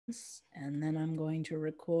And then I'm going to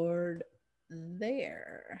record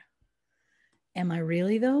there. Am I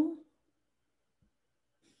really though?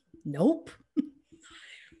 Nope.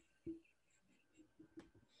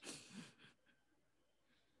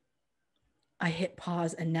 I hit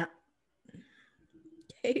pause and now.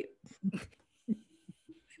 Okay.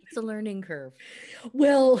 It's a learning curve.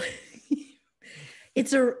 Well,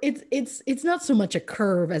 it's not so much a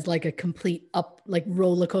curve as like a complete up, like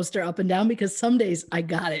roller coaster up and down, because some days I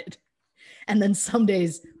got it. And then some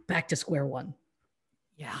days back to square one.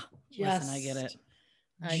 Yeah. Listen, I get it.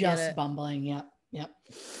 I get it. Bumbling. Yep.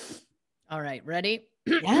 All right. Ready?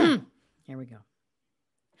 Yeah. Here we go.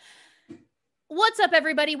 What's up,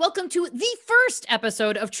 everybody? Welcome to the first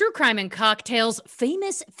episode of True Crime and Cocktails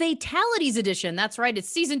Famous Fatalities Edition. That's right. It's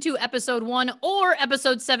season 2, episode 1, or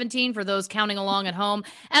episode 17 for those counting along at home.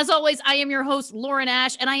 As always, I am your host, Lauren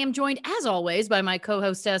Ash, and I am joined, as always, by my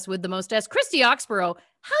co-hostess with the mostess, Christy Oxborough.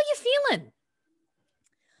 How you feeling?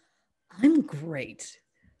 I'm great.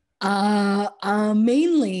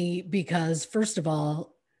 Mainly because, first of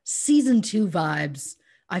all, season 2 vibes.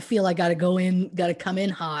 I feel I got to come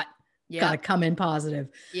in hot. Yep. Got to come in positive.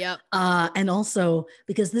 Yep. And also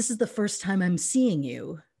because this is the first time I'm seeing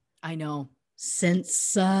you. I know.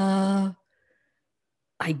 Since, I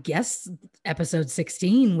guess, episode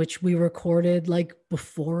 16, which we recorded like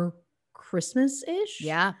before Christmas-ish.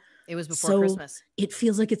 Yeah, it was before Christmas. It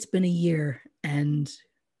feels like it's been a year, and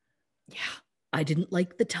yeah, I didn't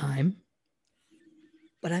like the time,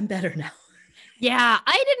 but I'm better now. Yeah,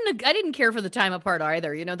 I didn't care for the time apart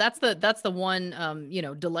either. You know, that's the one,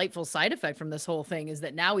 delightful side effect from this whole thing is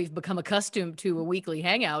that now we've become accustomed to a weekly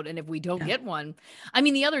hangout. And if we don't get one, I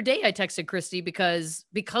mean, the other day I texted Christy because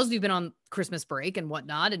we've been on Christmas break and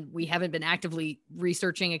whatnot, and we haven't been actively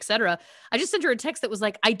researching, etc. I just sent her a text that was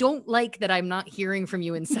like, I don't like that I'm not hearing from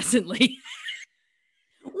you incessantly.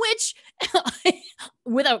 Which,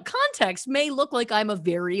 without context, may look like I'm a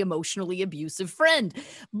very emotionally abusive friend.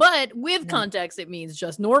 But with context, it means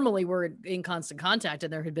just normally we're in constant contact,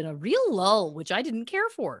 and there had been a real lull, which I didn't care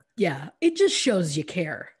for. Yeah, it just shows you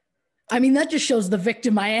care. I mean, that just shows the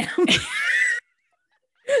victim I am.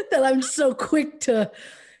 That I'm so quick to,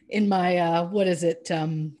 in my, what is it?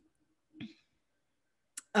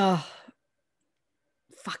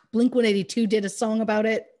 Blink-182 did a song about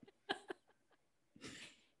it.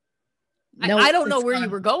 No, I don't know where you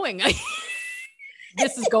were going.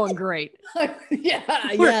 This is going great.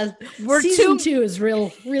 Yeah. Season 2 is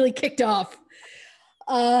really kicked off.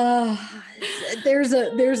 There's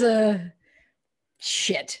a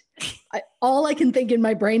shit. All I can think in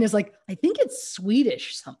my brain is like, I think it's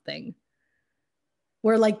Swedish something,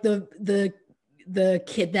 where like the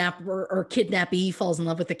kidnapper or kidnappee falls in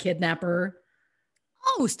love with the kidnapper.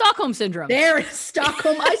 Oh, Stockholm Syndrome. There is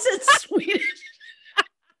Stockholm. I said Swedish.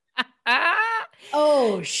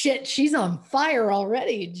 Oh shit, she's on fire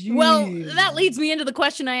already. Jeez. Well, that leads me into the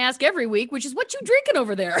question I ask every week, which is, what you drinking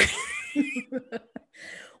over there?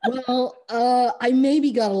 Well, I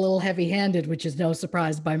maybe got a little heavy-handed, which is no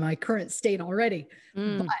surprise by my current state already.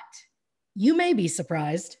 But you may be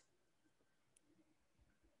surprised.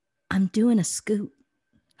 I'm doing a scoop.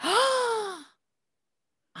 I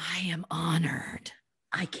am honored.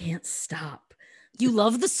 I can't stop. You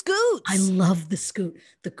love the scoots. I love the scoot.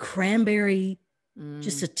 The cranberry,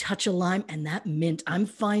 just a touch of lime, and that mint. I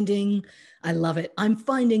love it. I'm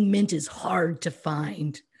finding mint is hard to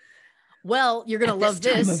find. Well, you're going to love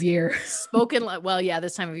this time of year. Spoken like, well, yeah,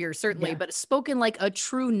 this time of year, certainly, but spoken like a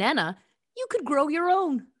true Nana, you could grow your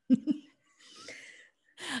own.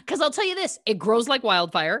 Because I'll tell you this, it grows like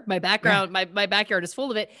wildfire. My backyard is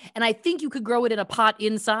full of it. And I think you could grow it in a pot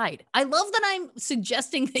inside. I love that I'm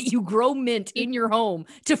suggesting that you grow mint in your home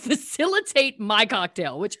to facilitate my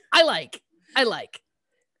cocktail, which I like.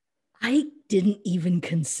 I didn't even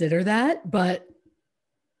consider that, but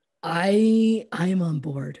I'm on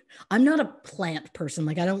board. I'm not a plant person.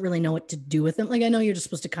 Like, I don't really know what to do with them. Like, I know you're just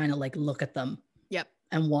supposed to kind of like look at them. Yep.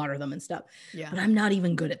 And water them and stuff. Yeah. But I'm not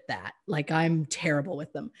even good at that. Like, I'm terrible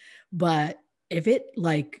with them. But if it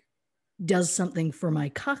like does something for my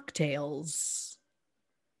cocktails,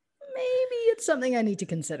 maybe it's something I need to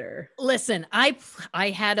consider. Listen, I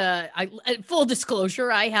had full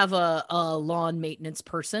disclosure, I have a lawn maintenance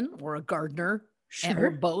person or a gardener. Sure. And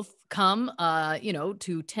we're both come,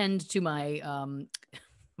 to tend to my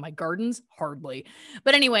my gardens, hardly.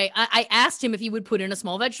 But anyway, I asked him if he would put in a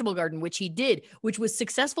small vegetable garden, which he did, which was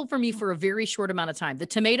successful for me for a very short amount of time. The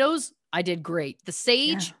tomatoes, I did great. The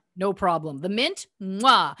sage, No problem. The mint,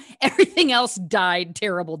 mwah. Everything else died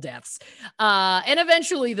terrible deaths. And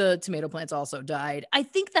eventually the tomato plants also died. I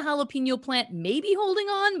think the jalapeno plant may be holding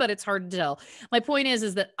on, but it's hard to tell. My point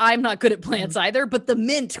is that I'm not good at plants either, but the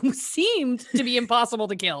mint seemed to be impossible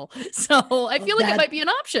to kill. So I feel like it might be an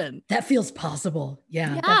option. That feels possible.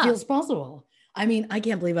 Yeah, that feels possible. I mean, I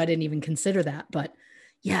can't believe I didn't even consider that, but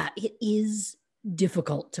yeah, it is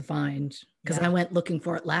difficult to find because I went looking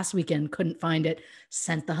for it last weekend, couldn't find it,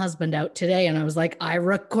 sent the husband out today. And I was like, I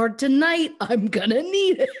record tonight. I'm going to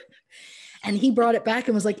need it. And he brought it back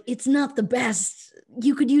and was like, it's not the best.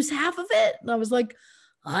 You could use half of it. And I was like,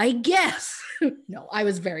 I guess. No, I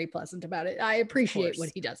was very pleasant about it. I appreciate what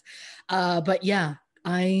he does. But yeah,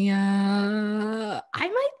 I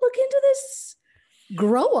might look into this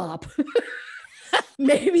grow up.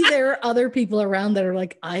 Maybe there are other people around that are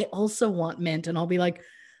like, I also want mint. And I'll be like,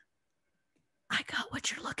 I got what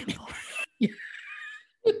you're looking for.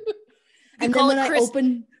 And then when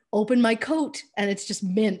I open my coat and it's just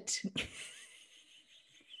mint.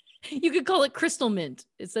 You could call it crystal mint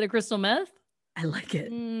instead of crystal meth. I like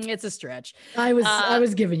it. It's a stretch. I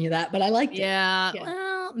was giving you that, but I liked it. Yeah.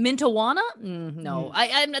 Well, mintawana? No.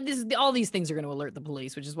 All these things are going to alert the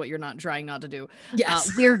police, which is what you're not trying not to do.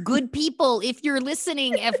 Yes. We're good people. If you're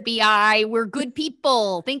listening, FBI, we're good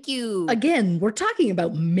people. Thank you. Again, we're talking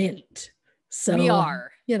about mint. So we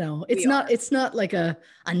are. It's not like a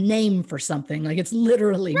name for something. Like it's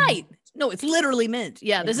literally right. Mint. No, it's literally mint.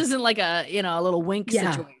 Yeah. This isn't like a little wink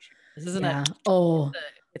situation. This isn't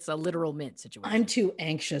it's a literal mint situation. I'm too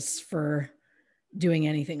anxious for doing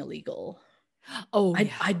anything illegal. Oh,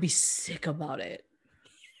 I'd be sick about it.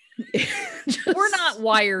 We're not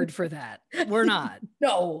wired for that. We're not.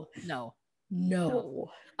 No.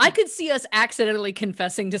 I could see us accidentally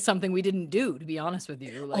confessing to something we didn't do, to be honest with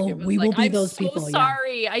you. Like, we will be those people.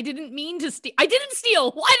 Sorry. I didn't mean to steal. I didn't steal.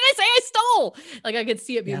 Why did I say I stole? Like I could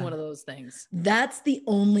see it being one of those things. That's the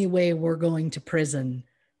only way we're going to prison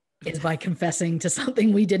is by confessing to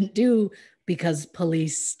something we didn't do because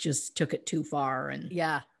police just took it too far and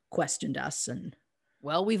questioned us. And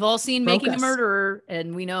well, we've all seen Making a Murderer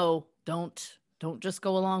and we know don't just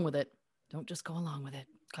go along with it. Don't just go along with it.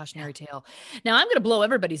 Cautionary tale. Now I'm going to blow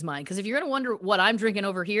everybody's mind because if you're going to wonder what I'm drinking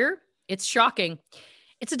over here, it's shocking.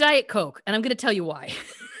 It's a Diet Coke and I'm going to tell you why.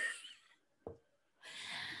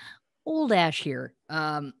 Old Ash here.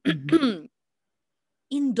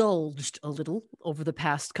 Indulged a little over the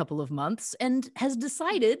past couple of months and has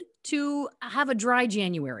decided to have a dry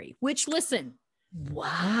January, which listen, wow,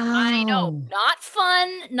 I know, not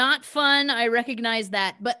fun. I recognize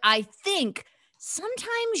that, but I think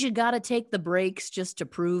sometimes you got to take the breaks just to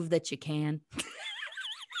prove that you can.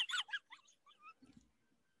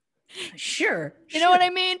 Sure. You know what I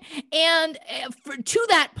mean? And to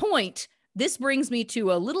that point, this brings me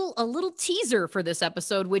to a little teaser for this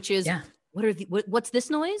episode, which is what's this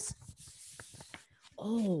noise?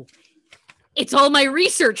 Oh, it's all my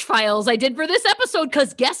research files I did for this episode.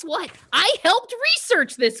 Because guess what? I helped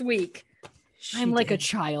research this week. I'm like a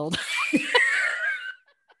child.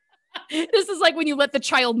 This is like when you let the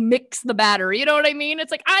child mix the batter. You know what I mean?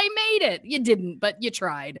 It's like, I made it. You didn't, but you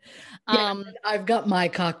tried. I've got my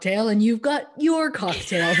cocktail and you've got your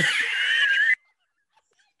cocktail.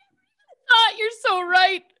 You're so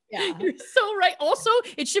right. Yeah. You're so right. Also,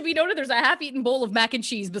 it should be noted there's a half-eaten bowl of mac and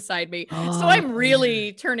cheese beside me. So I'm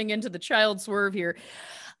really turning into the child swerve here.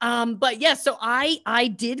 But yeah, so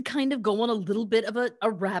I did kind of go on a little bit of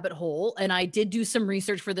a rabbit hole and I did do some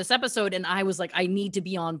research for this episode and I was like, I need to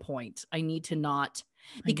be on point. I need to not,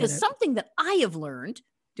 because something that I have learned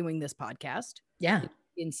doing this podcast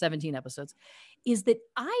in 17 episodes is that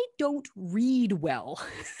I don't read well.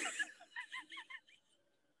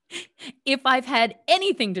 If I've had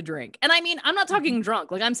anything to drink. And I mean, I'm not talking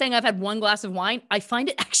drunk. Like I'm saying I've had one glass of wine. I find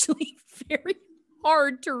it actually very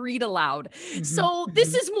hard to read aloud. So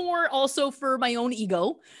this is more also for my own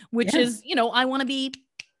ego, which is, I want to be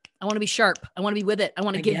sharp. I want to be with it. I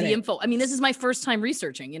want to give the info. I mean, this is my first time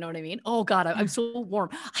researching. You know what I mean? Oh God, I'm so warm.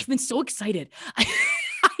 I've been so excited.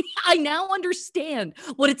 I now understand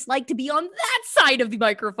what it's like to be on that side of the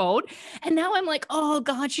microphone. And now I'm like, oh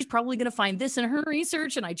God, she's probably going to find this in her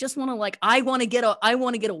research. And I just want to I want to get a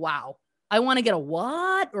wow. I want to get a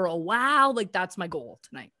what or a wow. Like that's my goal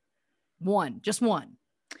tonight. Just one.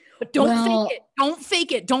 But don't fake it. Don't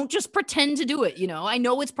fake it. Don't just pretend to do it. I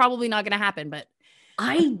know it's probably not going to happen, but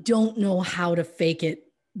I don't know how to fake it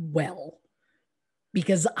well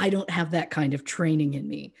because I don't have that kind of training in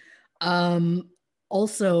me.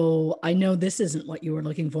 Also, I know this isn't what you were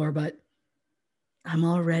looking for, but I'm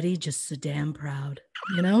already just so damn proud,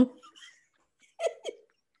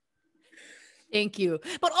 Thank you.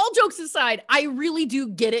 But all jokes aside, I really do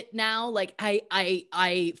get it now. Like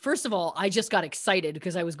I first of all, I just got excited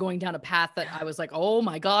because I was going down a path that I was like, oh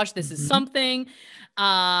my gosh, this is something.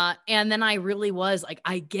 And then I really was like,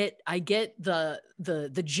 I get the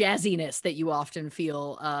jazziness that you often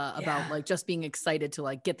feel about like just being excited to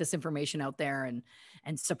like get this information out there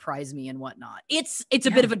and surprise me and whatnot. It's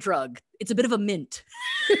a bit of a drug. It's a bit of a mint.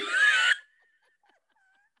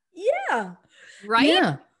 Yeah. Right?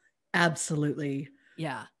 Yeah. Absolutely.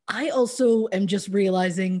 Yeah. I also am just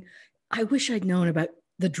realizing I wish I'd known about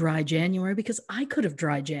the dry January because I could have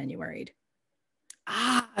dry Januaried.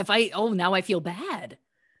 Now I feel bad.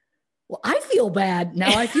 Well, I feel bad.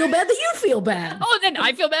 Now I feel bad that you feel bad. Oh, then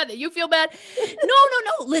I feel bad that you feel bad.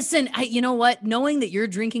 No. Listen, you know what? Knowing that you're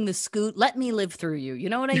drinking the scoot, let me live through you. You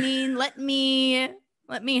know what I mean? Let me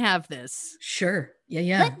have this. Sure.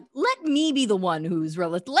 Yeah. Let me be the one who's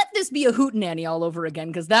let this be a hootenanny all over again,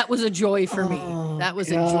 because that was a joy for me. That was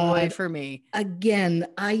a joy for me. Again,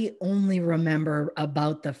 I only remember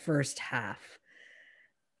about the first half,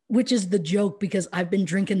 which is the joke because I've been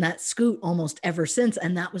drinking that scoot almost ever since.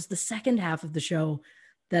 And that was the second half of the show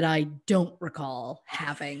that I don't recall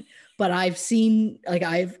having. But I've seen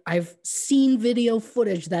video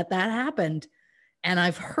footage that happened, and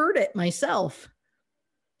I've heard it myself.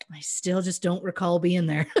 I still just don't recall being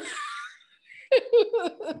there.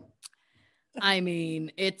 I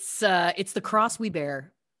mean, it's the cross we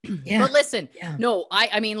bear. Yeah. But listen, no,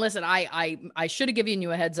 I mean, listen, I should have given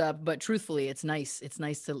you a heads up, but truthfully, it's nice. It's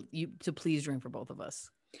nice to please drink for both of us.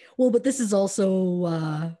 Well, but this is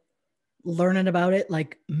also learning about it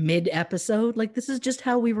like mid-episode. Like, this is just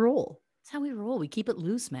how we roll. It's how we roll. We keep it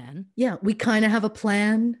loose, man. Yeah, we kind of have a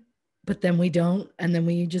plan, but then we don't. And then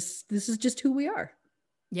this is just who we are.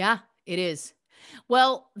 Yeah, it is.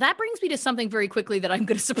 Well, that brings me to something very quickly that I'm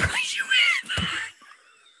going to surprise you with.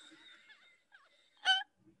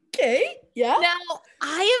 Okay. Yeah. Now,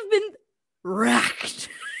 I have been racked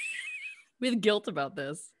with guilt about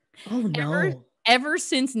this. Oh, no. Ever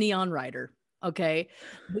since Neon Rider. Okay.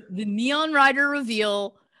 The Neon Rider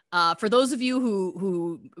reveal. For those of you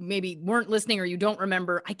who maybe weren't listening or you don't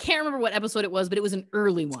remember, I can't remember what episode it was, but it was an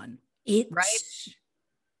early one. Right?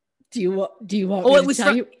 Do you want me to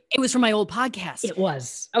tell you? It was from my old podcast. It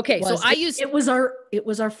was. Okay. So it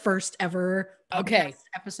was our first ever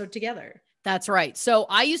episode together. That's right. So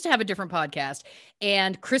I used to have a different podcast,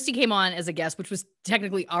 and Christy came on as a guest, which was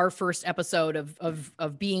technically our first episode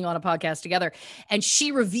of being on a podcast together. And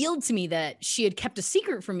she revealed to me that she had kept a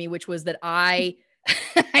secret from me, which was that I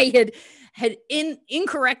had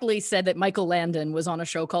incorrectly said that Michael Landon was on a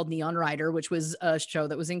show called Neon Rider, which was a show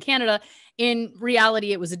that was in Canada. In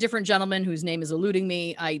reality, it was a different gentleman whose name is eluding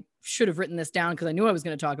me. I should have written this down because I knew I was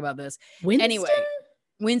going to talk about this. Winston? Anyway,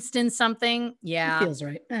 Winston something. Yeah. It feels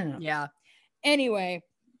right. I don't know. Yeah. Anyway,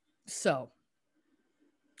 so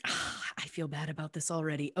I feel bad about this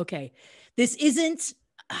already. Okay. This isn't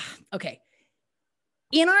okay.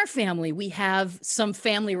 In our family, we have some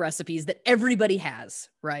family recipes that everybody has,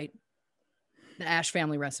 right? The Ash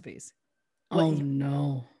family recipes. Oh,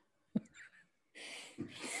 no.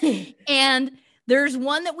 And there's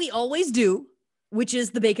one that we always do, which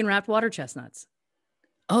is the bacon wrapped water chestnuts.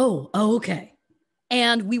 Oh, okay.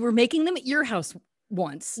 And we were making them at your house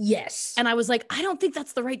once. Yes. And I was like, I don't think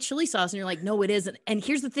that's the right chili sauce. And you're like, no, it isn't. And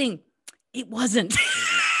here's the thing. It wasn't.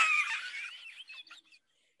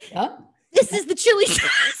 Huh? This is the chili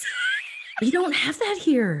sauce. We don't have that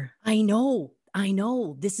here. I know.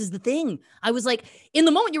 This is the thing. I was like, in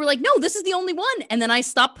the moment you were like, no, this is the only one. And then I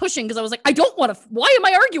stopped pushing because I was like, I don't want to, why am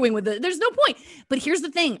I arguing with it? There's no point. But here's the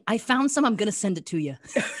thing. I found some, I'm going to send it to you.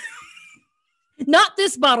 Not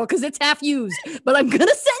this bottle because it's half used, but I'm going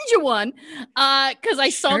to send you one because I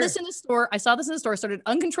saw this in the store. Started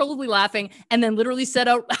uncontrollably laughing, and then literally said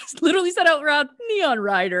out loud, Neon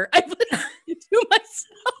Rider. I put it to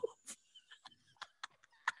myself.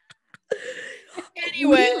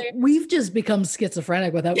 Anyway, we've just become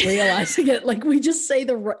schizophrenic without realizing it. Like, we just say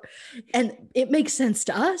and it makes sense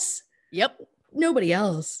to us. Yep. Nobody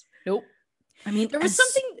else. Nope. I mean, there was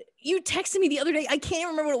something you texted me the other day. I can't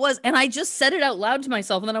remember what it was. And I just said it out loud to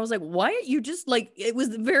myself. And then I was like, why are you just like, it was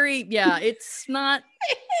very, it's not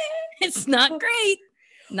great.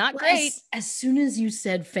 Not great. As soon as you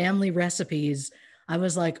said family recipes, I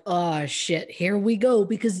was like, oh shit, here we go.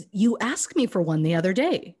 Because you asked me for one the other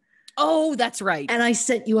day. Oh, that's right. And I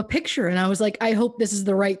sent you a picture and I was like, I hope this is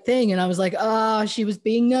the right thing. And I was like, oh, she was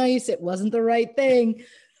being nice. It wasn't the right thing.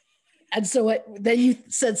 And so then you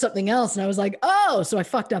said something else and I was like, oh, so I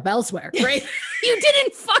fucked up elsewhere. Right? You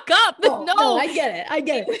didn't fuck up. No, no, I get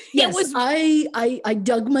it. Yes, I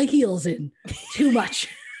dug my heels in too much.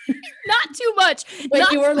 Not too much. When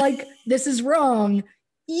you were like, this is wrong,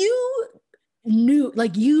 you knew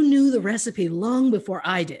the recipe long before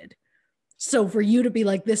I did. So for you to be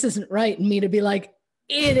like, this isn't right, and me to be like,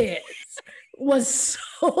 it is, was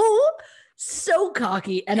so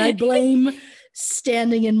cocky. And I blame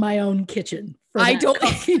standing in my own kitchen for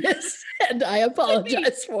cockiness. And I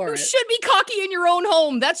apologize for it. You should be cocky in your own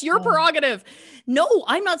home. That's your prerogative. No,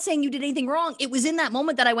 I'm not saying you did anything wrong. It was in that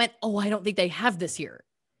moment that I went, oh, I don't think they have this here.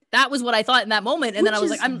 That was what I thought in that moment. And then I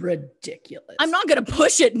was like, I'm ridiculous. I'm not going to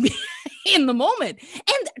push it in the moment.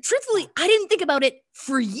 And truthfully, I didn't think about it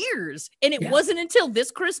for years. And it wasn't until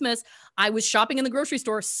this Christmas, I was shopping in the grocery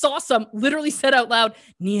store, saw some, literally said out loud,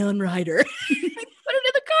 Neon Rider. I put it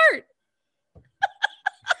in the cart.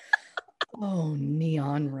 Oh,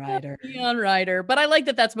 Neon Rider. Neon Rider. But I like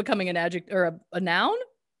that that's becoming an adjective or a noun.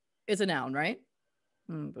 It's a noun, right?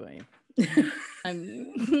 Oh, boy.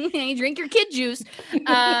 You drink your kid juice.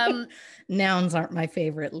 Nouns aren't my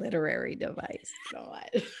favorite literary device. So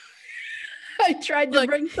I tried to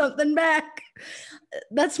bring something back.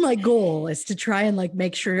 That's my goal, is to try and like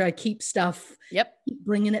make sure I keep stuff. Yep. Keep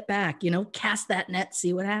bringing it back, cast that net,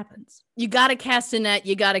 see what happens. You got to cast a net.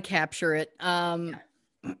 You got to capture it. I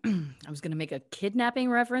was going to make a kidnapping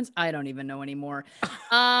reference. I don't even know anymore.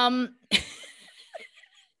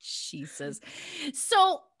 Jesus.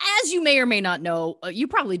 So, as you may or may not know, you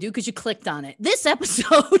probably do because you clicked on it. This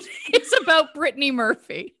episode is about Brittany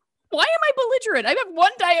Murphy. Why am I belligerent? I have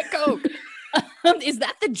one Diet Coke. Is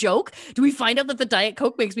that the joke? Do we find out that the Diet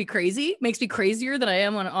Coke makes me crazy? Makes me crazier than I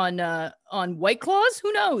am on White Claws?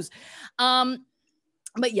 Who knows?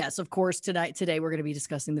 But yes, of course, today we're going to be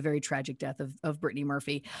discussing the very tragic death of Brittany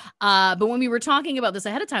Murphy. But when we were talking about this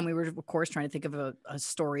ahead of time, we were, of course, trying to think of a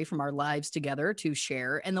story from our lives together to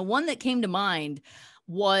share. And the one that came to mind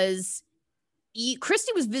was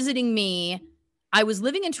Christy was visiting me. I was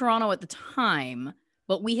living in Toronto at the time,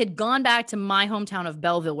 but we had gone back to my hometown of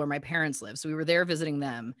Belleville where my parents live. So we were there visiting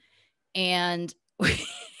them. And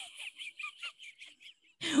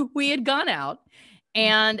we had gone out.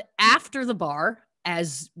 And after the bar,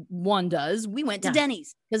 as one does, we went to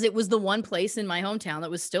Denny's because it was the one place in my hometown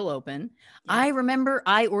that was still open. Yeah. I remember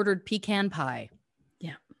I ordered pecan pie.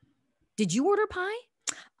 Yeah. Did you order pie?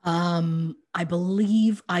 I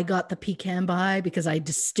believe I got the pecan pie because I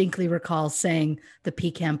distinctly recall saying the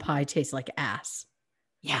pecan pie tastes like ass.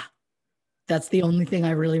 Yeah. That's the only thing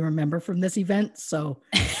I really remember from this event. So,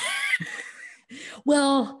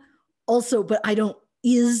 well, also, but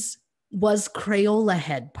was Crayola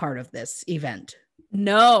Head part of this event?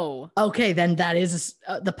 No. Okay, then that is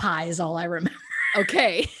the pie is all I remember.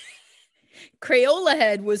 Okay. Crayola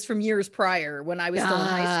Head was from years prior when I was still in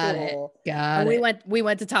high school. We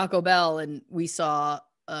went to Taco Bell and we saw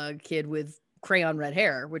a kid with crayon red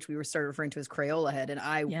hair, which we started referring to as Crayola Head, and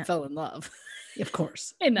I fell in love. Of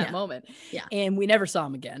course. In that moment. Yeah. And we never saw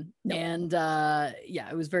him again. No. And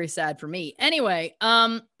it was very sad for me. Anyway,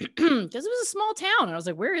 because it was a small town. And I was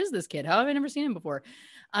like, where is this kid? How have I never seen him before?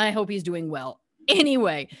 I hope he's doing well.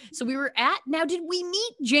 Anyway, so we were did we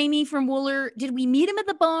meet Jamie from Wooler? Did we meet him at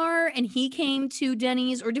the bar and he came to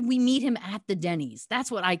Denny's, or did we meet him at the Denny's? That's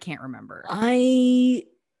what I can't remember. I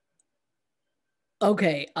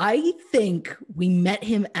think we met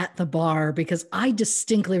him at the bar because I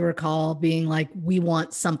distinctly recall being like, we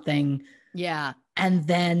want something. Yeah. And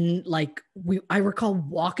then I recall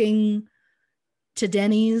walking to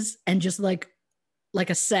Denny's and just like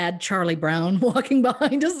a sad Charlie Brown walking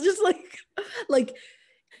behind us, just like,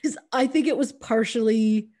 because I think it was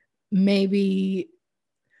partially maybe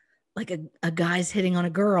like a guy's hitting on a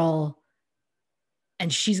girl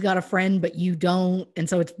and she's got a friend, but you don't. And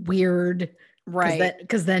so it's weird. Right.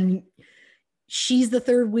 Because then she's the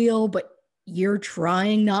third wheel, but you're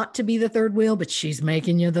trying not to be the third wheel, but she's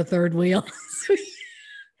making you the third wheel.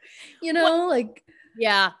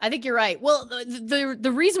 Yeah, I think you're right. Well,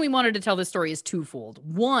 the reason we wanted to tell this story is twofold.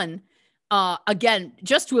 One, again,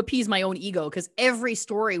 just to appease my own ego, because every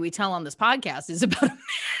story we tell on this podcast is about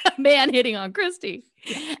a man hitting on Christy.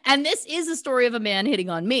 And this is a story of a man hitting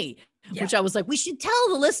on me, which I was like, we should tell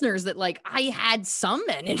the listeners that I had some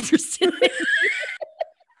men interested in at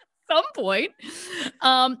some point.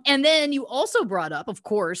 And then you also brought up, of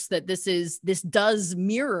course, that this does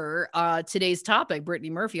mirror today's topic. Brittany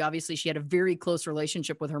Murphy, obviously, she had a very close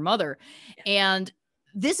relationship with her mother. And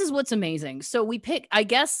this is what's amazing. So I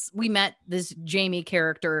guess we met this Jamie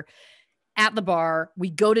character at the bar. We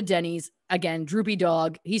go to Denny's. Again, droopy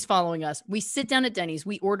dog. He's following us. We sit down at Denny's.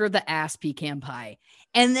 We order the ass pecan pie.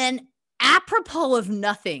 And then apropos of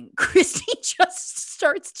nothing, Christy just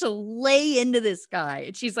starts to lay into this guy.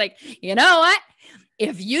 And she's like, you know what?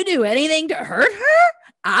 If you do anything to hurt her,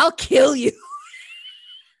 I'll kill you.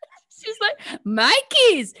 She's like, my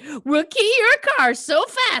keys will key your car so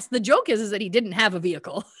fast. The joke is that he didn't have a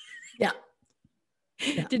vehicle. Yeah.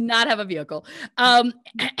 Did not have a vehicle.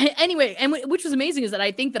 Anyway, and which was amazing is that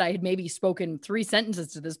I think that I had maybe spoken 3 sentences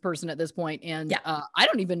to this person at this point, and I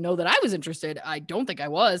don't even know that I was interested. I don't think I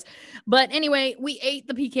was. But anyway, we ate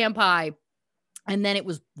the pecan pie, and then it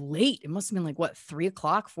was late. It must have been like, what, 3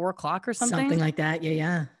 o'clock, 4 o'clock or something? Something like that.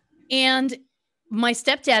 Yeah. And my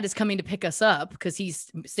stepdad is coming to pick us up because he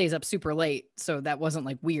stays up super late. So that wasn't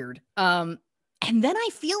like weird. And then I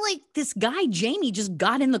feel like this guy, Jamie, just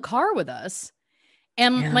got in the car with us.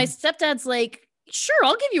 And my stepdad's like, sure,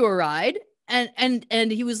 I'll give you a ride.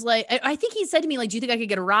 And he was like, I think he said to me, like, do you think I could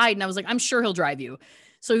get a ride? And I was like, I'm sure he'll drive you.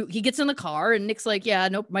 So he gets in the car and Nick's like, yeah,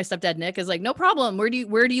 nope. My stepdad, Nick, is like, no problem. Where do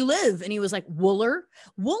you live? And he was like, Wooler.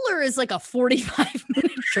 Wooler is like a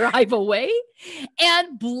 45-minute drive away.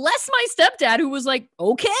 And bless my stepdad, who was like,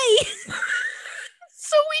 okay.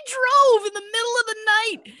 So we drove in the middle of the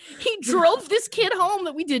night. He drove this kid home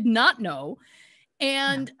that we did not know.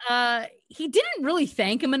 And he didn't really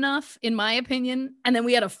thank him enough, in my opinion. And then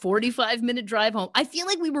we had a 45-minute drive home. I feel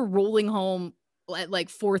like we were rolling home at like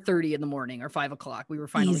 4:30 in the morning or 5 o'clock. We were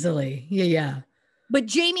finally easily. Yeah. But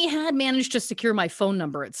Jamie had managed to secure my phone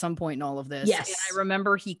number at some point in all of this. Yes. And I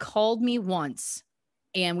remember he called me once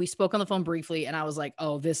and we spoke on the phone briefly. And I was like,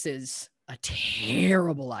 oh, this is a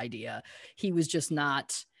terrible idea. He was just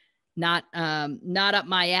not up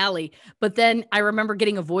my alley. But then I remember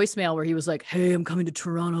getting a voicemail where he was like, hey, I'm coming to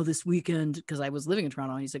Toronto this weekend, because I was living in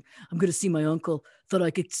Toronto. And he's like, I'm going to see my uncle. Thought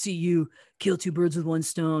I could see you. Kill 2 birds with 1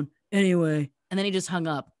 stone. Anyway. And then he just hung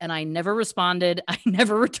up and I never responded. I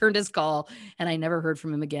never returned his call and I never heard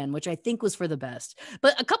from him again, which I think was for the best.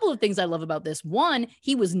 But a couple of things I love about this. One,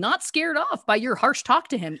 he was not scared off by your harsh talk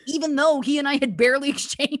to him, even though he and I had barely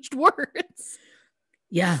exchanged words.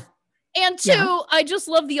 Yeah. And 2, I just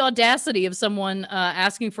love the audacity of someone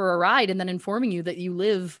asking for a ride and then informing you that you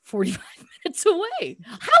live 45 minutes away. How is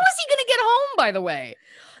he going to get home, by the way?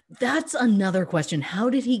 That's another question. How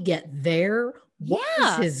did he get there? What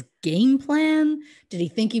was his game plan? Did he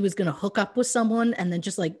think he was going to hook up with someone and then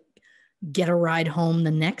just like get a ride home the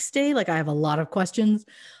next day? Like, I have a lot of questions.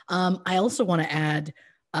 I also want to add,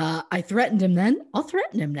 I threatened him then. I'll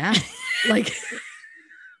threaten him now. Like,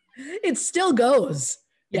 it still goes.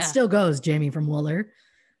 It still goes, Jamie from Wooler.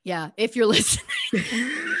 Yeah, if you're listening.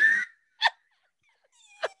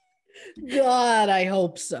 God, I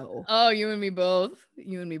hope so. Oh, you and me both.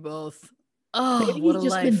 Oh, maybe what he's a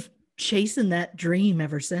just life. been chasing that dream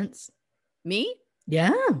ever since. Me?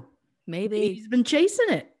 Yeah. Maybe. He's been chasing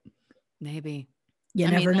it. Maybe. You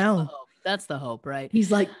never know. That's the hope, right? He's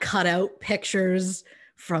like cut out pictures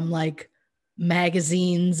from like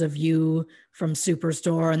magazines of you from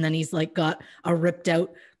Superstore. And then he's like got a ripped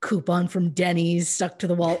out coupon from Denny's stuck to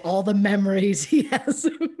the wall. All the memories he has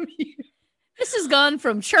of you. This has gone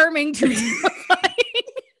from charming to terrifying.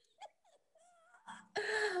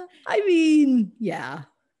 I mean, yeah.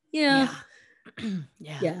 Yeah.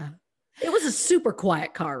 It was a super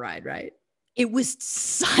quiet car ride, right? It was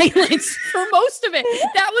silence for most of it.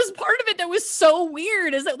 That was part of it that was so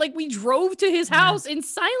weird, is that like we drove to his house in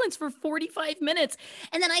silence for 45 minutes.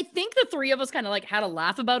 And then I think the 3 of us kind of like had a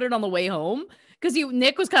laugh about it on the way home, because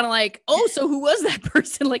Nick was kind of like, oh, so who was that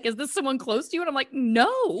person? Like, is this someone close to you? And I'm like,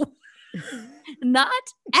 no, not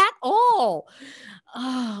at all.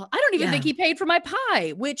 Oh, I don't even think he paid for my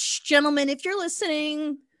pie, which, gentlemen, if you're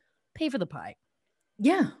listening, pay for the pie.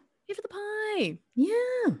 Yeah. Pay for the pie.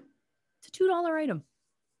 Yeah. It's a $2 item.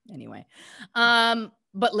 Anyway.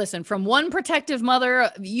 But listen, from one protective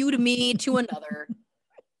mother, you to me, to another,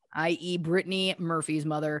 i.e. Brittany Murphy's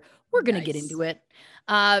mother, we're going to get into it.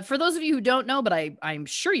 For those of you who don't know, but I'm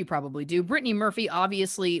sure you probably do, Brittany Murphy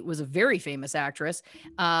obviously was a very famous actress,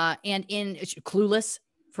 and in Clueless,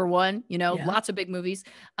 for one, lots of big movies.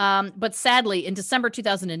 But sadly, in December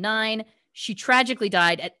 2009, she tragically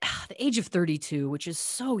died at the age of 32, which is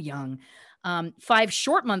so young. 5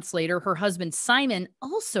 short months later, her husband, Simon,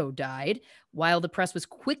 also died. While the press was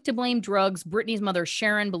quick to blame drugs, Brittany's mother,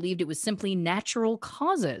 Sharon, believed it was simply natural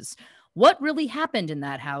causes. What really happened in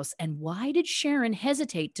that house, and why did Sharon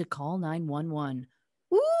hesitate to call 911?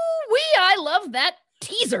 Ooh-wee, I love that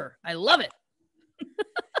teaser. I love it.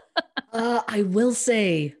 I will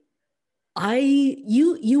say,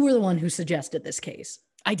 you were the one who suggested this case.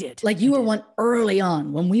 I did. Like you were one early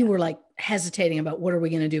on when we were like hesitating about what are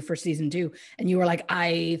we going to do for season 2. And you were like,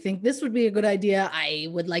 I think this would be a good idea. I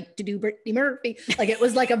would like to do Brittany Murphy. Like it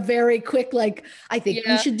was like a very quick, like, I think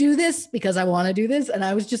we should do this because I want to do this. And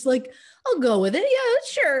I was just like, I'll go with it.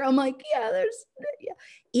 Yeah, sure. I'm like,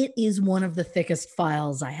 it is one of the thickest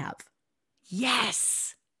files I have.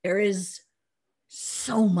 Yes. There is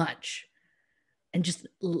so much and just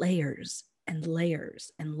layers and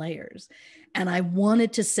layers and layers. And I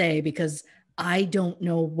wanted to say, because I don't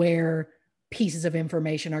know where pieces of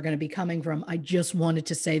information are going to be coming from, I just wanted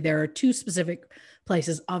to say there are 2 specific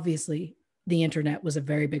places. Obviously, the internet was a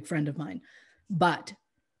very big friend of mine, but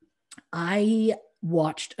I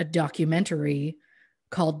watched a documentary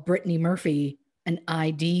called Brittany Murphy, an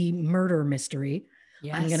ID murder mystery.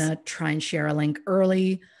 Yes. I'm going to try and share a link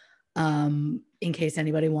early in case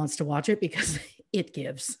anybody wants to watch it, because it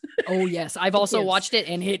gives. Oh, yes. I've also watched it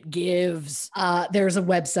and it gives. There's a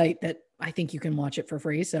website that I think you can watch it for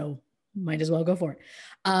free, so might as well go for it.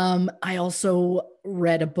 I also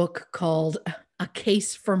read a book called A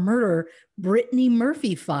Case for Murder, Brittany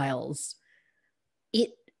Murphy Files.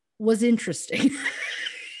 It was interesting.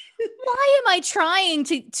 Why am I trying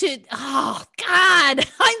to, oh God,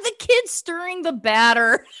 I'm the kid stirring the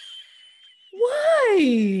batter. Why?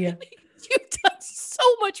 You've done so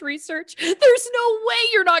much research. There's no way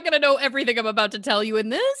you're not going to know everything I'm about to tell you in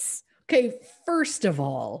this. Okay, first of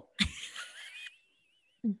all,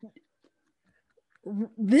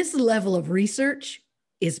 this level of research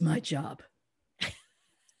is my job.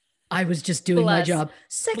 I was just doing my job.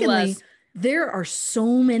 Secondly, there are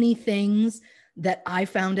so many things that I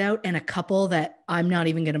found out, and a couple that I'm not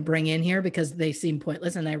even going to bring in here because they seem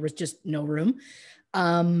pointless and there was just no room.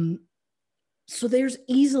 So there's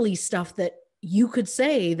easily stuff that you could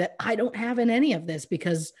say that I don't have in any of this,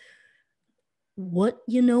 because what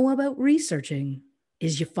you know about researching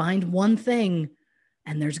is you find one thing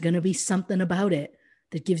and there's going to be something about it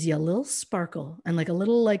that gives you a little sparkle and like a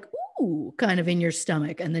little like, ooh, kind of in your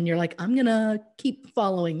stomach. And then you're like, I'm going to keep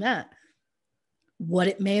following that. What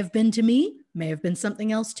it may have been to me may have been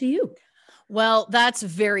something else to you. Well, that's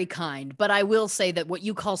very kind, but I will say that what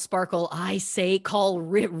you call sparkle, I call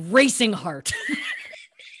racing heart.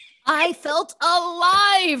 I felt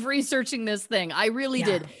alive researching this thing. I really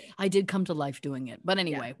did. I did come to life doing it. But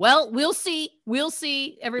anyway, well, we'll see. We'll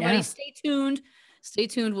see. Everybody stay tuned. Stay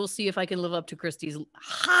tuned. We'll see if I can live up to Christy's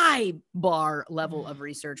high bar level of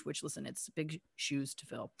research, which, listen, it's big shoes to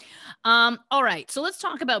fill. All right. So let's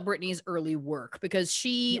talk about Brittany's early work, because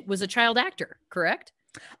she was a child actor, correct?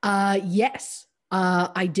 Yes.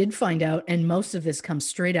 I did find out, and most of this comes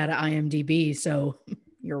straight out of IMDb, so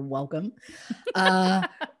you're welcome.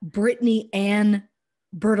 Brittany Ann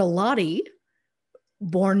Bertolotti,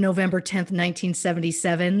 born November 10th,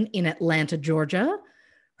 1977 in Atlanta, Georgia.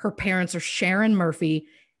 Her parents are Sharon Murphy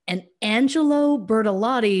and Angelo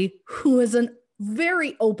Bertolotti, who is a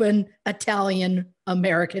very open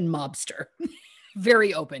Italian-American mobster.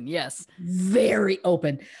 Very open, yes. Very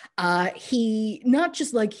open. He, not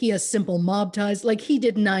just like he has simple mob ties, like he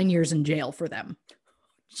did 9 years in jail for them.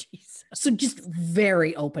 Jesus. So just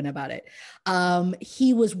very open about it.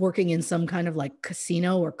 He was working in some kind of like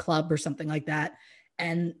casino or club or something like that.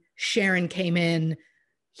 And Sharon came in,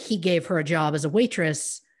 he gave her a job as a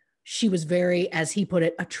waitress. She was very, as he put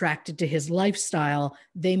it, attracted to his lifestyle.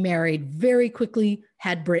 They married very quickly,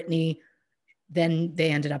 had Brittany. Then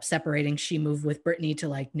they ended up separating. She moved with Brittany to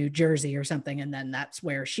like New Jersey or something. And then that's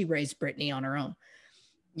where she raised Brittany on her own.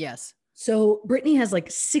 Yes. So Brittany has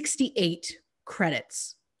like 68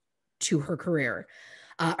 credits to her career.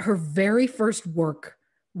 Her very first work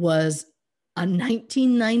was a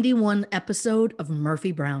 1991 episode of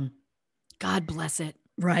Murphy Brown. God bless it.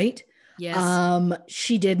 Right? Yes.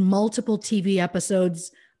 She did multiple TV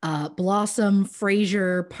episodes, Blossom,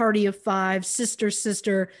 Frasier, Party of Five,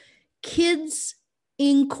 Sister, Kids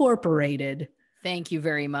Incorporated. Thank you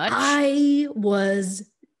very much. I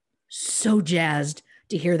was so jazzed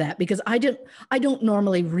to hear that, because I don't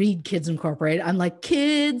normally read Kids Incorporated. I'm like,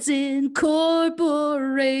 Kids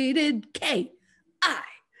Incorporated, KIDS.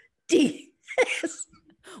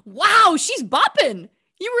 Wow, she's bopping.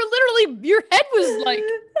 You were literally, your head was like,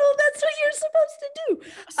 oh, that's what you're supposed to do.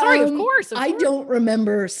 Sorry, of course. I don't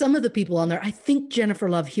remember some of the people on there. I think Jennifer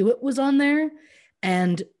Love Hewitt was on there,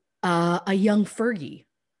 and a young Fergie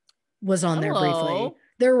was on there briefly.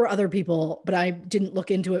 There were other people, but I didn't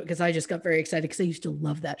look into it because I just got very excited because I used to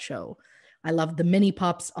love that show. I loved the mini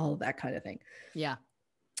pops, all of that kind of thing. Yeah.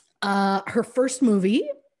 Her first movie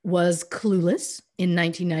was Clueless in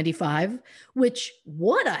 1995, which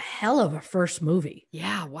what a hell of a first movie.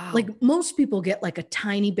 Yeah, wow. Like most people get like a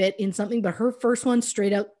tiny bit in something, but her first one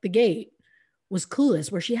straight out the gate was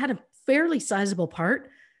Clueless, where she had a fairly sizable part.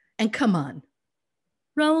 And come on,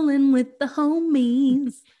 rolling with the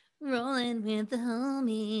homies. Rolling with the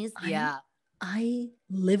homies. Yeah. I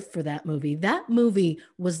live for that movie. That movie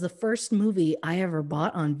was the first movie I ever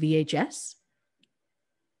bought on VHS.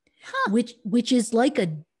 Huh. Which is like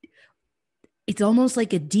it's almost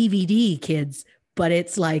like a DVD, kids, but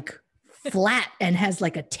it's like flat and has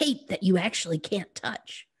like a tape that you actually can't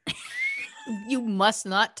touch. You must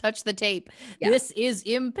not touch the tape. Yeah. This is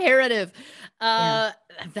imperative.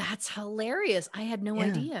 That's hilarious. I had no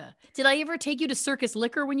idea. Did I ever take you to Circus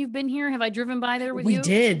Liquor when you've been here? Have I driven by there with you? We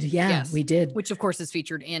did. Yeah, yes. We did. Which of course is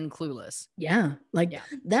featured in Clueless. Yeah.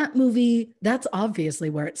 That movie, that's obviously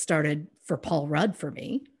where it started for Paul Rudd for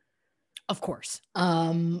me. Of course.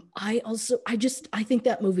 I think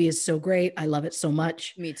that movie is so great. I love it so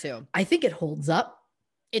much. Me too. I think it holds up.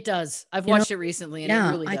 It does. I've watched it recently and it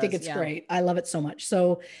really does. I think it's great. I love it so much.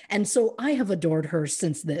 So I have adored her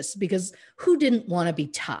since this, because who didn't want to be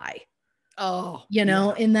Ty? Oh,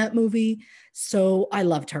 in that movie. So I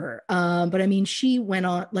loved her. But I mean, she went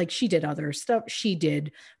on, like she did other stuff. She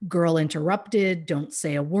did Girl Interrupted, Don't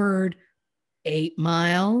Say a Word, 8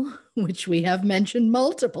 Mile, which we have mentioned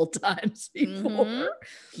multiple times before. Mm-hmm.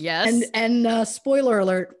 Yes. And spoiler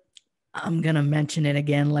alert, I'm going to mention it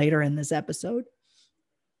again later in this episode.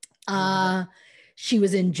 She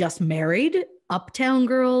was in Just Married, Uptown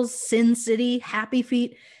Girls, Sin City, Happy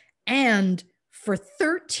Feet, and for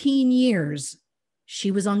 13 years,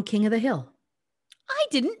 she was on King of the Hill. I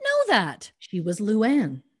didn't know that. She was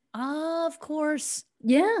Luann. Of course.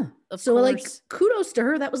 Yeah. So like kudos to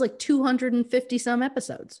her. That was like 250 some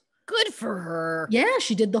episodes. Good for her. Yeah,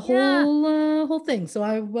 she did the whole thing. So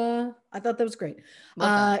I thought that was great.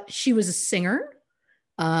 She was a singer.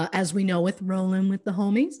 As we know, with Rollin' with the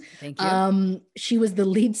Homies. Thank you. She was the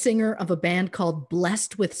lead singer of a band called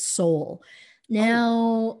Blessed with Soul.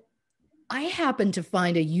 Now, I happened to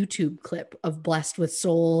find a YouTube clip of Blessed with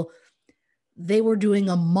Soul. They were doing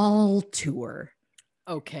a mall tour.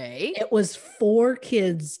 Okay. It was 4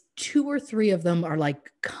 kids. 2 or 3 of them are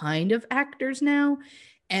like kind of actors now.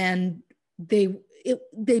 And they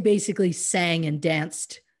basically sang and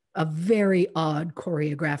danced a very odd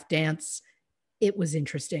choreographed dance. It was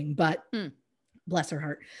interesting, but bless her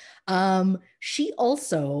heart. She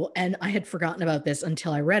also, and I had forgotten about this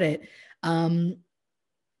until I read it.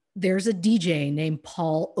 There's a DJ named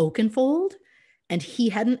Paul Oakenfold, and he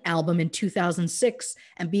had an album in 2006.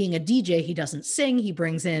 And being a DJ, he doesn't sing. He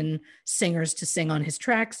brings in singers to sing on his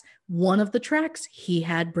tracks. One of the tracks, he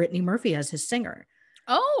had Brittany Murphy as his singer.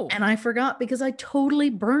 Oh. And I forgot because I totally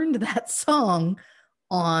burned that song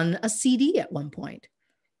on a CD at one point.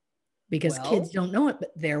 Because kids don't know it,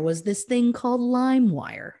 but there was this thing called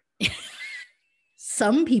LimeWire.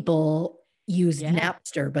 Some people used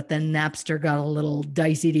Napster, but then Napster got a little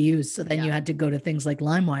dicey to use. So then you had to go to things like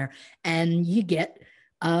LimeWire, and you get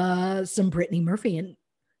some Brittany Murphy, and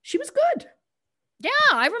she was good. Yeah,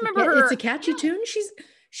 I remember her. It's a catchy tune.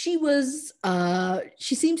 She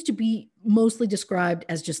seems to be mostly described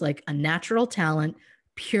as just like a natural talent,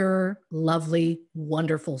 pure, lovely,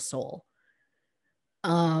 wonderful soul.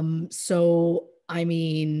 So I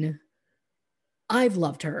mean, I've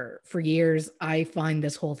loved her for years. I find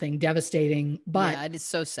this whole thing devastating, but it is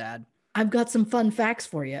so sad. I've got some fun facts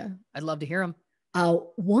for you. I'd love to hear them.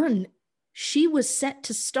 One, she was set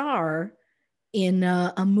to star in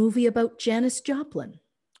a movie about Janis Joplin.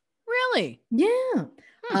 Really? Yeah.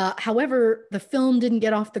 However, the film didn't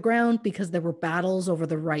get off the ground because there were battles over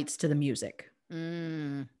the rights to the music.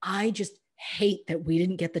 I just hate that we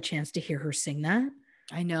didn't get the chance to hear her sing that.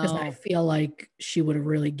 I know. Because I feel like she would have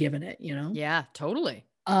really given it, you know? Yeah, totally.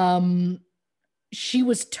 She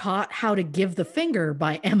was taught how to give the finger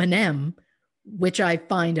by Eminem, which I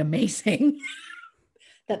find amazing.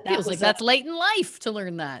 Feels like that's late in life to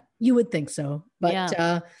learn that. You would think so.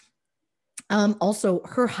 But also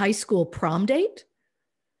her high school prom date,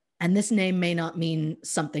 and this name may not mean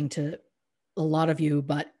something to a lot of you,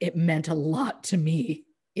 but it meant a lot to me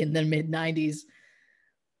in the mid-90s.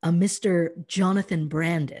 A Mr. Jonathan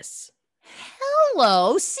Brandis.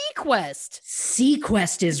 Hello, Sequest.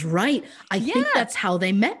 Sequest is right. I think that's how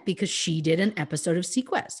they met, because she did an episode of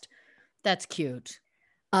Sequest. That's cute.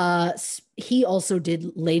 He also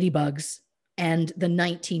did Ladybugs and the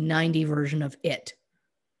 1990 version of It,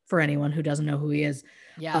 for anyone who doesn't know who he is.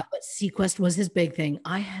 Yeah. But Sequest was his big thing.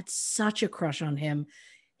 I had such a crush on him.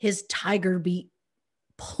 His Tiger Beat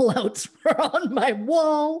pullouts were on my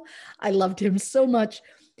wall. I loved him so much.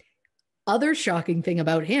 Other shocking thing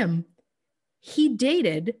about him, he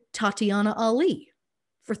dated Tatiana Ali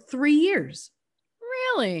for 3 years.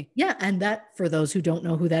 Really? Yeah, and that, for those who don't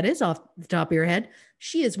know who that is off the top of your head,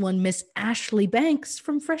 she is one Miss Ashley Banks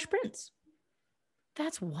from Fresh Prince.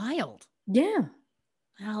 That's wild. Yeah.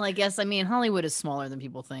 Well, I guess, I mean, Hollywood is smaller than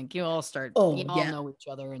people think. You all know each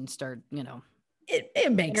other and start,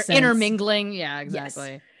 It makes sense. Intermingling. Yeah,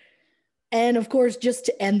 exactly. Yes. And of course, just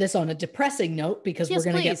to end this on a depressing note, because we're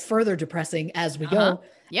going to get further depressing as we go.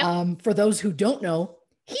 Yep. For those who don't know,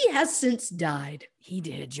 he has since died. He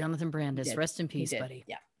did. Jonathan Brandis. Rest in peace, buddy.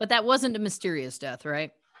 Yeah. But that wasn't a mysterious death,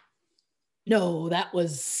 right? No, that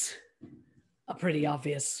was a pretty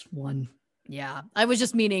obvious one. Yeah. I was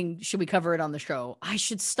just meaning, should we cover it on the show? I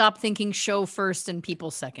should stop thinking show first and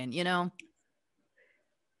people second,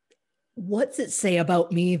 What's it say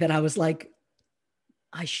about me that I was like,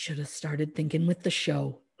 I should have started thinking with the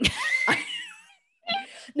show?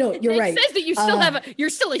 No, you're right. It says that you're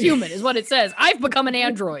still a human is what it says. I've become an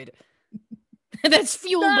android. That's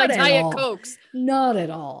fueled by Diet Cokes. Not at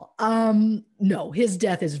all. No, his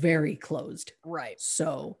death is very closed. Right.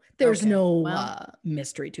 So there's no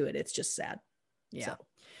mystery to it. It's just sad. Yeah. So,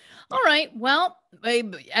 all right. Well,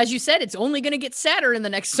 as you said, it's only going to get sadder in the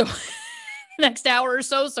next hour or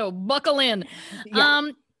so. So buckle in.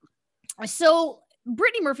 Yeah. So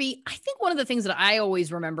Brittany Murphy, I think one of the things that I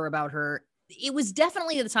always remember about her, it was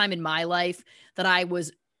definitely at the time in my life that I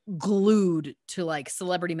was glued to like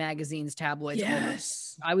celebrity magazines, tabloids.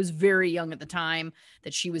 Yes. I was very young at the time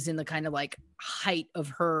that she was in the kind of like height of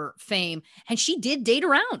her fame, and she did date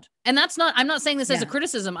around. And I'm not saying this as a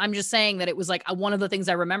criticism. I'm just saying that it was like one of the things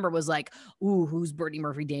I remember was like, ooh, who's Brittany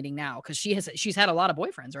Murphy dating now? Cause she's had a lot of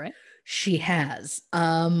boyfriends, right? She has.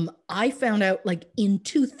 I found out like in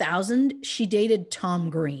 2000, she dated Tom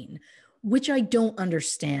Green, which I don't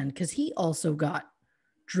understand because he also got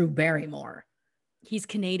Drew Barrymore. He's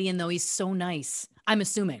Canadian, though. He's so nice. I'm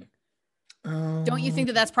assuming. Don't you think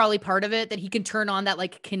that that's probably part of it? That he can turn on that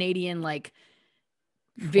like Canadian, like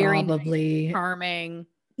very nice, charming.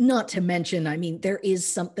 Not to mention, I mean, there is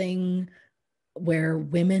something where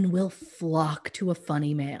women will flock to a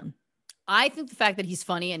funny man. I think the fact that he's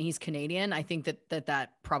funny and he's Canadian, I think that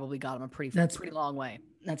probably got him a pretty long way.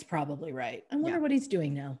 That's probably right. I wonder what he's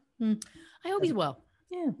doing now. I hope he's well.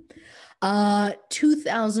 Yeah.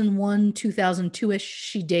 2001, 2002-ish,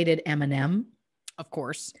 she dated Eminem. Of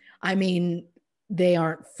course. I mean, they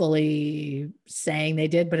aren't fully saying they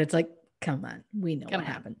did, but it's like, come on, we know what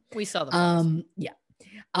happened. We saw the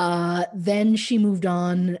yeah. Then she moved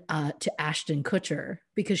on to Ashton Kutcher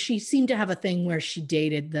because she seemed to have a thing where she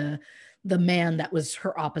dated the man that was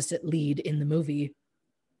her opposite lead in the movie.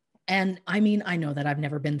 And I mean, I know that I've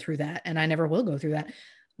never been through that and I never will go through that,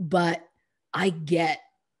 but I get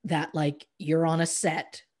that, like, you're on a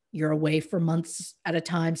set, you're away for months at a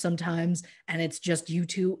time sometimes, and it's just you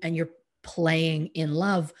two and you're playing in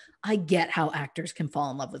love. I get how actors can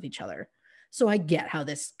fall in love with each other. So I get how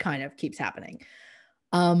this kind of keeps happening.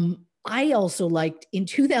 I also liked in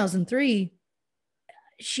 2003,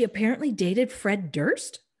 she apparently dated Fred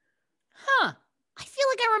Durst. Huh. I feel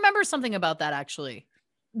like I remember something about that actually.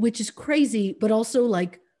 Which is crazy, but also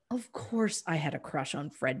like, of course I had a crush on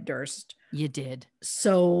Fred Durst. You did.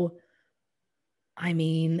 So, I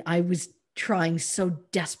mean, I was trying so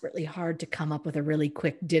desperately hard to come up with a really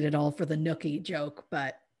quick did it all for the nookie joke,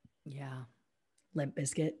 but yeah. Limp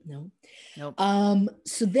Bizkit, no. Nope.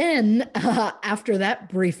 So then after that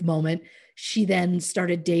brief moment, she then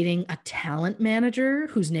started dating a talent manager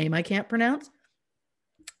whose name I can't pronounce.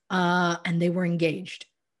 And they were engaged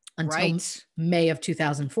until May of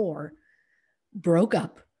 2004, broke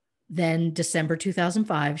up. Then December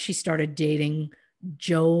 2005, she started dating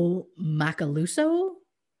Joe Macaluso,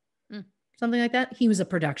 something like that. He was a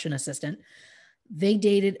production assistant. They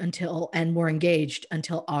dated and were engaged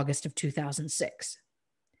until August of 2006.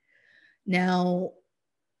 Now,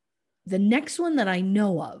 the next one that I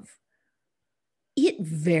know of, it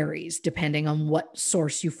varies depending on what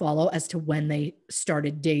source you follow as to when they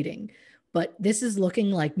started dating. But this is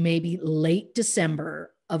looking like maybe late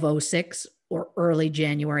December of 2006 or early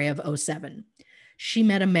January of 2007. She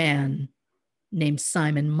met a man named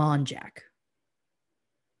Simon Monjack.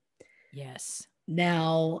 Yes.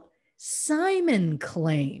 Now, Simon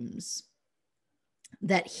claims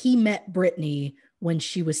that he met Brittany when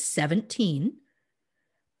she was 17,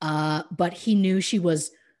 but he knew she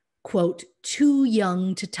was, quote, too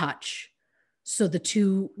young to touch. So the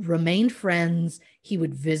two remained friends. He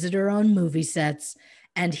would visit her on movie sets,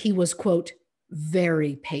 and he was, quote,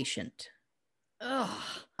 very patient. Ugh.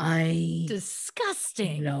 Disgusting.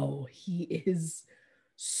 Disgusting. No, he is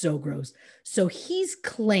So gross. So he's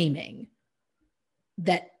claiming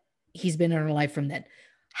that he's been in her life from then.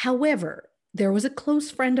 However, there was a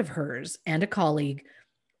close friend of hers and a colleague.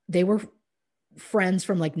 They were friends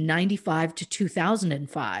from like 95 to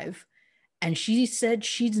 2005. And she said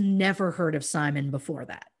she's never heard of Simon before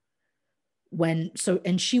that.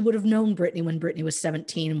 And she would have known Brittany when Brittany was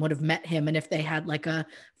 17 and would have met him. And if they had like a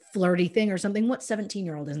flirty thing or something, what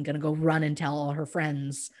 17-year-old isn't going to go run and tell all her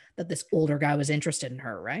friends that this older guy was interested in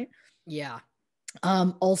her, right? Yeah.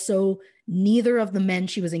 Also, neither of the men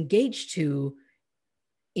she was engaged to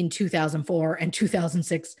in 2004 and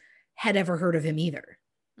 2006 had ever heard of him either.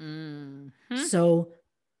 Mm-hmm. So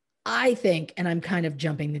I think, and I'm kind of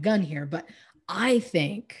jumping the gun here, but I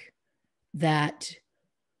think that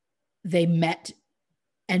they met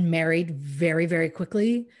and married very, very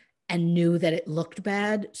quickly and knew that it looked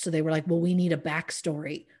bad. So they were like, well, we need a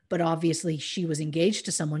backstory. But obviously she was engaged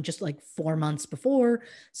to someone just like 4 months before.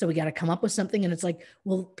 So we got to come up with something. And it's like,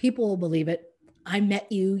 well, people will believe it. I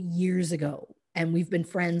met you years ago and we've been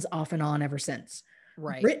friends off and on ever since.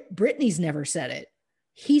 Right. Brittany's never said it.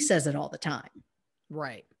 He says it all the time.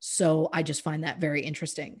 Right. So I just find that very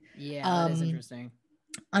interesting. Yeah, that is interesting.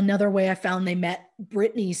 Another way I found they met,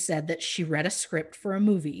 Brittany said that she read a script for a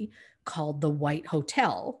movie called The White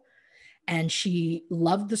Hotel. And she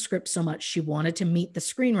loved the script so much, she wanted to meet the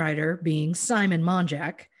screenwriter, being Simon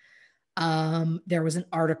Monjack. There was an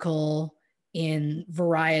article in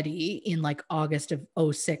Variety in like August of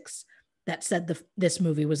 2006 that said this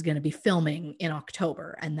movie was going to be filming in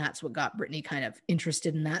October. And that's what got Brittany kind of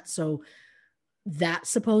interested in that. So that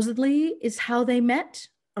supposedly is how they met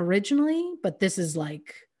originally, but this is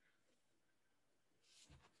like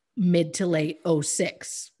mid to late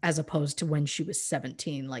 2006 as opposed to when she was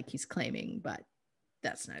 17 like he's claiming, but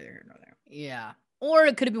that's neither here nor there. Yeah. Or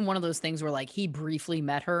it could have been one of those things where like he briefly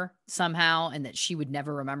met her somehow and that she would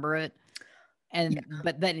never remember it. And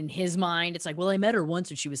but then in his mind it's like, well, I met her once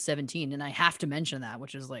when she was 17 and I have to mention that,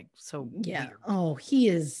 which is like so weird. Oh,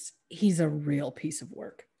 he's a real piece of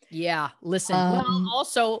work. Yeah, listen. Well,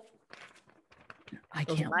 also I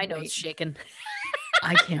can't my notes shaking.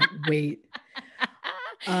 I can't wait.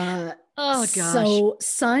 Oh gosh. So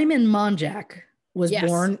Simon Monjack was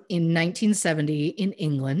born in 1970 in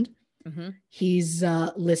England. Mm-hmm. He's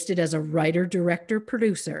listed as a writer, director,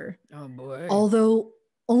 producer. Oh boy. Although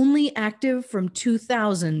only active from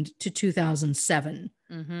 2000 to 2007.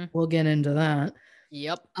 Mm-hmm. We'll get into that.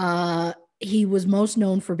 Yep. He was most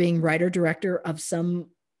known for being writer, director of some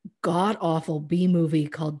god-awful B movie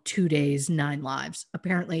called 2 Days, 9 Lives.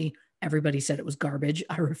 Apparently, everybody said it was garbage.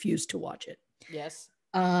 I refused to watch it. Yes.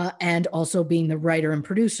 And also being the writer and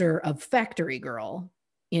producer of Factory Girl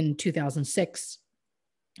in 2006,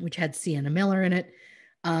 which had Sienna Miller in it.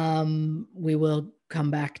 We will come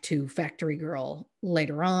back to Factory Girl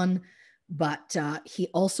later on, but he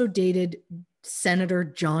also dated Senator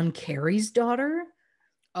John Kerry's daughter.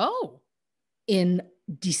 Oh. In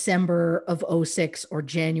December of 2006 or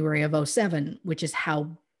January of 2007, which is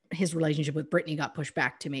how his relationship with Brittany got pushed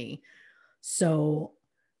back to me. So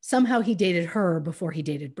somehow he dated her before he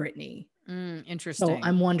dated Brittany. Interesting. So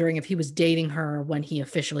I'm wondering if he was dating her when he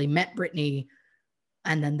officially met Brittany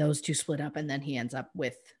and then those two split up and then he ends up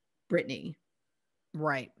with Brittany.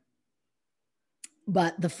 Right.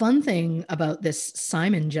 But the fun thing about this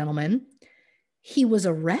Simon gentleman, he was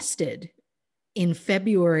arrested in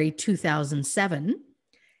February 2007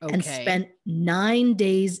 and spent 9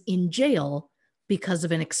 days in jail because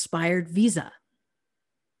of an expired visa.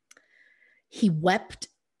 He wept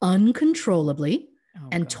uncontrollably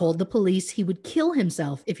and told the police he would kill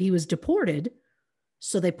himself if he was deported.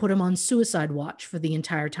 So they put him on suicide watch for the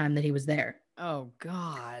entire time that he was there. Oh,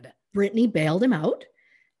 God. Brittany bailed him out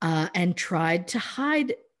and tried to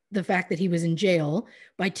hide the fact that he was in jail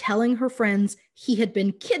by telling her friends he had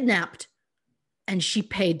been kidnapped and she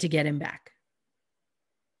paid to get him back.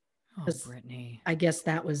 Oh, Brittany. I guess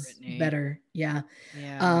that was better. Yeah.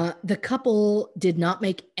 The couple did not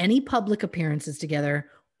make any public appearances together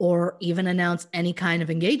or even announce any kind of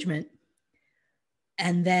engagement.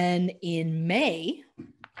 And then in May,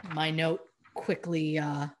 my note quickly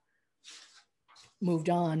moved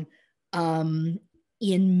on.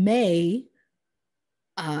 In May,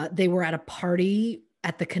 they were at a party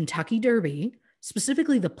at the Kentucky Derby,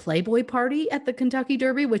 specifically the Playboy party at the Kentucky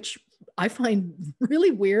Derby, which I find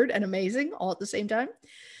really weird and amazing all at the same time.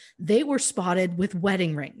 They were spotted with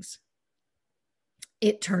wedding rings.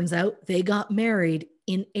 It turns out they got married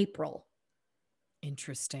in April.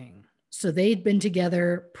 Interesting. So they'd been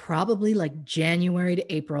together probably like January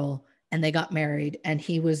to April and they got married and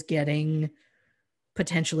he was getting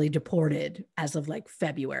potentially deported as of like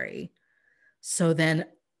February. So then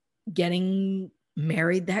getting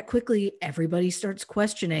married that quickly, everybody starts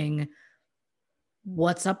questioning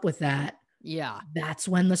what's up with that. Yeah. That's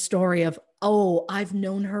when the story of, oh, I've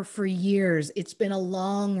known her for years, it's been a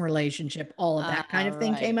long relationship, all of that kind of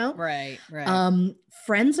thing came out. Right.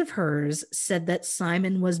 Friends of hers said that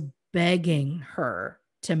Simon was begging her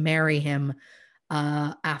to marry him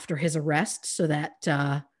after his arrest so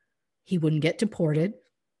that he wouldn't get deported,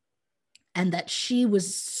 and that she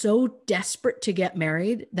was so desperate to get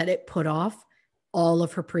married that it put off all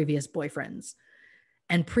of her previous boyfriends.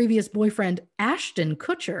 And previous boyfriend Ashton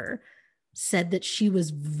Kutcher said that she was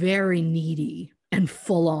very needy and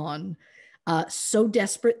full on, so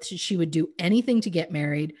desperate that she would do anything to get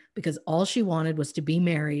married because all she wanted was to be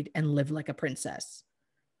married and live like a princess.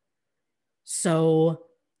 So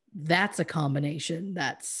that's a combination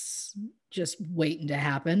that's just waiting to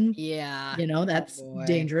happen. Yeah. You know, that's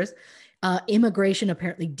dangerous. Immigration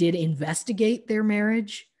apparently did investigate their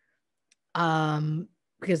marriage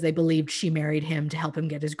because they believed she married him to help him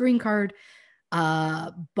get his green card.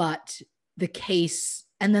 But the case,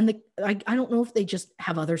 and then I don't know if they just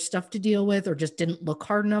have other stuff to deal with or just didn't look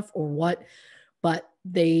hard enough or what, but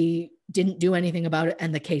they didn't do anything about it.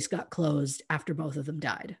 And the case got closed after both of them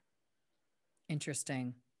died.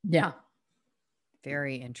 Interesting. Yeah.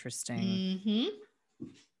 Very interesting. Mm-hmm.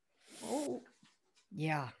 Oh,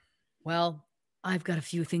 yeah. Well, I've got a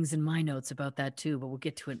few things in my notes about that too, but we'll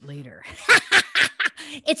get to it later.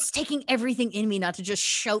 It's taking everything in me not to just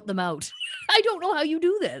shout them out. I don't know how you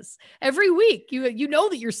do this. Every week, you know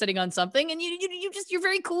that you're sitting on something, and you're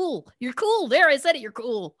very cool. You're cool. There, I said it. You're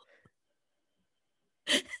cool.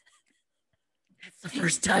 That's the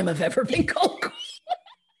first time I've ever been called cool.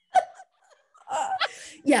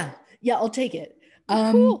 Yeah, I'll take it.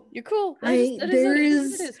 You're cool.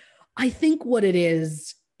 I think what it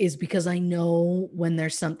is because I know when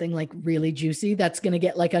there's something like really juicy that's going to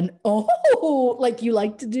get like an, oh, like you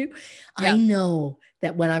like to do. Yeah. I know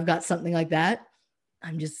that when I've got something like that,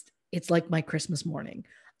 it's like my Christmas morning.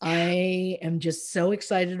 I am just so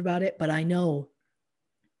excited about it, but I know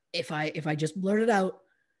if I just blurt it out,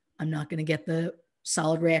 I'm not going to get the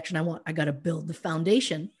solid reaction I want. I got to build the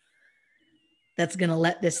foundation that's going to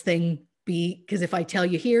let this thing be, because if I tell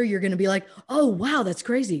you here, you're going to be like, oh, wow, that's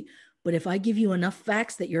crazy. But if I give you enough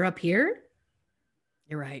facts that you're up here,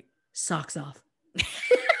 you're right. Socks off.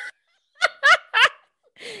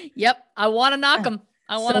 Yep. I want to knock them.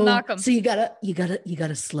 I want to knock them. So you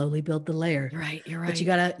gotta slowly build the layer. You're right. But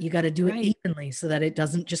you gotta do it evenly so that it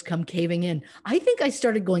doesn't just come caving in. I think I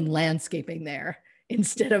started going landscaping there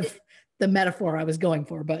instead of the metaphor I was going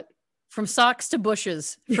for, but from socks to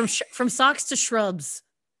bushes, from socks to shrubs.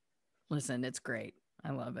 Listen, it's great.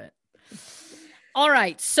 I love it. All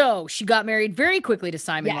right. So she got married very quickly to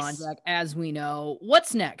Simon Monjack, as we know.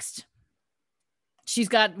 What's next?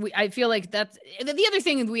 I feel like that's the other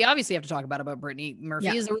thing we obviously have to talk about Brittany Murphy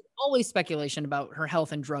is there was always speculation about her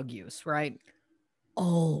health and drug use, right?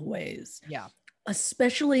 Always. Yeah.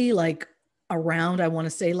 Especially like around, I want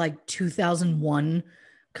to say like 2001,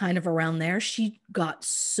 kind of around there. She got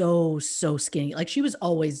so skinny. Like she was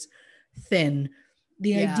always thin.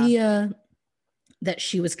 The idea that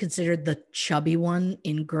she was considered the chubby one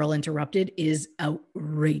in Girl Interrupted is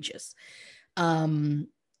outrageous.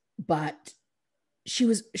 But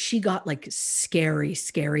she got like scary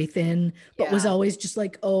thin, but was always just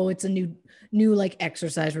like, oh, it's a new like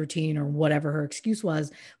exercise routine or whatever her excuse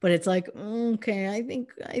was. But it's like, okay, I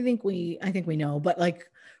think we know. But like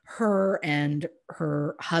her and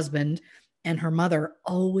her husband and her mother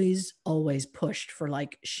always pushed for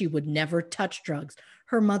like, she would never touch drugs.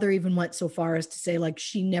 Her mother even went so far as to say like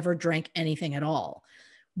she never drank anything at all.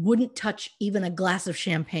 Wouldn't touch even a glass of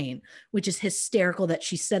champagne, which is hysterical that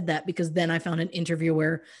she said that, because then I found an interview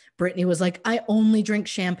where Brittany was like, I only drink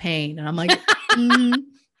champagne. And I'm like,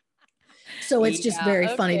 So it's just very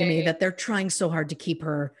funny to me that they're trying so hard to keep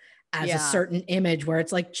her as a certain image where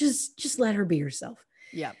it's like, just let her be herself.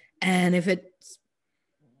 Yeah. And if it's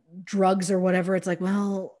drugs or whatever, it's like,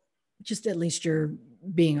 well, just at least you're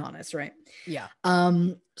being honest, right? Yeah.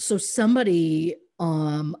 So somebody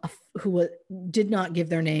who did not give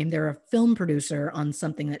their name, they're a film producer on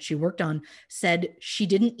something that she worked on, said she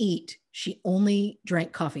didn't eat. She only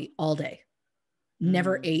drank coffee all day,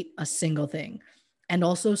 never ate a single thing, and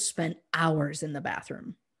also spent hours in the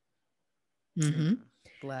bathroom.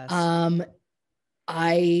 Bless.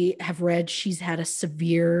 I have read she's had a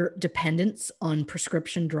severe dependence on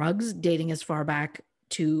prescription drugs dating as far back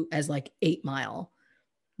to as like 8 Mile,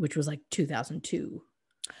 which was like 2002.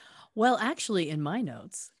 Well, actually, in my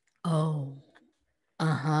notes. Oh,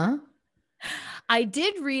 I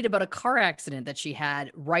did read about a car accident that she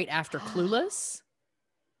had right after Clueless.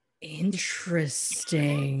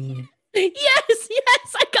 Interesting. Yes,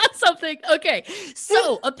 I got something. Okay.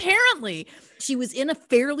 So apparently she was in a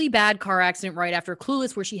fairly bad car accident right after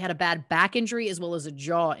Clueless where she had a bad back injury as well as a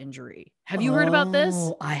jaw injury. Have you heard about this?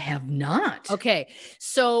 Oh, I have not. Okay.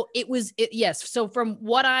 So yes. So from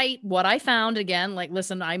what I found, again, like,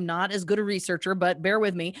 listen, I'm not as good a researcher, but bear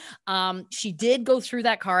with me. She did go through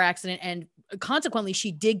that car accident and consequently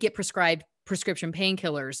she did get prescribed prescription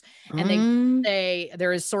painkillers. And they say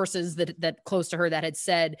there is sources that close to her that had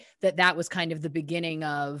said that was kind of the beginning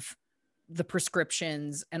of the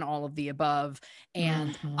prescriptions and all of the above.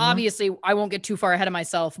 And obviously I won't get too far ahead of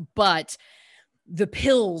myself, but the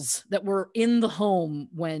pills that were in the home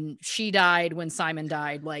when she died, when Simon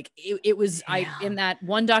died, like it was, in that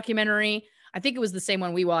one documentary, I think it was the same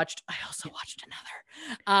one we watched. I also watched another.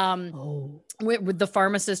 With the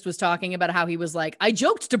pharmacist was talking about how he was like, I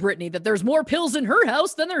joked to Brittany that there's more pills in her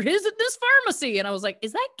house than there is at this pharmacy. And I was like,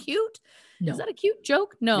 is that cute? No. Is that a cute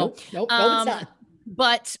joke? No. Nope, it's not.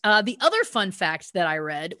 But the other fun fact that I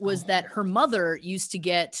read was that her mother used to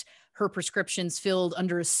get her prescriptions filled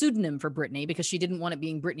under a pseudonym for Brittany because she didn't want it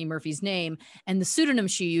being Brittany Murphy's name. And the pseudonym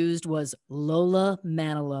she used was Lola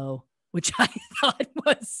Manilow, which I thought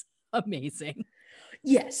was amazing.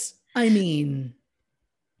 Yes. I mean,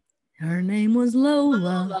 her name was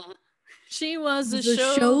Lola. She was a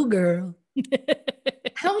showgirl.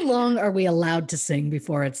 How long are we allowed to sing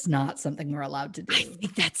before it's not something we're allowed to do? I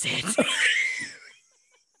think that's it.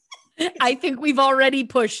 I think we've already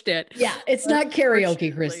pushed it. Yeah, it's not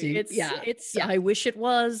karaoke, Christy. It's. I wish it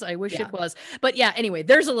was. It was. But yeah, anyway,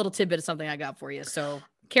 there's a little tidbit of something I got for you. So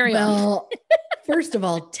carry on. Well, first of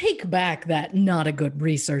all, take back that not a good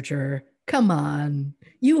researcher. Come on.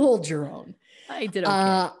 You hold your own. I did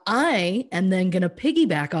okay. I am then going to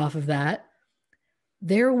piggyback off of that.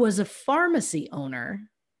 There was a pharmacy owner.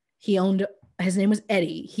 His name was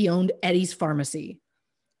Eddie. He owned Eddie's Pharmacy.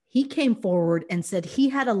 He came forward and said he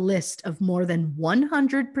had a list of more than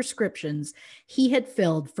 100 prescriptions he had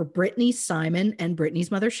filled for Brittany, Simon, and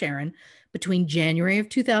Brittany's mother, Sharon, between January of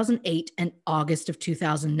 2008 and August of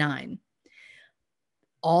 2009.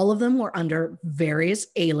 All of them were under various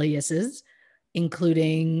aliases,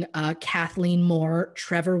 including Kathleen Moore,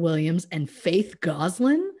 Trevor Williams, and Faith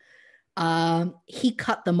Goslin. He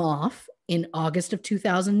cut them off in August of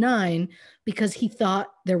 2009 because he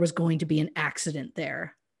thought there was going to be an accident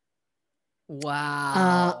there.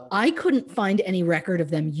 Wow. I couldn't find any record of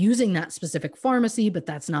them using that specific pharmacy, but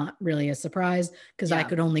that's not really a surprise because I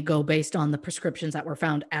could only go based on the prescriptions that were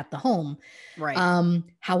found at the home. Right.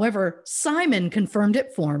 However, Simon confirmed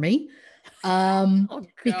it for me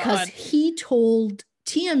because he told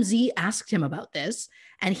TMZ, asked him about this,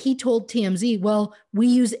 and he told TMZ, well, we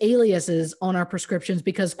use aliases on our prescriptions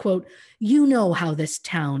because, quote, you know how this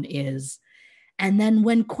town is. And then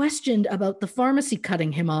when questioned about the pharmacy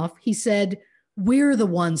cutting him off, he said, we're the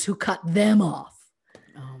ones who cut them off.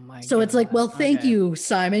 Oh my God. So it's like, well, thank you,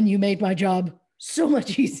 Simon. You made my job so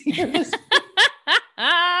much easier.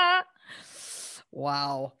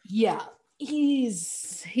 Wow. Yeah.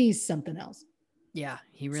 He's something else. Yeah,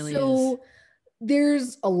 he really is. So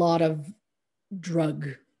there's a lot of drug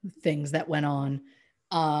things that went on.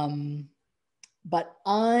 But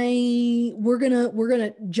we're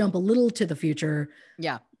gonna jump a little to the future.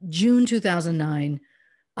 Yeah. June 2009.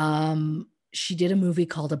 She did a movie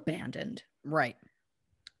called Abandoned. Right.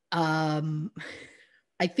 I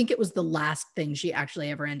think it was the last thing she actually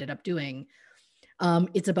ever ended up doing.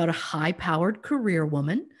 It's about a high-powered career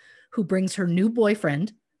woman who brings her new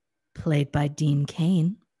boyfriend, played by Dean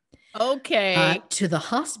Cain, to the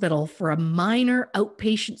hospital for a minor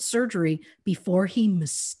outpatient surgery before he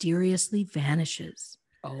mysteriously vanishes.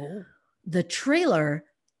 Oh. The trailer,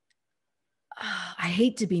 I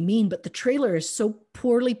hate to be mean, but the trailer is so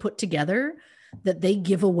poorly put together that they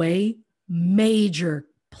give away major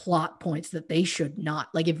plot points that they should not.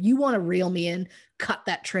 Like, if you want to reel me in, cut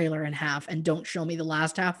that trailer in half and don't show me the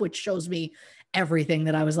last half, which shows me everything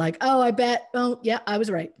that I was like, oh, I bet. Oh, yeah, I was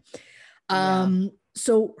right.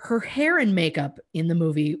 So her hair and makeup in the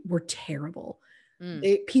movie were terrible.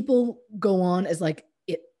 People go on as like,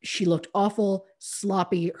 she looked awful,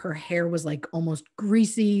 sloppy. Her hair was like almost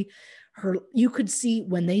greasy. You could see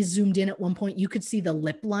when they zoomed in at one point, you could see the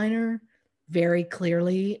lip liner very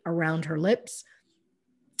clearly around her lips.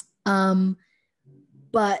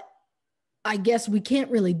 But I guess we can't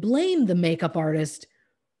really blame the makeup artist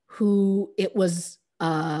who it was,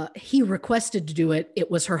 he requested to do it. It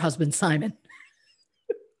was her husband, Simon.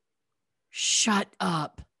 Shut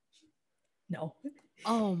up. No,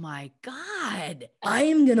 Oh my God. I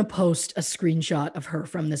am going to post a screenshot of her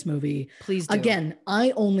from this movie. Please do. Again,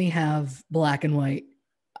 I only have black and white.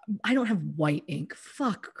 I don't have white ink.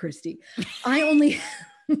 Fuck, Christy. I only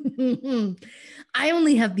I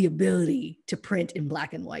only have the ability to print in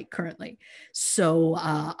black and white currently. So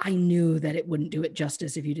I knew that it wouldn't do it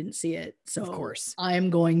justice if you didn't see it. So Of course. I am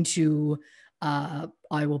going to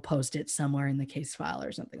I will post it somewhere in the case file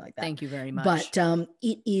or something like that. Thank you very much. But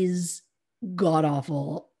it is god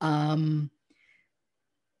awful.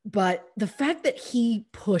 But the fact that he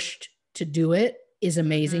pushed to do it is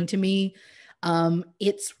amazing to me.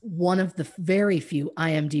 It's one of the very few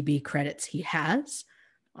IMDb credits he has.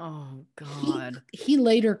 Oh God. He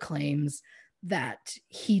later claims that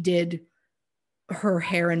he did her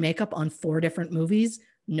hair and makeup on 4 different movies.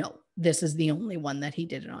 No, this is the only one that he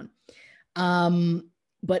did it on.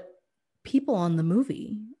 But people on the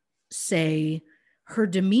movie say her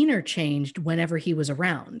demeanor changed whenever he was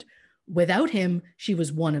around. Without him, she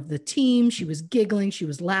was one of the team. She was giggling. She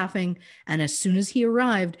was laughing. And as soon as he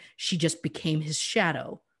arrived, she just became his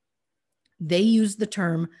shadow. They used the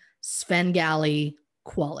term Svengali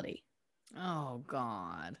quality. Oh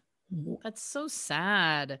God. That's so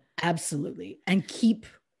sad. Absolutely. And keep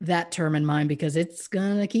that term in mind because it's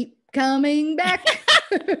going to keep coming back.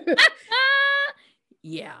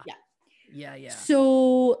 Yeah.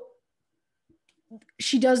 So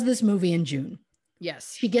she does this movie in June.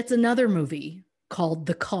 Yes. She gets another movie called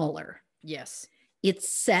The Caller. Yes. It's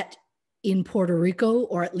set in Puerto Rico,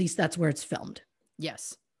 or at least that's where it's filmed.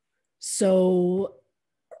 Yes. So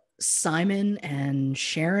Simon and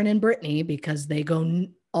Sharon and Brittany, because they go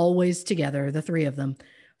always together, the 3 of them,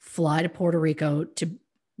 fly to Puerto Rico to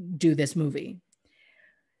do this movie.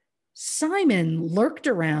 Simon lurked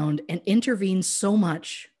around and intervened so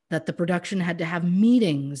much that the production had to have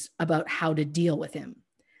meetings about how to deal with him.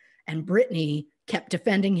 And Brittany kept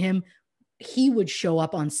defending him. He would show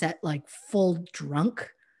up on set like full drunk,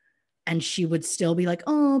 and she would still be like,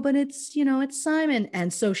 oh, but it's, it's Simon.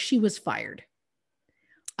 And so she was fired.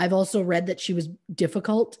 I've also read that she was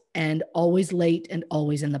difficult and always late and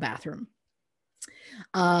always in the bathroom.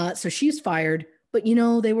 So she's fired, but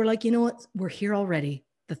they were like, you know what? We're here already.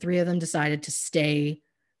 The 3 of them decided to stay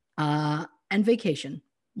and vacation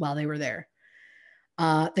while they were there.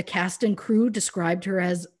 The cast and crew described her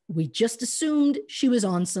as, we just assumed she was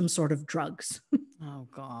on some sort of drugs. Oh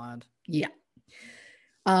God. Yeah.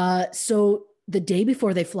 So the day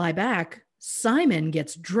before they fly back, Simon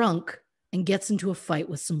gets drunk and gets into a fight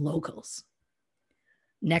with some locals.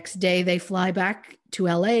 Next day, they fly back to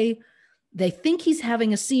LA. They think he's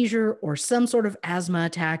having a seizure or some sort of asthma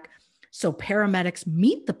attack. So paramedics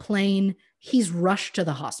meet the plane. He's rushed to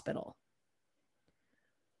the hospital.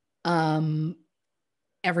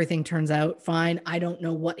 Everything turns out fine. I don't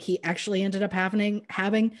know what he actually ended up having.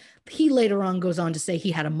 He later on goes on to say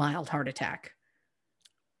he had a mild heart attack.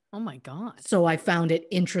 Oh my God. So I found it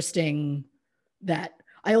interesting that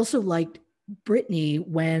I also liked Brittany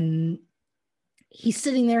when he's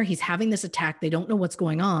sitting there, he's having this attack. They don't know what's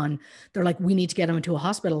going on. They're like, we need to get him into a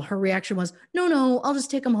hospital. Her reaction was, no, I'll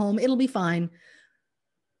just take him home. It'll be fine.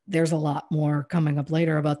 There's a lot more coming up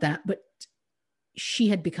later about that, but she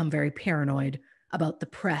had become very paranoid about the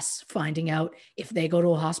press finding out if they go to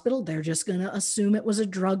a hospital, they're just going to assume it was a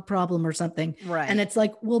drug problem or something. Right. And it's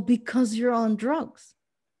like, well, because you're on drugs.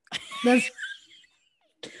 That's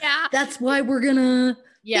why we're going to.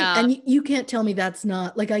 Yeah. And you can't tell me that's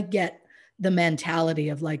not like, I get the mentality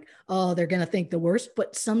of like, oh, they're going to think the worst.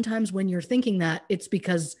 But sometimes when you're thinking that, it's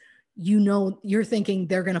because you're thinking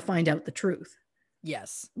they're going to find out the truth.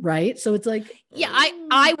 Yes. Right. So it's like, yeah,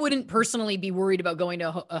 I wouldn't personally be worried about going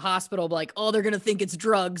to a hospital, like, oh, they're going to think it's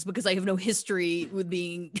drugs because I have no history with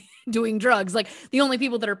doing drugs. Like the only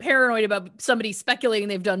people that are paranoid about somebody speculating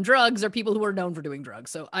they've done drugs are people who are known for doing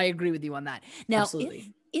drugs. So I agree with you on that. Now,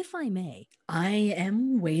 absolutely. If I may, I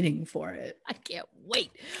am waiting for it. I can't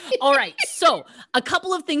wait. All right. So a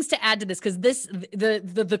couple of things to add to this, because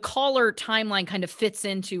the caller timeline kind of fits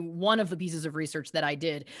into one of the pieces of research that I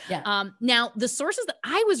did. Yeah. Now, the sources that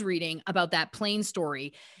I was reading about that plane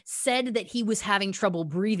story said that he was having trouble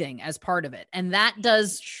breathing as part of it. And that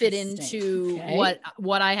does fit into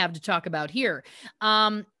what I have to talk about here.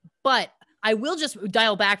 But I will just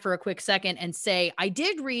dial back for a quick second and say, I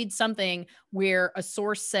did read something where a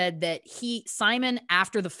source said that Simon,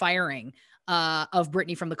 after the firing of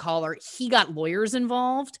Brittany from the caller, he got lawyers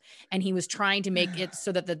involved and he was trying to make it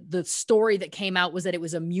so that the story that came out was that it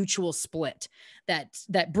was a mutual split,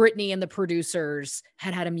 that Brittany and the producers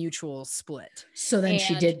had a mutual split. So then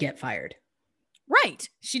she did get fired. Right.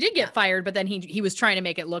 She did get fired, but then he was trying to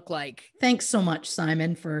make it look like. Thanks so much,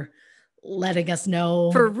 Simon, for letting us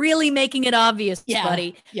know. For really making it obvious, Yeah.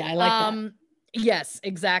 buddy. Yeah, I like that. Yes,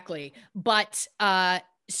 exactly. But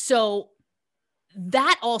so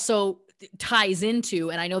that also ties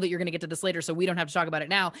into, and I know that you're going to get to this later, so we don't have to talk about it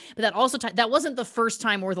now, but that also, that wasn't the first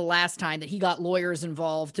time or the last time that he got lawyers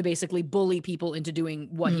involved to basically bully people into doing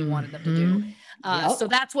what he wanted them to do. So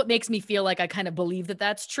that's what makes me feel like I kind of believe that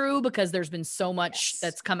that's true, because there's been so much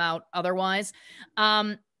that's come out otherwise.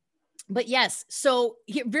 But yes, so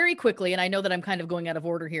here, very quickly, and I know that I'm kind of going out of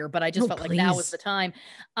order here, but I just felt like now was the time.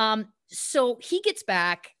 So he gets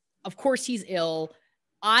back. Of course, he's ill.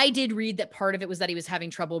 I did read that part of it was that he was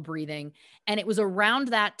having trouble breathing. And it was around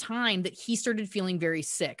that time that he started feeling very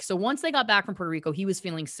sick. So once they got back from Puerto Rico, he was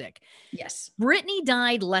feeling sick. Yes. Brittany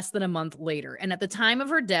died less than a month later. And at the time of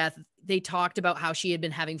her death, they talked about how she had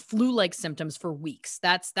been having flu-like symptoms for weeks.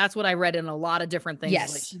 That's what I read in a lot of different things.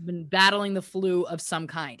 Yes. Like she's been battling the flu of some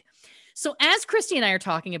kind. So as Christy and I are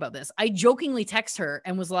talking about this, I jokingly text her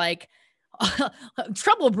and was like,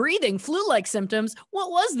 trouble breathing, flu-like symptoms.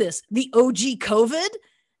 What was this? The OG COVID?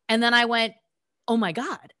 And then I went, oh my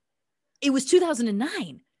God, it was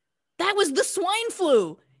 2009. That was the swine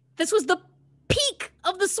flu. This was the peak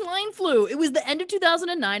of the swine flu. It was the end of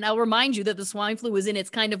 2009. I'll remind you that the swine flu was in its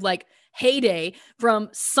kind of like heyday from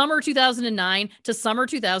summer 2009 to summer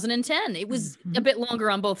 2010. It was a bit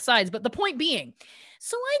longer on both sides, but the point being,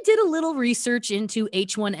 so I did a little research into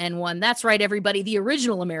H1N1. That's right, everybody, the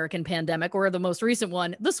original American pandemic, or the most recent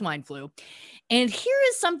one, the swine flu. And here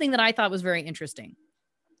is something that I thought was very interesting.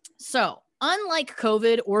 So unlike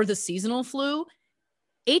COVID or the seasonal flu,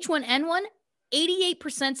 H1N1,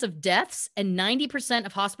 88% of deaths and 90%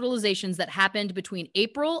 of hospitalizations that happened between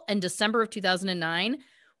April and December of 2009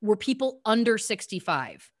 were people under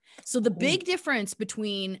 65. So the big difference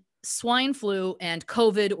between swine flu and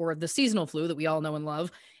COVID, or the seasonal flu that we all know and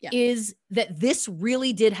love, is that this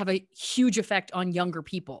really did have a huge effect on younger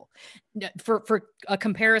people. For a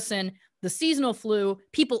comparison, the seasonal flu,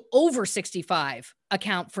 people over 65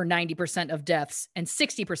 account for 90% of deaths and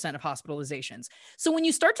 60% of hospitalizations. So when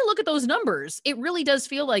you start to look at those numbers, it really does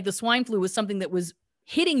feel like the swine flu was something that was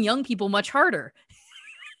hitting young people much harder.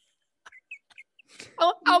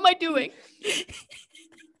 How am I doing?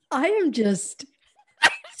 I am just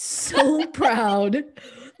so proud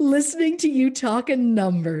listening to you talking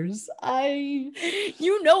numbers. I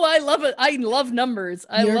love it. I love numbers.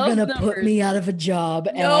 You're gonna put me out of a job,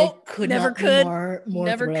 and I could never not could. Be more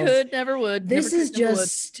Never thrilled. could. Never would. This never is could, never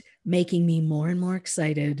just making me more and more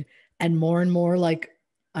excited, and more like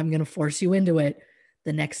I'm gonna force you into it.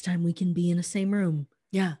 The next time we can be in the same room,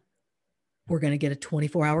 we're gonna get a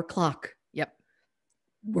 24-hour clock. Yep.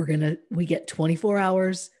 We get 24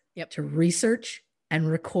 hours to research and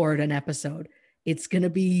record an episode. It's going to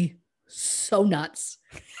be so nuts.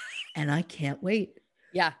 And I can't wait.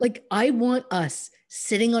 Yeah. Like, I want us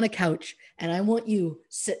sitting on a couch, and I want you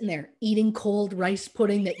sitting there eating cold rice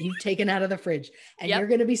pudding that you've taken out of the fridge. And you're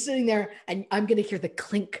going to be sitting there, and I'm going to hear the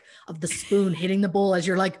clink of the spoon hitting the bowl as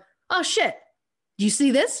you're like, oh shit, do you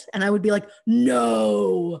see this? And I would be like,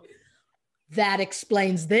 no, that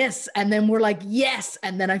explains this. And then we're like, yes.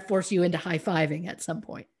 And then I force you into high-fiving at some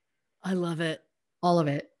point. I love it. All of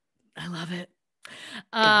it. I love it.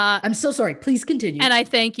 I'm so sorry. Please continue. And I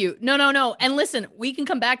thank you. No. And listen, we can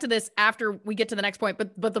come back to this after we get to the next point.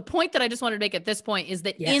 But the point that I just wanted to make at this point is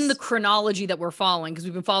that in the chronology that we're following, because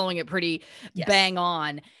we've been following it pretty bang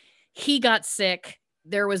on, he got sick.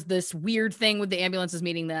 There was this weird thing with the ambulances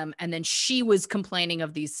meeting them. And then she was complaining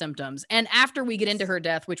of these symptoms. And after we get into her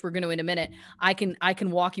death, which we're going to in a minute, I can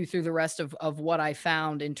walk you through the rest of what I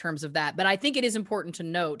found in terms of that. But I think it is important to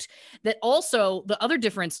note that also the other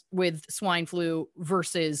difference with swine flu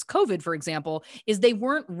versus COVID, for example, is they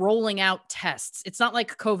weren't rolling out tests. It's not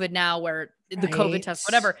like COVID now where the COVID test,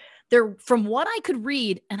 whatever. They're, from what I could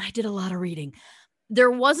read, and I did a lot of reading, there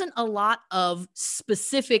wasn't a lot of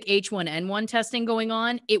specific H1N1 testing going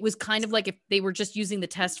on. It was kind of like if they were just using the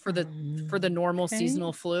test for the normal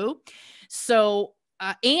seasonal flu. So,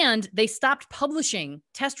 and they stopped publishing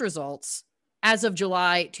test results as of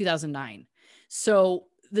July 2009. So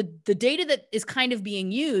the data that is kind of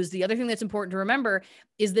being used, the other thing that's important to remember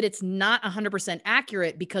is that it's not 100%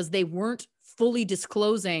 accurate because they weren't fully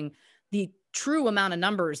disclosing the true amount of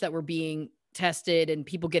numbers that were being tested and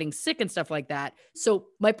people getting sick and stuff like that. So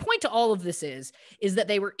my point to all of this is that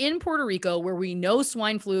they were in Puerto Rico, where we know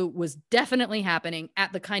swine flu was definitely happening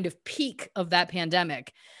at the kind of peak of that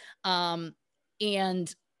pandemic. And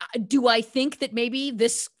do I think that maybe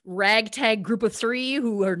this ragtag group of three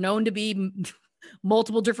who are known to be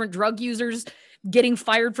multiple different drug users getting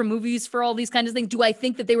fired from movies for all these kinds of things, do I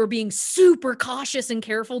think that they were being super cautious and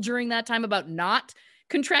careful during that time about not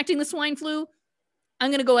contracting the swine flu?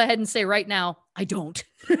 I'm going to go ahead and say right now, I don't.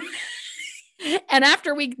 And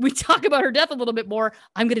after we talk about her death a little bit more,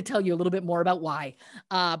 I'm going to tell you a little bit more about why.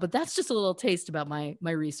 But that's just a little taste about my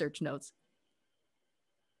research notes.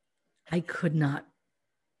 I could not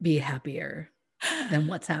be happier than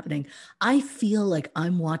what's happening. I feel like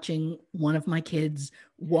I'm watching one of my kids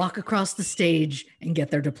walk across the stage and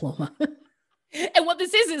get their diploma. And what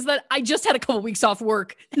this is that I just had a couple weeks off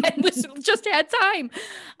work and just had time.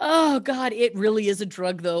 Oh God, it really is a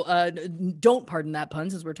drug though. Don't pardon that pun,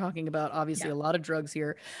 since we're talking about obviously a lot of drugs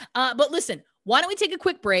here. But listen, why don't we take a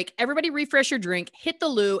quick break? Everybody refresh your drink, hit the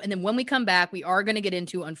loo. And then when we come back, we are going to get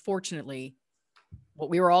into, unfortunately, what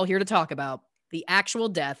we were all here to talk about, the actual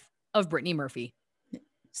death of Brittany Murphy.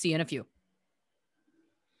 See you in a few.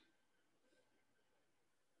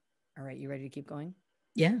 All right. You ready to keep going?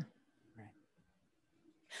 Yeah.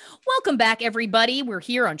 Welcome back, everybody. We're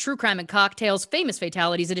here on True Crime and Cocktails, Famous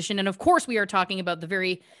Fatalities Edition. And of course, we are talking about the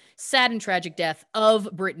very sad and tragic death of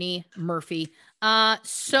Brittany Murphy.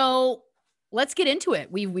 So let's get into it.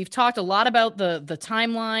 We've talked a lot about the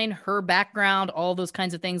timeline, her background, all those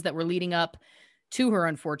kinds of things that were leading up to her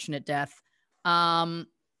unfortunate death. What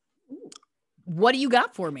do you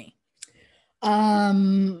got for me?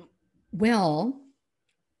 Well,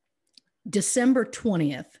 December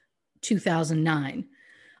 20th, 2009,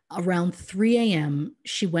 around 3 a.m.,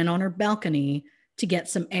 she went on her balcony to get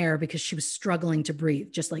some air because she was struggling to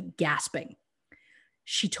breathe, just like gasping.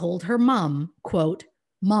 She told her mom, quote,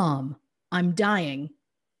 "Mom, I'm dying.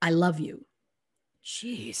 I love you."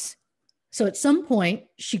 Jeez. So at some point,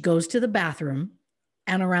 she goes to the bathroom,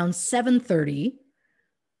 and around 7:30,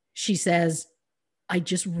 she says, "I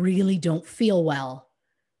just really don't feel well."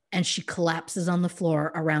 And she collapses on the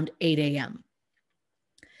floor around 8 a.m.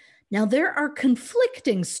 Now, there are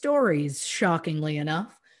conflicting stories, shockingly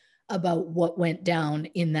enough, about what went down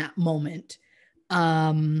in that moment.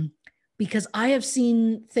 Because I have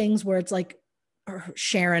seen things where it's like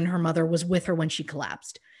Sharon, her mother, was with her when she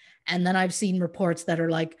collapsed. And then I've seen reports that are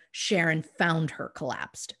like Sharon found her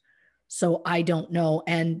collapsed. So I don't know.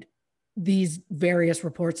 And these various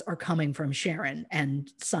reports are coming from Sharon and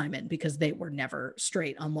Simon because they were never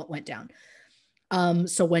straight on what went down.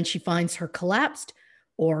 So when she finds her collapsed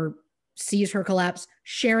or sees her collapse,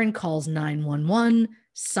 Sharon calls 911.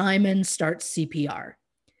 Simon starts CPR.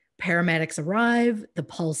 Paramedics arrive. The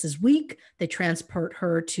pulse is weak. They transport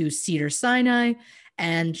her to Cedars-Sinai,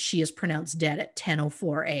 and she is pronounced dead at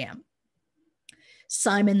 10:04 a.m.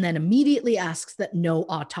 Simon then immediately asks that no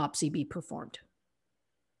autopsy be performed.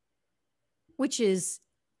 Which is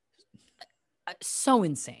so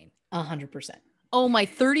insane. 100%. Oh, my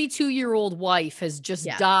 32-year-old wife has just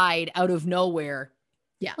died out of nowhere.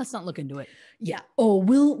 Yeah. Let's not look into it. Yeah. Oh,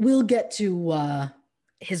 we'll get to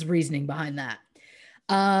his reasoning behind that.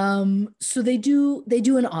 So they do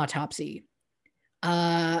an autopsy.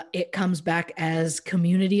 It comes back as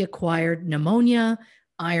community-acquired pneumonia,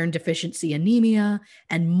 iron deficiency anemia,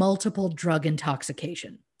 and multiple drug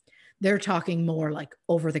intoxication. They're talking more like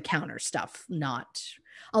over-the-counter stuff, not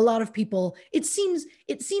a lot of people. It seems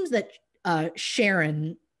that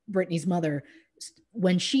Sharon, Brittany's mother,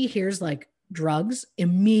 when she hears like drugs,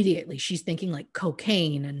 immediately she's thinking like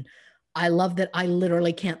cocaine. And I love that I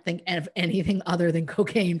literally can't think of anything other than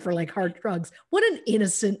cocaine for like hard drugs. What an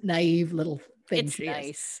innocent, naive little thing she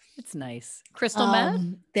is. It's nice. Crystal meth?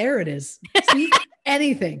 There it is. See?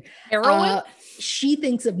 Anything. Heroin? She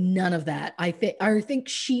thinks of none of that. I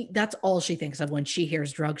think that's all she thinks of when she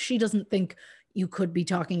hears drugs. She doesn't think you could be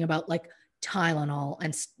talking about like Tylenol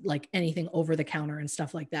and like anything over the counter and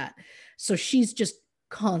stuff like that. So she's just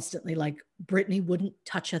constantly like, Brittany wouldn't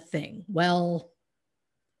touch a thing. Well,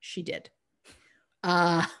 she did.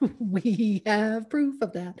 We have proof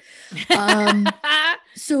of that.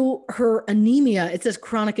 So her anemia, it says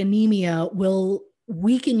chronic anemia will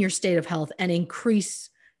weaken your state of health and increase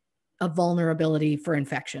a vulnerability for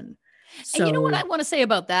infection. So, and you know what I want to say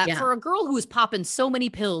about that? Yeah. For a girl who was popping so many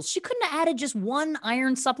pills, she couldn't have added just one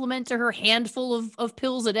iron supplement to her handful of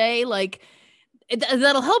pills a day. Like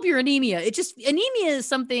that'll help your anemia. Anemia is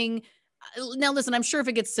something. Now, listen, I'm sure if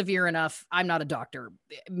it gets severe enough, I'm not a doctor.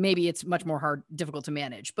 Maybe it's much more difficult to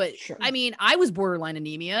manage. But sure. I mean, I was borderline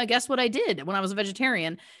anemia. Guess what I did when I was a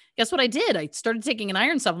vegetarian? Guess what I did? I started taking an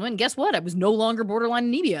iron supplement. And guess what? I was no longer borderline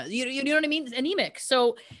anemia. You know what I mean? Anemic.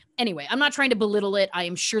 So anyway, I'm not trying to belittle it. I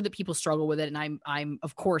am sure that people struggle with it. And I'm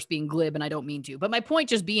of course being glib, and I don't mean to. But my point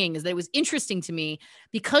just being is that it was interesting to me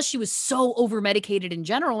because she was so over medicated in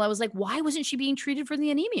general. I was like, why wasn't she being treated for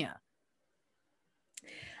the anemia?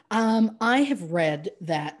 I have read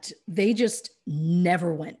that they just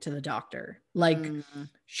never went to the doctor. Like when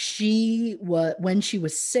she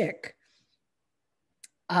was sick,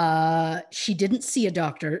 she didn't see a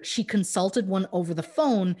doctor. She consulted one over the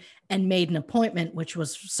phone and made an appointment, which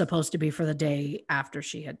was supposed to be for the day after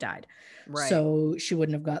she had died. Right. So she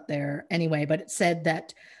wouldn't have got there anyway. But it said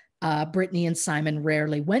that Brittany and Simon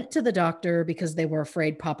rarely went to the doctor because they were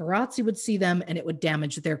afraid paparazzi would see them and it would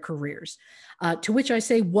damage their careers. To which I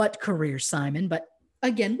say, what career, Simon? But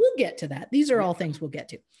again, we'll get to that. These are all things we'll get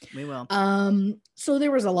to. We will. So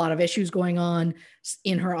there was a lot of issues going on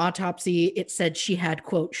in her autopsy. It said she had,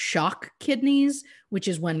 quote, shock kidneys, which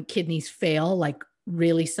is when kidneys fail, like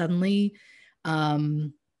really suddenly.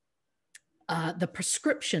 The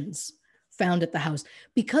prescriptions found at the house,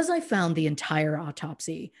 because I found the entire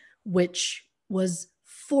autopsy, which was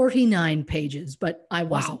 49 pages, but I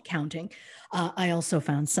wasn't counting. I also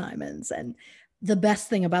found Simon's, and the best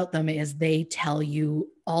thing about them is they tell you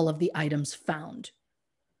all of the items found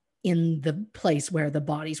in the place where the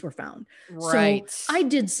bodies were found. Right. So I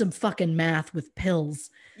did some fucking math with pills.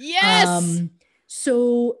 Yes.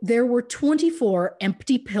 So there were 24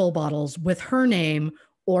 empty pill bottles with her name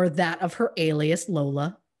or that of her alias,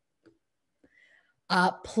 Lola,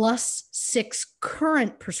 plus 6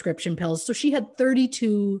 current prescription pills. So she had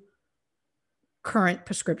 32 current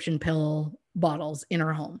prescription pill bottles in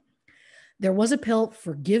her home. There was a pill,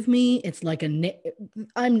 forgive me, it's like I'm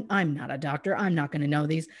not a doctor, I'm not going to know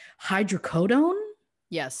these. Hydrocodone?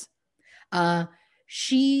 Yes.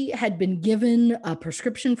 She had been given a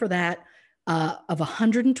prescription for that of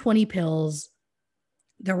 120 pills.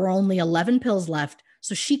 There were only 11 pills left,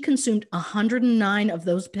 so she consumed 109 of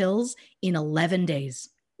those pills in 11 days.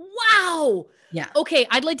 Wow. Yeah. Okay,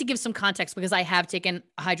 I'd like to give some context because I have taken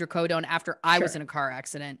hydrocodone after I was in a car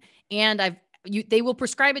accident, and they will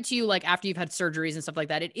prescribe it to you like after you've had surgeries and stuff like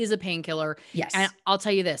that. It is a painkiller. Yes. And I'll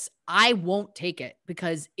tell you this, I won't take it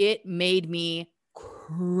because it made me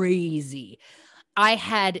crazy. I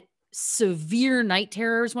had severe night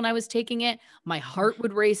terrors when I was taking it. My heart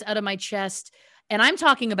would race out of my chest. And I'm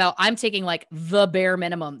talking about, I'm taking like the bare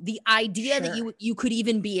minimum. The idea that you could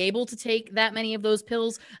even be able to take that many of those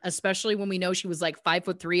pills, especially when we know she was like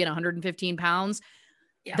 5'3" and 115 pounds.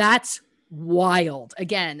 Yeah. That's wild.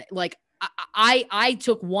 Again, like I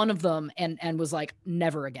took one of them and was like,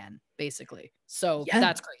 never again, basically. So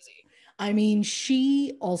that's crazy. I mean,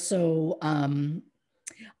 she also,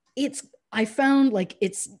 I found like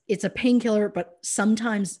it's a painkiller, but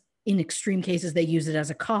sometimes in extreme cases, they use it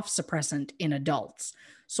as a cough suppressant in adults.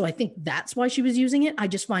 So I think that's why she was using it. I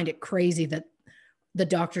just find it crazy that the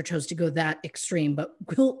doctor chose to go that extreme, but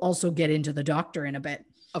we'll also get into the doctor in a bit.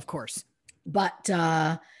 Of course. But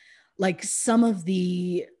like some of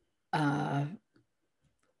the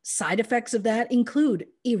side effects of that include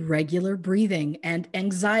irregular breathing and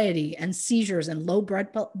anxiety and seizures and low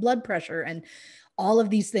blood pressure and all of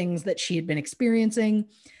these things that she had been experiencing.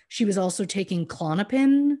 She was also taking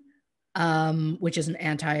Klonopin, which is an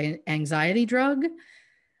anti-anxiety drug.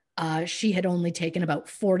 She had only taken about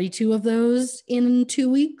 42 of those in 2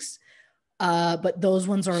 weeks. But those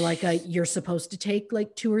ones are like you're supposed to take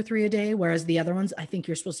like 2 or 3 a day, whereas the other ones, I think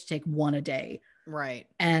you're supposed to take 1 a day. Right.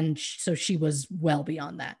 And so she was well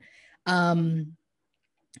beyond that.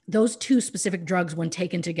 Those 2 specific drugs, when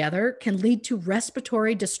taken together, can lead to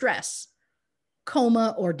respiratory distress,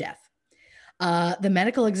 coma, or death. The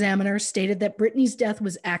medical examiner stated that Brittany's death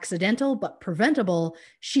was accidental but preventable.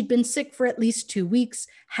 She'd been sick for at least 2 weeks.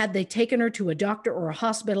 Had they taken her to a doctor or a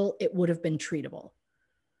hospital, it would have been treatable.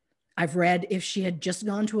 I've read if she had just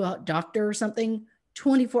gone to a doctor or something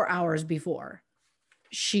 24 hours before,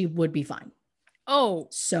 she would be fine. Oh,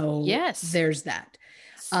 so yes, there's that.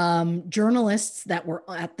 Journalists that were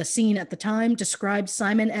at the scene at the time described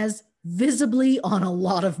Simon as visibly on a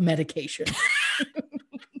lot of medication.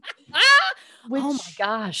 Which oh my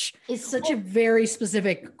gosh. Is such a very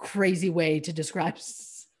specific, crazy way to describe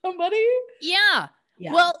somebody. Yeah.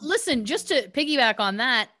 Well, listen, just to piggyback on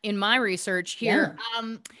that in my research here.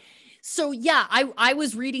 So yeah, I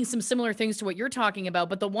was reading some similar things to what you're talking about,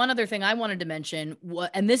 but the one other thing I wanted to mention,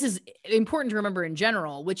 and this is important to remember in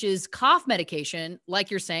general, which is cough medication. Like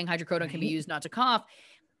you're saying, hydrocodone can be used not to cough.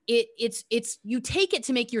 It's you take it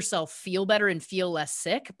to make yourself feel better and feel less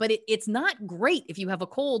sick, but it's not great if you have a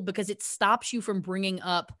cold because it stops you from bringing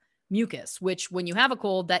up mucus, which when you have a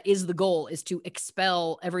cold, that is the goal, is to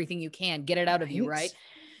expel everything you can, get it out of you, right?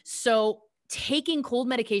 So taking cold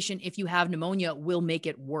medication if you have pneumonia will make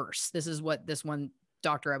it worse. This is what this one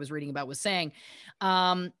doctor I was reading about was saying.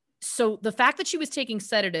 So the fact that she was taking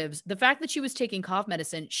sedatives, the fact that she was taking cough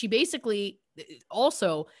medicine, she basically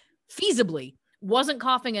also feasibly wasn't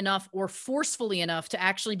coughing enough or forcefully enough to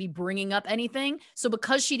actually be bringing up anything. So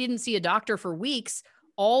because she didn't see a doctor for weeks,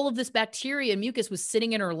 all of this bacteria and mucus was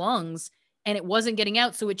sitting in her lungs and it wasn't getting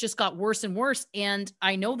out. So it just got worse and worse. And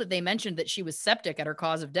I know that they mentioned that she was septic at her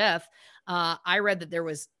cause of death. I read that there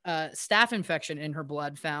was a staph infection in her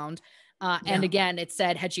blood found. And again, it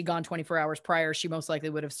said, had she gone 24 hours prior, she most likely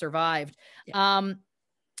would have survived. Yeah.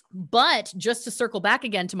 But just to circle back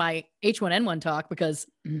again to my H1N1 talk, because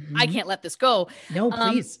I can't let this go. No,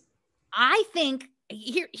 please. I think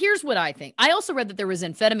here's what I think. I also read that there was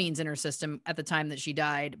amphetamines in her system at the time that she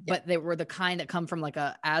died, but they were the kind that come from like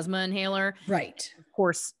a asthma inhaler. Right. Of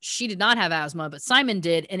course, she did not have asthma, but Simon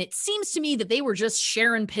did. And it seems to me that they were just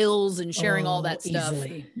sharing pills and sharing all that stuff.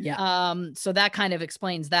 Easily. Yeah. So that kind of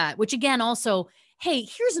explains that, which again, also, hey,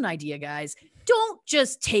 here's an idea, guys. Don't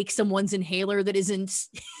just take someone's inhaler that isn't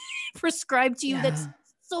prescribed to you. Yeah. That's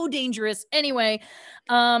so dangerous. Anyway,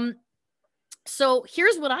 so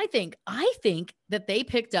here's what I think. I think that they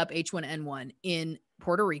picked up H1N1 in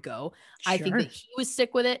Puerto Rico. Sure. I think that he was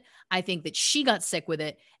sick with it. I think that she got sick with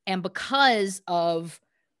it. And because of,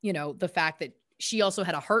 the fact that she also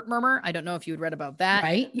had a heart murmur. I don't know if you had read about that.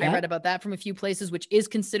 Right. Yeah. I read about that from a few places, which is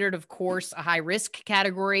considered, of course, a high risk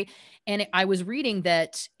category. And I was reading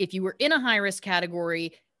that if you were in a high risk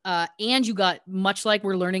category, and you got, much like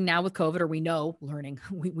we're learning now with COVID, or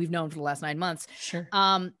we've known for the last 9 months. Sure.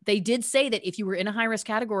 They did say that if you were in a high risk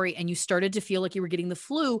category and you started to feel like you were getting the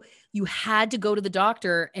flu, you had to go to the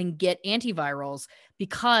doctor and get antivirals,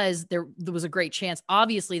 because there was a great chance,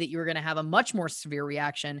 obviously, that you were going to have a much more severe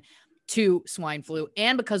reaction to swine flu.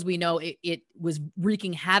 And because we know it was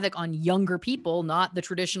wreaking havoc on younger people, not the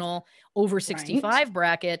traditional over 65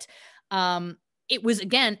 bracket. It was,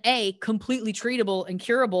 again, completely treatable and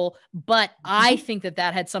curable, but I think that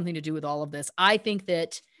had something to do with all of this. I think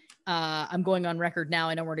that I'm going on record now.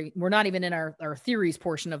 I know we're not even in our theories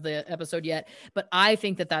portion of the episode yet, but I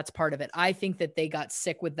think that that's part of it. I think that they got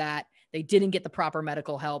sick with that. They didn't get the proper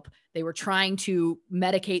medical help. They were trying to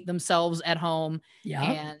medicate themselves at home. Yeah.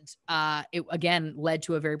 And it, again, led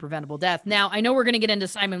to a very preventable death. Now, I know we're going to get into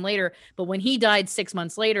Simon later, but when he died 6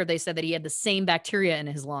 months later, they said that he had the same bacteria in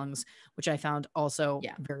his lungs, which I found also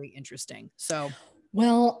very interesting. So,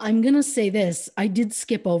 well, I'm going to say this. I did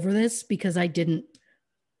skip over this because I didn't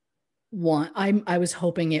I was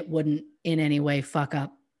hoping it wouldn't in any way fuck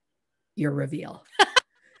up your reveal.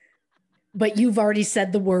 But you've already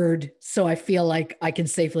said the word, so I feel like I can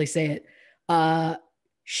safely say it.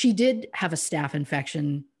 She did have a staph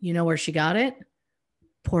infection. You know where she got it?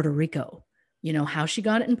 Puerto Rico. You know how she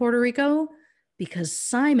got it in Puerto Rico? Because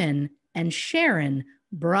Simon and Sharon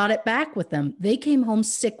brought it back with them. They came home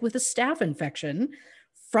sick with a staph infection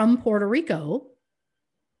from Puerto Rico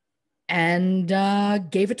and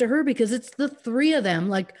gave it to her, because it's the three of them.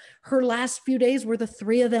 Like, her last few days were the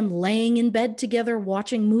three of them laying in bed together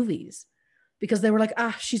watching movies, because they were like,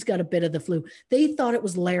 she's got a bit of the flu. They thought it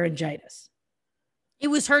was laryngitis. It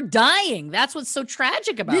was her dying. That's what's so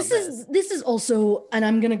tragic about this. This is also, and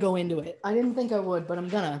I'm going to go into it. I didn't think I would, but I'm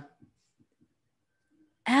going to.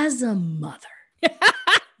 As a mother.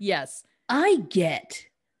 Yes. I get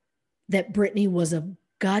that Brittany was a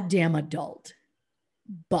goddamn adult.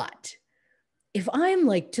 But if I'm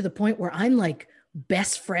like to the point where I'm like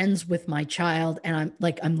best friends with my child and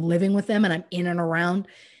I'm living with them and I'm in and around,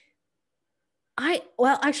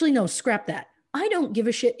 actually, no, scrap that. I don't give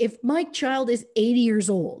a shit if my child is 80 years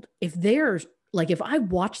old. If I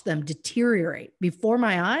watch them deteriorate before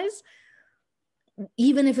my eyes,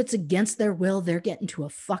 even if it's against their will, they're getting to a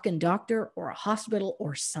fucking doctor or a hospital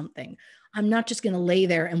or something. I'm not just going to lay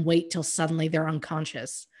there and wait till suddenly they're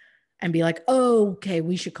unconscious and be like, oh, okay,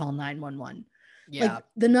 we should call 911. Yeah. Like,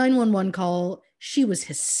 the 911 call, she was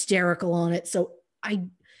hysterical on it. So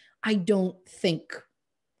I don't think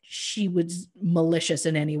she was malicious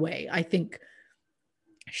in any way. I think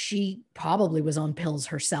she probably was on pills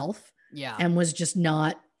herself. Yeah. And was just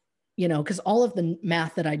not, because all of the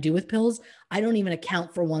math that I do with pills, I don't even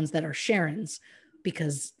account for ones that are Sharon's,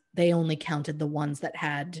 because they only counted the ones that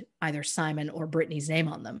had either Simon or Brittany's name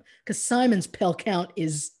on them, because Simon's pill count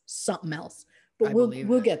is something else. But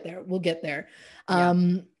we'll get there. We'll get there. Yeah.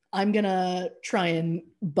 I'm going to try and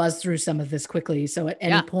buzz through some of this quickly. So at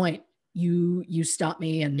any point, you stop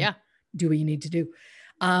me and do what you need to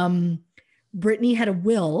do. Brittany had a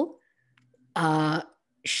will.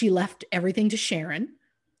 She left everything to Sharon,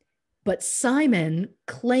 but Simon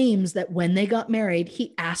claims that when they got married,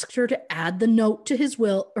 he asked her to add the note to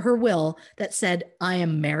her will that said, "I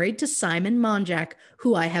am married to Simon Monjack,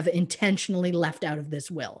 who I have intentionally left out of this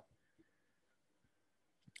will."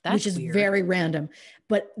 Which is weird. Very random.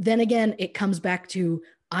 But then again, it comes back to,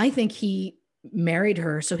 I think he married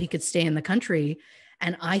her so he could stay in the country.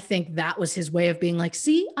 And I think that was his way of being like,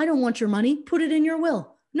 see, I don't want your money. Put it in your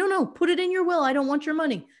will. No, put it in your will. I don't want your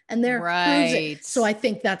money. And there proves it. So I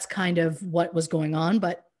think that's kind of what was going on,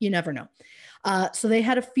 but you never know. So they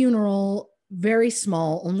had a funeral, very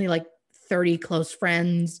small, only like 30 close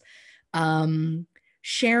friends.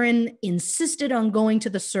 Sharon insisted on going to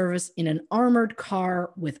the service in an armored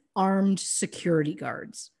car with armed security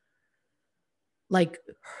guards. Like,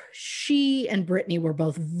 she and Brittany were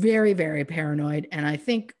both very, very paranoid. And I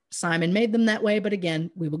think Simon made them that way. But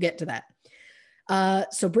again, we will get to that.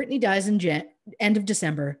 So Brittany dies in end of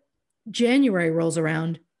December. January rolls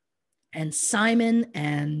around and Simon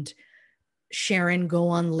and Sharon go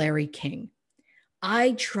on Larry King.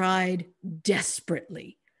 I tried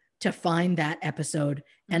desperately to find that episode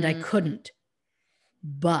and I couldn't.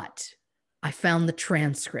 But I found the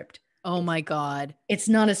transcript. Oh my God. It's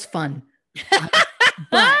not as fun.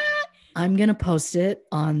 But I'm going to post it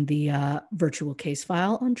on the virtual case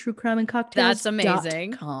file on truecrimeandcocktails.com. That's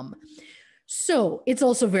amazing. So it's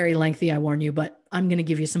also very lengthy, I warn you, but I'm going to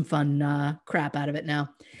give you some fun crap out of it now.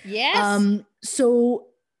 Yes. So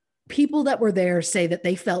people that were there say that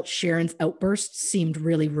they felt Sharon's outbursts seemed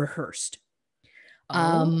really rehearsed.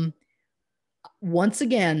 Once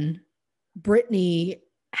again, Brittany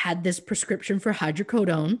had this prescription for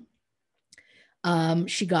hydrocodone.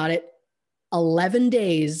 She got it 11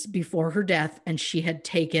 days before her death, and she had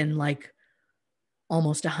taken like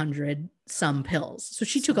almost 100 some pills. So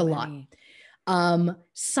she took a lot.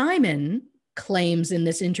 Simon claims in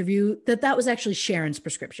this interview that that was actually Sharon's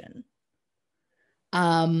prescription.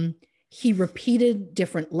 He repeated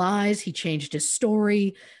different lies. He changed his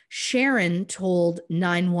story. Sharon told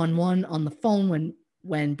 911 on the phone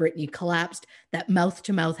when Brittany collapsed that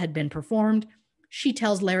mouth-to-mouth had been performed. She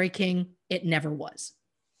tells Larry King it never was.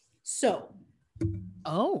 So,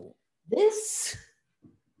 this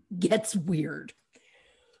gets weird.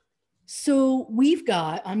 So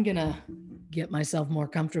I'm going to get myself more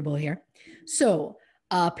comfortable here. So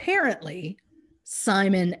apparently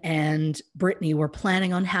Simon and Brittany were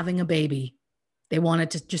planning on having a baby. They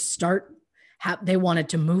wanted to just they wanted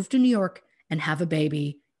to move to New York and have a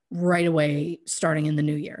baby right away, starting in the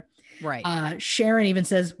new year. Right. Sharon even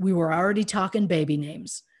says, we were already talking baby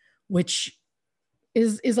names, which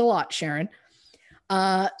is a lot, Sharon.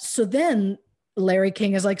 So then Larry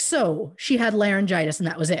King is like, so she had laryngitis and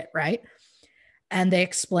that was it, right? And they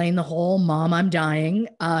explain the whole mom, I'm dying.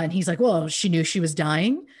 And he's like, well, she knew she was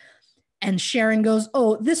dying. And Sharon goes,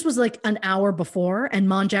 oh, this was like an hour before. And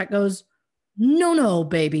Monjack goes, no,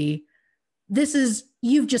 baby.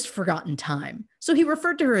 You've just forgotten time. So he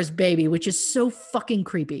referred to her as baby, which is so fucking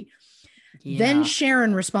creepy. Yeah. Then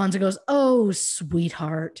Sharon responds and goes, oh,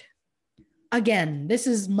 sweetheart. Again, this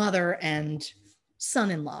is mother and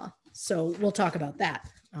son-in-law. So we'll talk about that.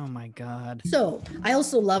 Oh my God. So I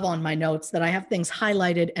also love on my notes that I have things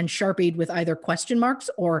highlighted and sharpied with either question marks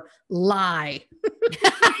or lie.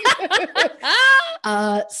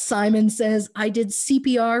 Simon says, I did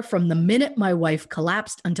CPR from the minute my wife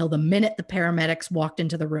collapsed until the minute the paramedics walked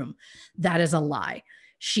into the room. That is a lie.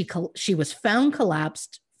 She was found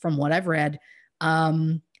collapsed from what I've read.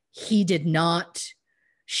 He did not.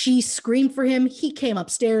 She screamed for him. He came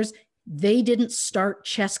upstairs. They didn't start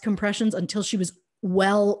chest compressions until she was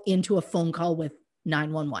well into a phone call with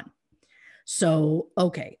 911. So,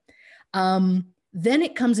 okay. Then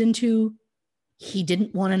it comes into, he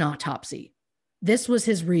didn't want an autopsy. This was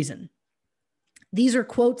his reason. These are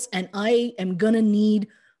quotes, and I am going to need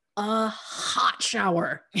a hot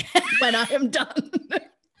shower when I am done.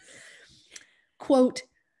 Quote,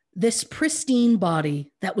 this pristine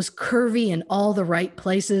body that was curvy in all the right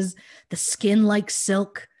places, the skin like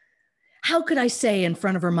silk. How could I say in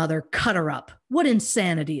front of her mother, cut her up? What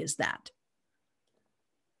insanity is that?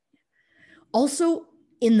 Also,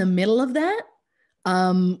 in the middle of that,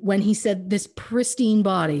 when he said this pristine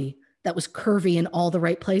body that was curvy in all the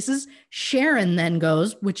right places, Sharon then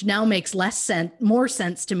goes, which now makes more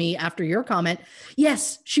sense to me after your comment.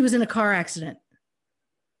 Yes, she was in a car accident.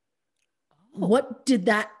 Oh. What did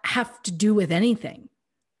that have to do with anything?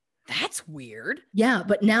 That's weird. Yeah,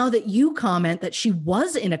 but now that you comment that she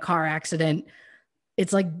was in a car accident,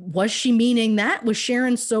 it's like, was she meaning that? Was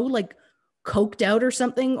Sharon so like coked out or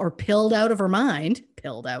something, or pilled out of her mind,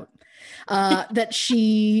 that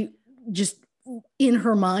she just in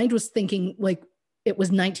her mind was thinking like it was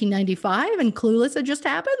 1995 and Clueless had just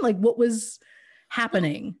happened? Like, what was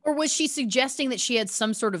happening? Or was she suggesting that she had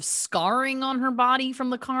some sort of scarring on her body from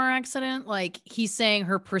the car accident? Like, he's saying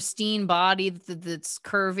her pristine body that's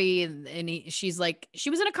curvy, and she's like, she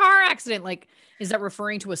was in a car accident. Like, is that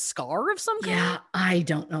referring to a scar of some kind? Yeah, I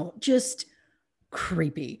don't know. Just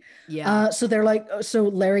creepy. Yeah. So they're like, so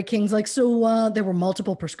Larry King's like, so there were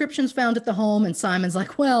multiple prescriptions found at the home. And Simon's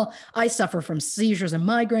like, well, I suffer from seizures and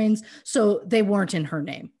migraines. So they weren't in her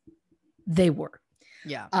name. They were.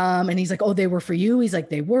 Yeah. And he's like, oh, they were for you. He's like,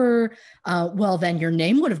 they were. Well, then your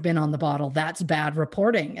name would have been on the bottle. That's bad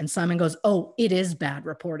reporting. And Simon goes, oh, it is bad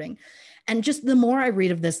reporting. And just the more I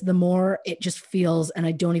read of this, the more it just feels, and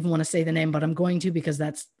I don't even want to say the name, but I'm going to, because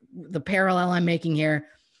that's the parallel I'm making here.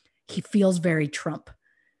 He feels very Trump.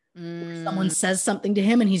 Someone says something to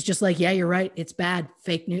him and he's just like, yeah, you're right. It's bad.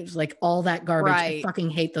 Fake news, like all that garbage. Right. I fucking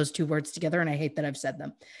hate those two words together. And I hate that I've said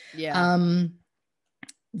them. Yeah.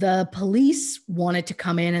 The police wanted to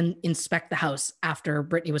come in and inspect the house after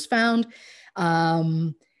Brittany was found.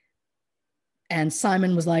 And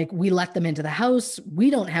Simon was like, we let them into the house. We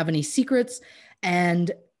don't have any secrets. And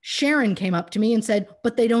Sharon came up to me and said,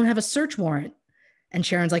 but they don't have a search warrant. And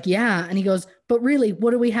Sharon's like, yeah. And he goes, but really,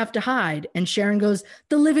 what do we have to hide? And Sharon goes,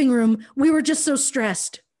 the living room. We were just so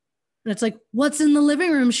stressed. And it's like, what's in the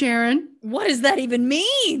living room, Sharon? What does that even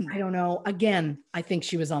mean? I don't know. Again, I think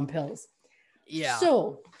she was on pills. Yeah.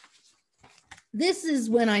 So this is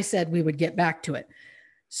when I said we would get back to it.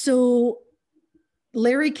 So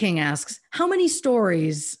Larry King asks, how many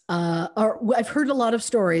stories I've heard a lot of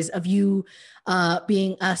stories of you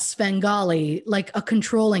being a Svengali, like a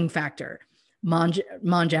controlling factor.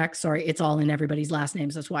 Monjak, sorry, it's all in everybody's last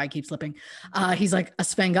names. That's why I keep slipping. He's like, a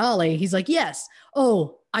Svengali. He's like, yes.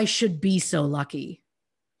 Oh, I should be so lucky.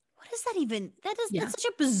 What does that even, that's such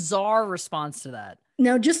a bizarre response to that.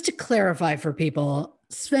 Now, just to clarify for people,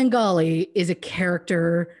 Svengali is a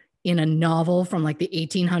character in a novel from like the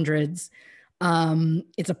 1800s.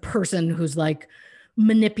 It's a person who's like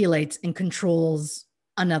manipulates and controls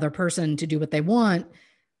another person to do what they want.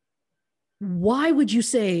 Why would you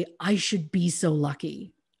say I should be so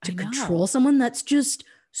lucky to control someone? That's just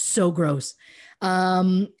so gross.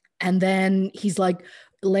 And then he's like,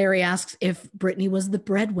 Larry asks if Brittany was the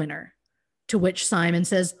breadwinner, to which Simon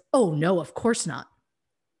says, oh, no, of course not.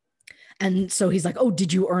 And so he's like, oh,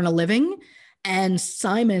 did you earn a living? And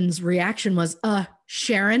Simon's reaction was,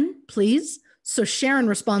 Sharon, please. So Sharon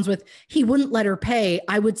responds with, he wouldn't let her pay.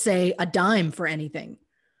 I would say a dime for anything.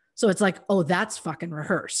 So it's like, oh, that's fucking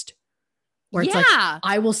rehearsed. Where it's like,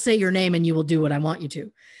 I will say your name and you will do what I want you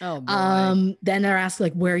to. Oh, boy. Then they're asked,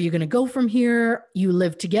 like, where are you going to go from here? You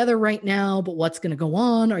live together right now, but what's going to go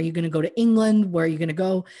on? Are you going to go to England? Where are you going to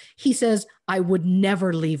go? He says, I would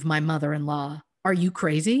never leave my mother-in-law. Are you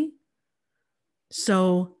crazy?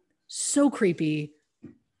 So creepy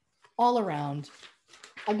all around.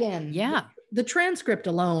 Again, the transcript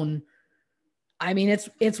alone, I mean,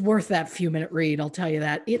 it's worth that few minute read. I'll tell you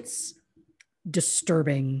that. It's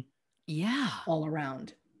disturbing. Yeah. All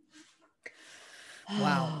around.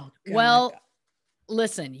 Wow. Oh, well,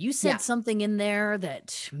 listen, you said something in there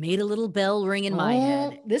that made a little bell ring in my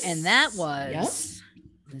head. And that was,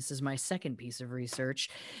 this is my second piece of research.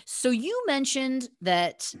 So you mentioned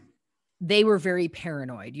that they were very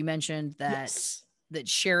paranoid. You mentioned that that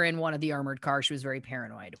Sharon wanted the armored car. She was very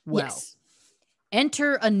paranoid. Well,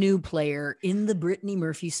 enter a new player in the Brittany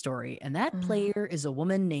Murphy story. And that player is a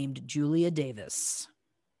woman named Julia Davis.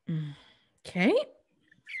 Okay.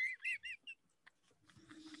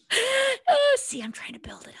 See, I'm trying to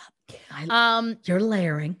build it up. You're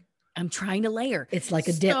layering. I'm trying to layer. It's like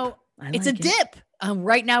a dip. It's a dip.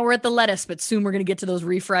 Right now we're at the lettuce, but soon we're going to get to those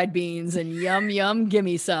refried beans and yum, give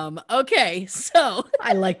me some. Okay, so.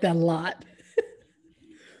 I like that a lot.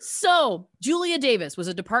 So Julia Davis was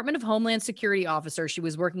a Department of Homeland Security officer. She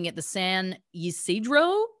was working at the San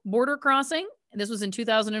Ysidro border crossing. And this was in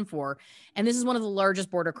 2004. And this is one of the largest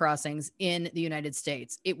border crossings in the United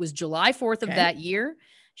States. It was July 4th of that year.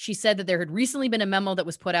 She said that there had recently been a memo that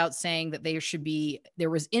was put out saying that there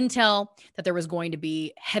was intel that there was going to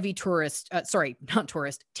be heavy terrorist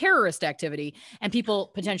activity and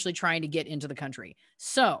people potentially trying to get into the country.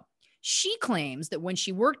 So she claims that when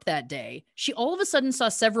she worked that day, she all of a sudden saw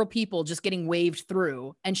several people just getting waved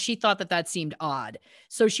through, and she thought that seemed odd.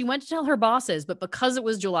 So she went to tell her bosses, but because it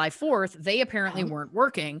was July 4th, they apparently weren't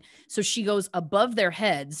working. So she goes above their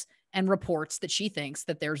heads and reports that she thinks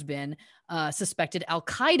that there's been suspected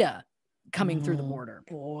Al-Qaeda coming through the border.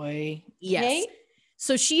 Boy. Yes. Okay.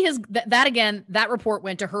 So she has that report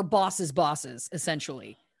went to her boss's bosses,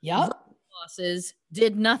 essentially. Yep. Her bosses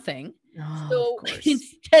did nothing. So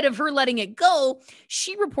instead of her letting it go,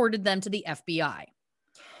 she reported them to the FBI.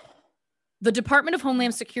 The Department of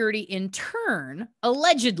Homeland Security, in turn,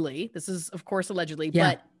 allegedly, this is, of course, allegedly,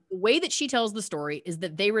 but the way that she tells the story is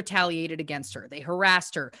that they retaliated against her. They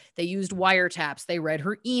harassed her. They used wiretaps. They read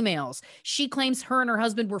her emails. She claims her and her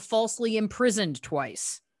husband were falsely imprisoned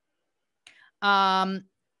twice.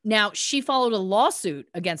 Now, she followed a lawsuit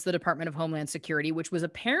against the Department of Homeland Security, which was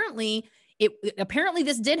apparently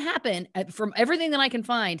this did happen from everything that I can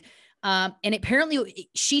find. And apparently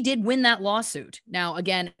she did win that lawsuit. Now,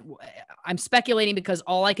 again, I'm speculating because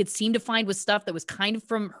all I could seem to find was stuff that was kind of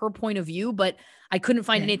from her point of view, but I couldn't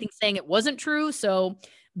find anything saying it wasn't true. So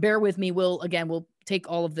bear with me. We'll take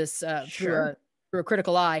all of this through a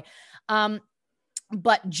critical eye.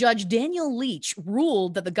 But Judge Daniel Leach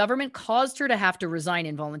ruled that the government caused her to have to resign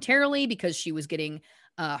involuntarily because she was getting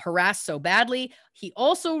harassed so badly. He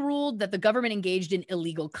also ruled that the government engaged in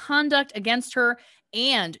illegal conduct against her.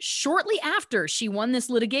 And shortly after she won this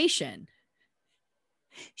litigation,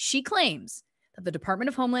 she claims that the Department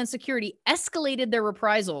of Homeland Security escalated their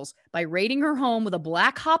reprisals by raiding her home with a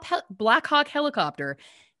Black Hawk helicopter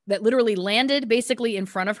that literally landed basically in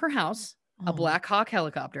front of her house, a Black Hawk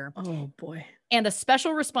helicopter. Oh, boy. And a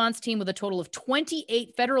special response team with a total of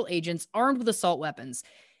 28 federal agents armed with assault weapons.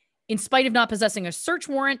 In spite of not possessing a search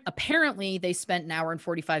warrant, apparently they spent an hour and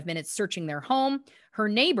 45 minutes searching their home. Her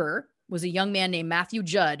neighbor was a young man named Matthew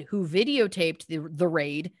Judd who videotaped the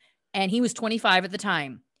raid, and he was 25 at the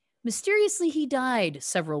time. Mysteriously, he died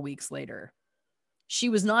several weeks later. She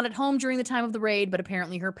was not at home during the time of the raid, but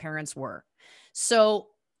apparently her parents were. So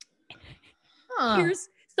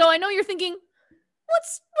so I know you're thinking, what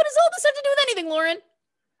does all this have to do with anything, Lauren?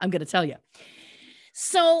 I'm going to tell you.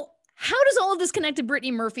 So how does all of this connect to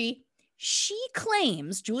Brittany Murphy?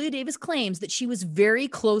 Julia Davis claims that she was very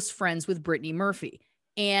close friends with Brittany Murphy,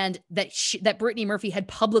 and that Brittany Murphy had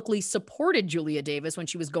publicly supported Julia Davis when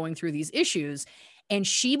she was going through these issues. And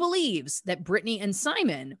she believes that Brittany and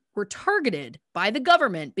Simon were targeted by the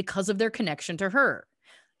government because of their connection to her.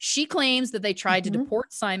 She claims that they tried to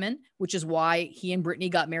deport Simon, which is why he and Brittany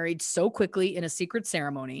got married so quickly in a secret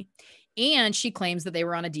ceremony. And she claims that they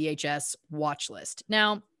were on a DHS watch list.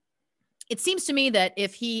 Now, it seems to me that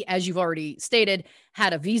if he, as you've already stated,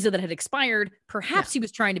 had a visa that had expired, perhaps he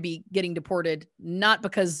was trying to be getting deported, not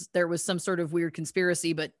because there was some sort of weird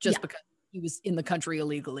conspiracy, but just because he was in the country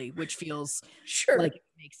illegally, which feels like it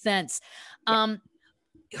makes sense.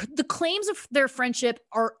 The claims of their friendship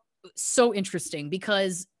are so interesting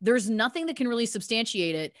because there's nothing that can really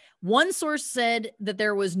substantiate it. One source said that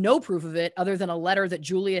there was no proof of it other than a letter that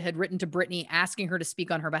Julia had written to Brittany asking her to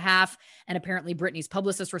speak on her behalf. And apparently Brittany's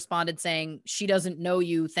publicist responded saying, she doesn't know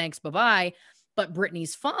you, thanks, bye-bye. But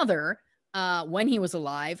Brittany's father, when he was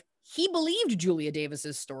alive, he believed Julia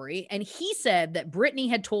Davis's story. And he said that Brittany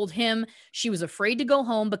had told him she was afraid to go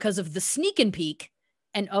home because of the sneak and peek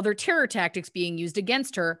and other terror tactics being used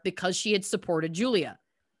against her because she had supported Julia.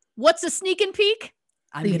 What's a sneak and peek?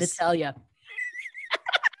 I'm going to tell you.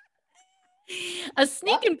 A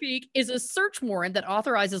sneak and peek is a search warrant that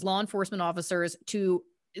authorizes law enforcement officers to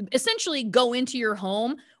essentially go into your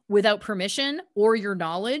home without permission or your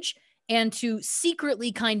knowledge and to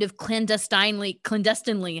secretly kind of clandestinely,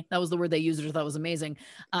 that was the word they used, which I thought was amazing,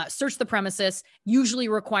 search the premises, usually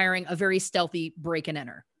requiring a very stealthy break and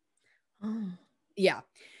enter. Yeah.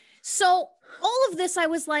 So all of this, I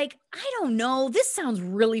was like, I don't know. This sounds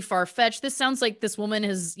really far-fetched. This sounds like this woman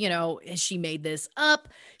has she made this up?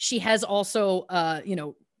 She has also,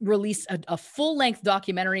 released a full-length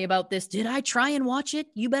documentary about this. Did I try and watch it?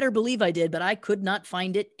 You better believe I did, but I could not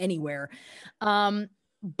find it anywhere.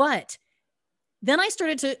 But then I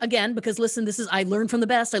started to, again, because listen, I learned from the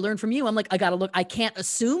best. I learned from you. I'm like, I got to look. I can't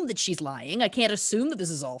assume that she's lying. I can't assume that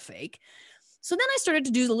this is all fake. So then I started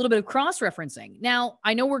to do a little bit of cross-referencing. Now,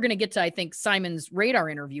 I know we're going to get to, I think, Simon's radar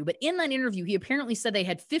interview, but in that interview, he apparently said they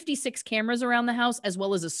had 56 cameras around the house, as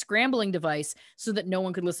well as a scrambling device so that no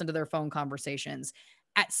one could listen to their phone conversations.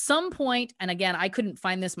 At some point, and again, I couldn't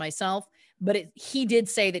find this myself, but he did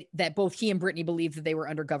say that both he and Brittany believed that they were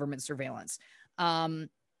under government surveillance.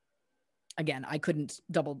 Again, I couldn't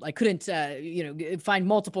find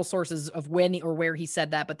multiple sources of when or where he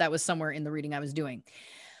said that, but that was somewhere in the reading I was doing.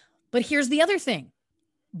 But here's the other thing.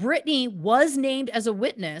 Brittany was named as a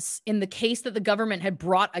witness in the case that the government had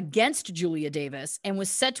brought against Julia Davis and was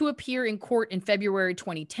set to appear in court in February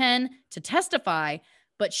 2010 to testify,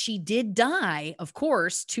 but she did die, of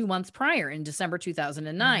course, 2 months prior in December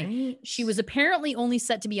 2009. Right. She was apparently only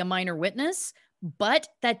set to be a minor witness, but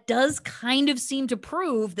that does kind of seem to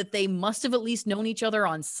prove that they must have at least known each other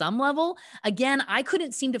on some level. Again, I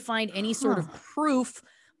couldn't seem to find any sort of proof.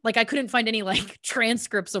 Like I couldn't find any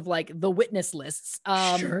transcripts of the witness lists.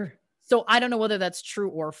 Sure. So I don't know whether that's true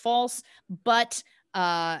or false, but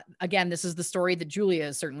again, this is the story that Julia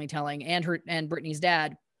is certainly telling and Brittany's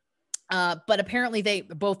dad. But apparently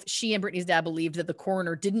she and Brittany's dad believed that the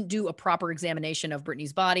coroner didn't do a proper examination of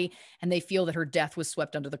Brittany's body, and they feel that her death was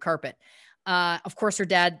swept under the carpet. Of course, her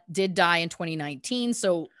dad did die in 2019.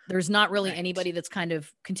 So there's not really anybody that's kind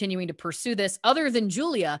of continuing to pursue this other than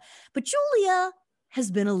Julia. But Julia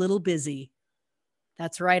has been a little busy.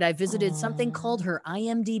 That's right. I visited something called her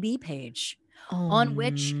IMDb page, on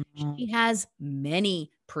which she has many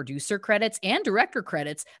producer credits and director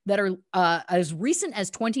credits that are as recent as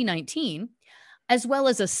 2019, as well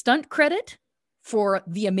as a stunt credit for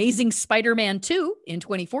The Amazing Spider-Man 2 in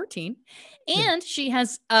 2014. And she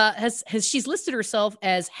has she's listed herself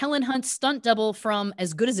as Helen Hunt's stunt double from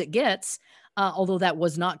As Good as It Gets, although that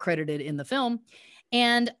was not credited in the film.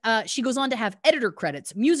 And she goes on to have editor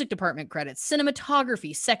credits, music department credits,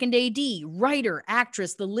 cinematography, second AD, writer,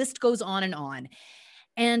 actress, the list goes on and on.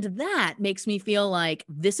 And that makes me feel like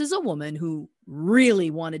this is a woman who really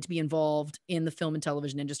wanted to be involved in the film and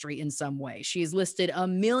television industry in some way. She's listed a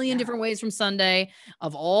million different ways from Sunday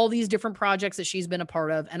of all these different projects that she's been a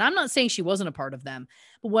part of. And I'm not saying she wasn't a part of them,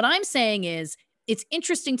 but what I'm saying is it's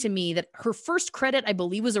interesting to me that her first credit, I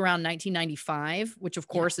believe, was around 1995, which of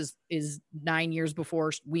course is 9 years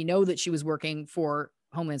before we know that she was working for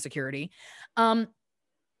Homeland Security.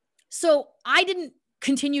 So I didn't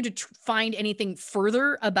continue to find anything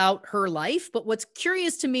further about her life. But what's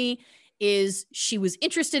curious to me is she was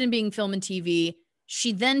interested in being film and TV.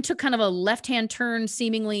 She then took kind of a left-hand turn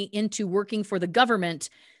seemingly into working for the government.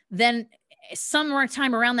 Then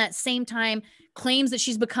sometime around that same time claims that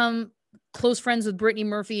she's become close friends with Brittany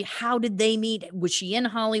Murphy. How did they meet? Was she in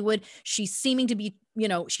Hollywood? She's seeming to be,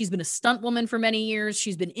 she's been a stunt woman for many years.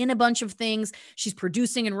 She's been in a bunch of things. She's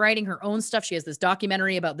producing and writing her own stuff. She has this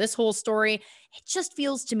documentary about this whole story. It just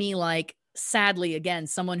feels to me like, sadly, again,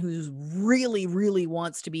 someone who's really, really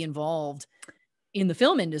wants to be involved in the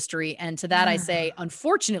film industry. And to that, I say,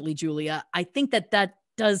 unfortunately, Julia, I think that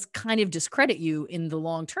does kind of discredit you in the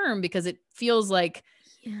long term, because it feels like,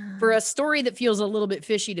 for a story that feels a little bit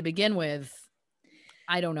fishy to begin with,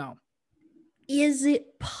 I don't know. Is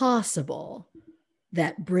it possible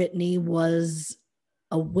that Brittany was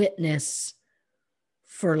a witness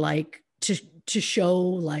for to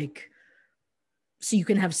show so you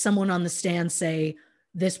can have someone on the stand say,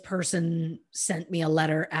 this person sent me a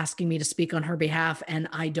letter asking me to speak on her behalf and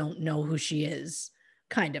I don't know who she is,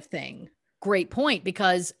 kind of thing? Great point,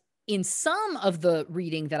 because in some of the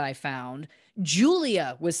reading that I found,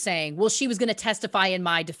 Julia was saying, well, she was going to testify in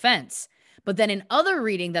my defense. But then in other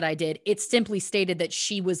reading that I did, it simply stated that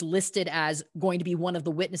she was listed as going to be one of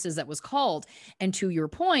the witnesses that was called. And to your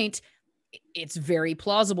point, it's very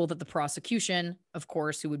plausible that the prosecution, of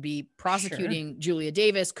course, who would be prosecuting Julia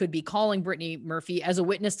Davis, could be calling Brittany Murphy as a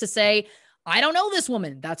witness to say, I don't know this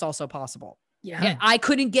woman. That's also possible. Yeah. I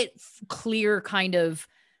couldn't get clear kind of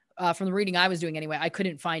from the reading I was doing anyway, I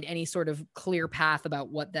couldn't find any sort of clear path about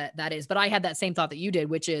what that is. But I had that same thought that you did,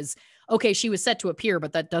 which is, okay, she was set to appear,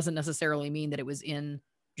 but that doesn't necessarily mean that it was in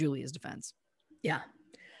Julia's defense. Yeah.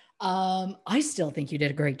 I still think you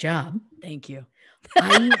did a great job. Thank you.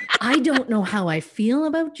 I don't know how I feel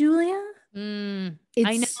about Julia. I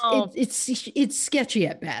know. It's sketchy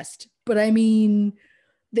at best, but I mean,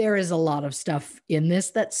 there is a lot of stuff in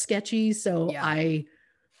this that's sketchy. So I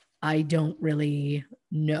don't really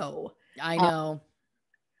know. I know.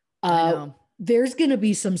 There's going to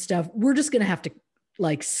be some stuff. We're just going to have to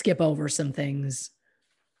skip over some things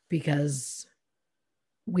because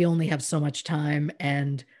we only have so much time,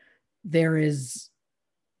 and there is,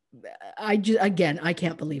 I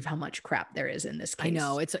can't believe how much crap there is in this case. I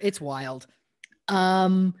know, it's wild.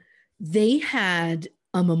 They had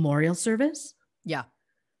a memorial service. Yeah.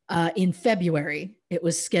 In February. It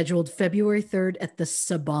was scheduled February 3rd at the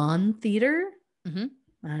Saban Theater. Mm-hmm.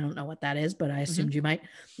 I don't know what that is, but I assumed you might.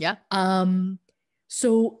 Yeah.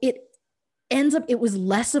 So it ends up, it was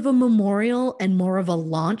less of a memorial and more of a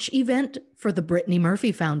launch event for the Brittany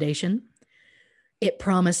Murphy Foundation. It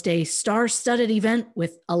promised a star-studded event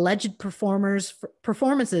with alleged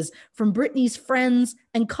performances from Brittany's friends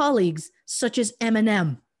and colleagues, such as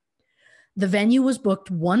Eminem. The venue was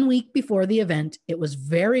booked 1 week before the event. It was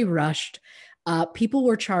very rushed. People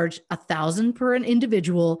were charged $1,000 per an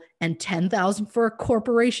individual and $10,000 for a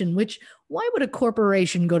corporation, which, why would a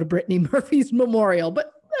corporation go to Brittany Murphy's memorial?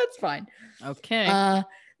 But that's fine. Okay.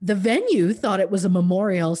 The venue thought it was a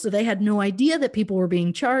memorial, so they had no idea that people were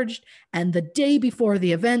being charged. And the day before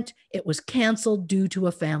the event, it was canceled due to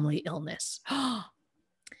a family illness.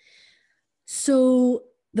 So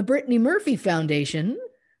the Brittany Murphy Foundation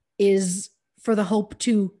is for the hope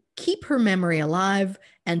to keep her memory alive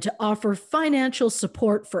and to offer financial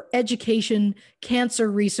support for education,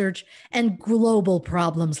 cancer research, and global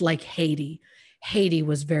problems like Haiti. Haiti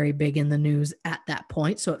was very big in the news at that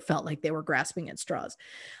point, so it felt like they were grasping at straws.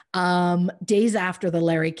 Days after the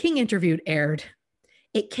Larry King interview aired,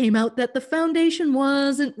 it came out that the foundation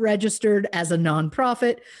wasn't registered as a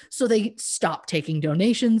nonprofit, so they stopped taking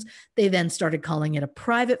donations. They then started calling it a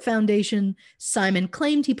private foundation. Simon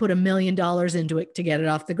claimed he put $1 million into it to get it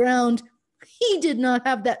off the ground. He did not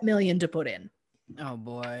have that million to put in. Oh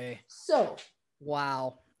boy. So,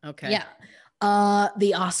 wow. Okay. Yeah.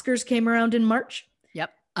 The Oscars came around in March.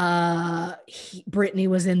 Yep. Brittany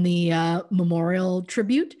was in the memorial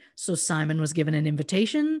tribute, so Simon was given an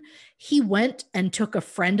invitation. He went and took a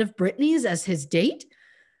friend of Brittany's as his date.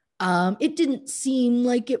 It didn't seem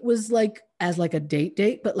like it was like as like a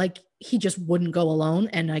date, but like he just wouldn't go alone,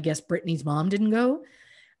 and I guess Brittany's mom didn't go.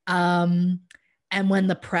 And when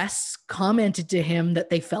the press commented to him that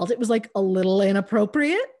they felt it was like a little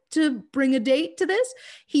inappropriate to bring a date to this,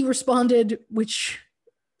 he responded,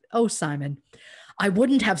 oh, Simon, I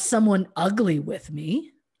wouldn't have someone ugly with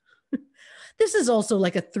me. This is also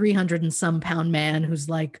like a 300 and some pound man who's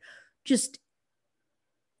like, just,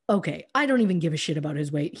 okay, I don't even give a shit about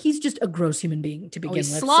his weight. He's just a gross human being to begin with.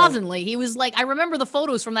 Slovenly. So. He was like, I remember the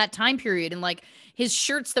photos from that time period and like his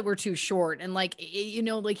shirts that were too short and like, you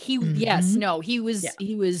know, like he,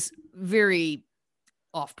 he was very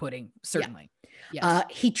off-putting, certainly. Yeah. Yes.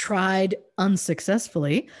 He tried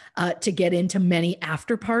unsuccessfully to get into many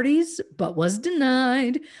after parties, but was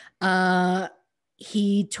denied.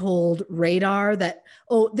 He told Radar that,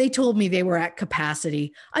 they told me they were at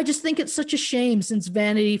capacity. I just think it's such a shame since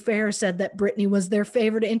Vanity Fair said that Brittany was their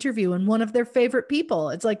favorite interview and one of their favorite people.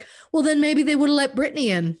 It's like, well, then maybe they would have let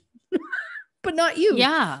Brittany in. But not you.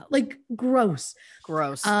 Yeah. Like gross.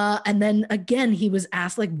 And then again, he was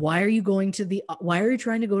asked like, why are you trying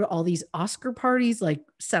to go to all these Oscar parties? Like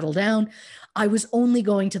settle down. I was only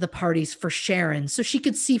going to the parties for Sharon so she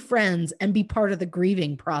could see friends and be part of the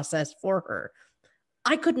grieving process for her.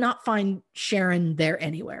 I could not find Sharon there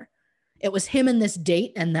anywhere. It was him and this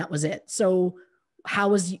date and that was it. So how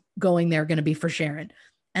was going there going to be for Sharon?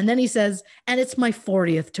 And then he says, and it's my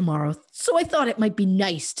 40th tomorrow. So I thought it might be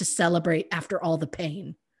nice to celebrate after all the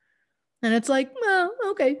pain. And it's like, well,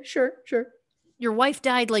 okay, sure. Your wife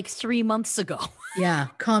died like 3 months ago. Yeah.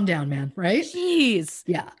 Calm down, man. Right? Jeez.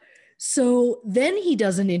 Yeah. So then he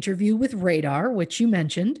does an interview with Radar, which you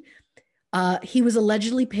mentioned. He was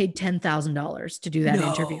allegedly paid $10,000 to do that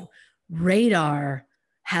interview. Radar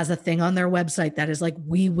has a thing on their website that is like,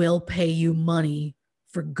 we will pay you money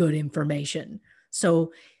for good information.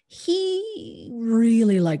 So he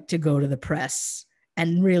really liked to go to the press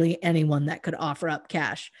and really anyone that could offer up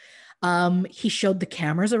cash. He showed the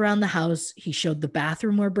cameras around the house. He showed the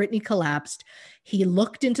bathroom where Brittany collapsed. He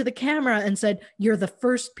looked into the camera and said, you're the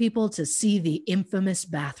first people to see the infamous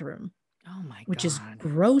bathroom. Oh my God. Which is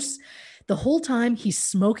gross. The whole time he's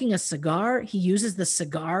smoking a cigar. He uses the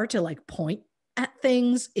cigar to like point at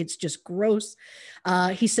things. It's just gross.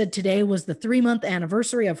 He said today was the 3-month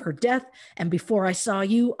anniversary of her death. And before I saw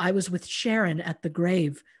you, I was with Sharon at the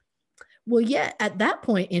grave. Well, yeah, at that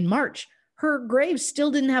point in March, her grave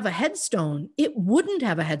still didn't have a headstone. It wouldn't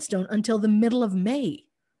have a headstone until the middle of May,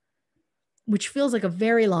 which feels like a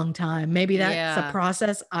very long time. Maybe that's a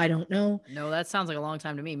process. I don't know. No, that sounds like a long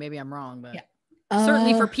time to me. Maybe I'm wrong, but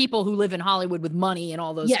certainly for people who live in Hollywood with money and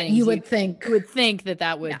all those things, you would think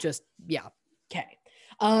that would just, Okay.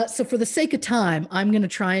 So for the sake of time, I'm going to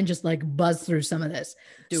try and just like buzz through some of this.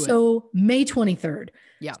 May 23rd.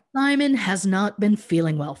 Yeah. Simon has not been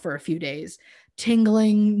feeling well for a few days.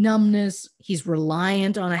 Tingling, numbness. He's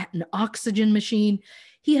reliant on an oxygen machine.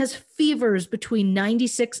 He has fevers between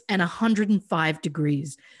 96 and 105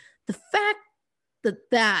 degrees. The fact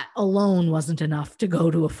that alone wasn't enough to go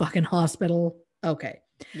to a fucking hospital. Okay.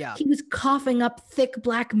 Yeah. He was coughing up thick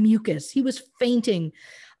black mucus. He was fainting.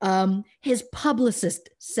 His publicist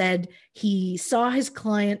said he saw his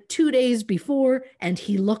client 2 days before and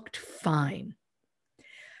he looked fine.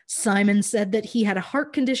 Simon said that he had a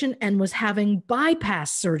heart condition and was having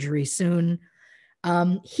bypass surgery soon.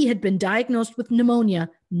 He had been diagnosed with pneumonia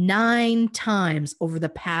 9 times over the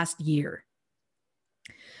past year.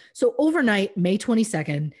 So overnight, May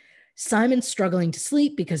 22nd, Simon's struggling to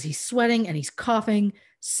sleep because he's sweating and he's coughing.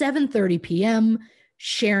 7:30 p.m.,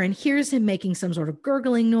 Sharon hears him making some sort of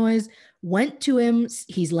gurgling noise, went to him.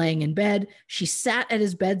 He's laying in bed. She sat at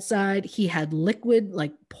his bedside. He had liquid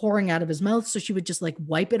like pouring out of his mouth. So she would just like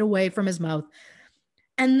wipe it away from his mouth.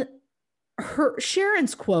 And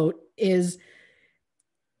Sharon's quote is,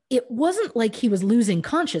 it wasn't like he was losing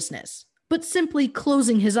consciousness, but simply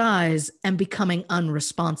closing his eyes and becoming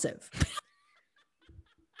unresponsive.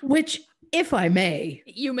 Which if I may,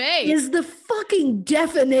 you may, is the fucking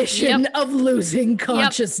definition of losing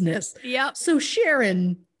consciousness. Yep. So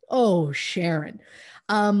Sharon,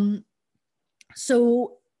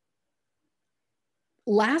 so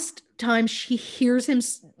last time she hears him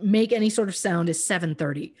make any sort of sound is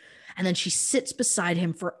 7:30. And then she sits beside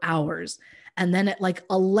him for hours. And then at like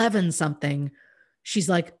 11 something, she's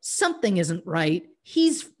like, something isn't right.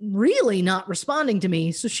 He's really not responding to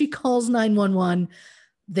me. So she calls 911.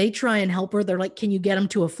 They try and help her. They're like, can you get him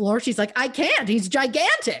to a floor? She's like, I can't. He's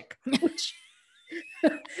gigantic. Which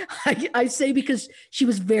I say because she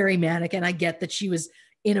was very manic, and I get that she was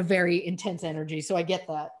in a very intense energy. So I get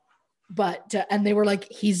that. But, and they were like,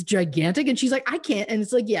 he's gigantic. And she's like, I can't. And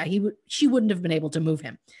it's like, yeah, she wouldn't have been able to move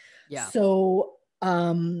him. Yeah. So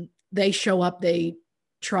they show up, they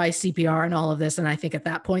try CPR and all of this. And I think at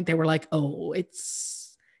that point they were like, oh,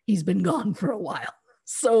 he's been gone for a while.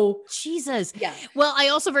 So Jesus. Yeah. Well, I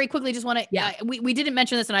also very quickly just want to, we didn't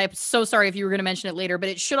mention this, and I'm so sorry if you were going to mention it later, but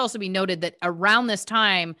it should also be noted that around this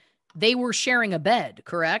time they were sharing a bed,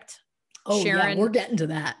 correct? Oh, Sharon, yeah, we're getting to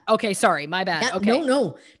that. Okay, sorry, my bad. Yeah, okay,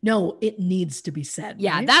 no, it needs to be said.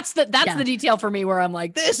 Yeah, right? that's the detail for me where I'm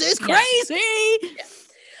like, this is crazy.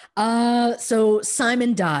 Yeah. So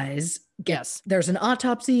Simon dies. Yes. There's an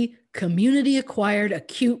autopsy, community-acquired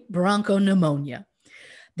acute bronchopneumonia.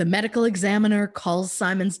 The medical examiner calls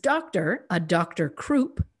Simon's doctor, a Dr.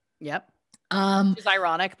 Krupp. Yep. Which is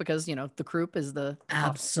ironic because, the Krupp is the...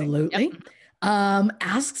 Absolutely. Yep.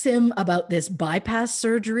 Asks him about this bypass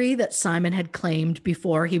surgery that Simon had claimed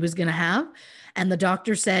before he was going to have. And the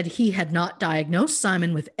doctor said he had not diagnosed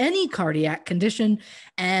Simon with any cardiac condition,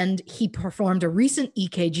 and he performed a recent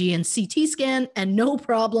EKG and CT scan, and no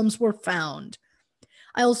problems were found.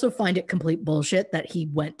 I also find it complete bullshit that he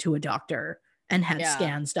went to a doctor and had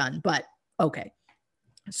scans done, but okay.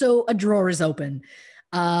 So a drawer is open,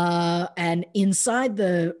 and inside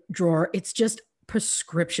the drawer, it's just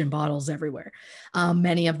prescription bottles everywhere.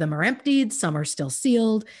 Many of them are emptied. Some are still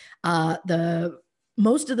sealed.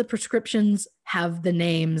 Most of the prescriptions have the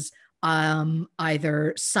names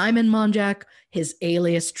either Simon Monjack, his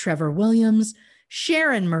alias Trevor Williams,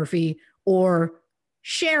 Sharon Murphy, or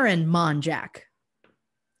Sharon Monjack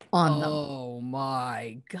on them. Oh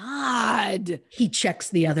my God. He checks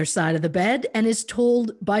the other side of the bed and is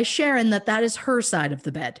told by Sharon that is her side of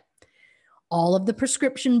the bed. All of the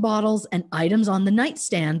prescription bottles and items on the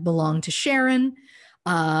nightstand belong to Sharon.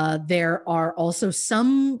 There are also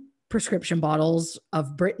some prescription bottles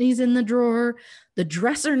of Brittany's in the drawer. The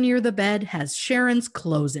dresser near the bed has Sharon's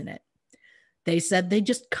clothes in it. They said they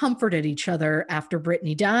just comforted each other after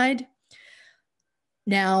Brittany died.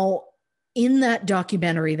 Now, in that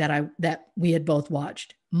documentary that we had both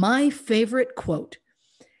watched, my favorite quote,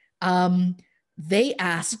 they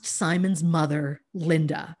asked Simon's mother,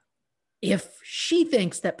 Linda, if she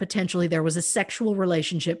thinks that potentially there was a sexual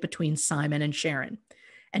relationship between Simon and Sharon.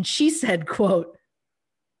 And she said, quote,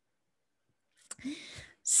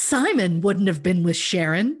 Simon wouldn't have been with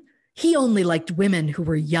Sharon. He only liked women who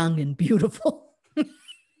were young and beautiful.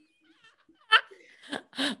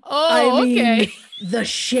 Okay. The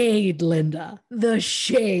shade, Linda, the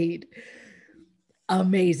shade.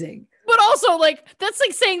 Amazing. But also, that's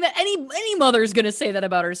like saying that any mother is going to say that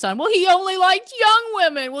about her son. Well, he only liked young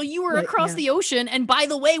women. Well, you were across the ocean. And by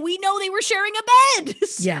the way, we know they were sharing a bed.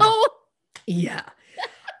 So... Yeah.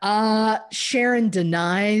 Sharon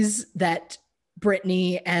denies that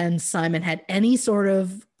Brittany and Simon had any sort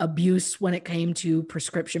of abuse when it came to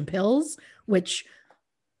prescription pills, which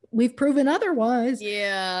we've proven otherwise.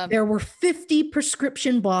 Yeah. There were 50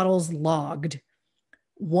 prescription bottles logged.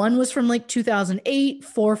 One was from 2008,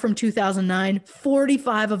 4 from 2009,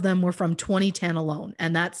 45 of them were from 2010 alone.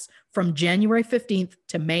 And that's from January 15th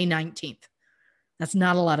to May 19th. That's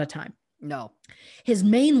not a lot of time. No. His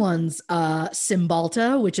main ones,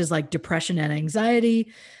 Cymbalta, which is depression and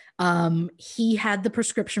anxiety. He had the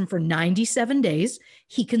prescription for 97 days.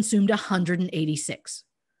 He consumed 186.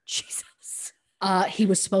 Jesus. He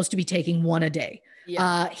was supposed to be taking one a day.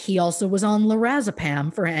 Yeah. He also was on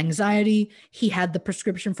lorazepam for anxiety. He had the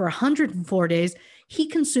prescription for 104 days. He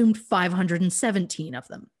consumed 517 of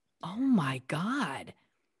them. Oh my God.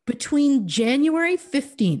 Between January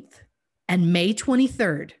 15th and May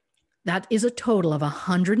 23rd, that is a total of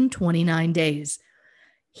 129 days.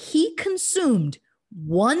 He consumed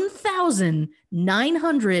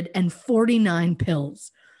 1,949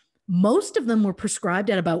 pills. Most of them were prescribed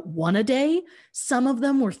at about 1 a day. Some of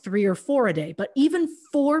them were 3 or 4 a day, but even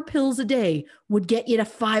 4 pills a day would get you to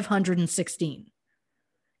 516.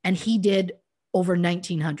 And he did over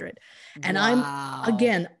 1,900. And wow.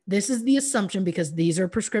 this is the assumption because these are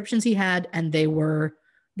prescriptions he had and they were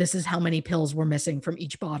this is how many pills were missing from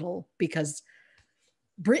each bottle, because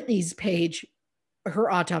Brittany's page,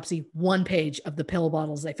 her autopsy, 1 page of the pill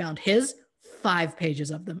bottles they found. His, 5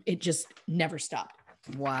 pages of them. It just never stopped.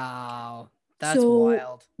 Wow. That's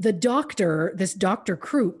wild. The doctor, this Dr.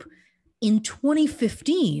 Krupp, in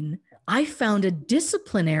 2015, I found a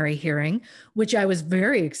disciplinary hearing, which I was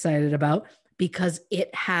very excited about because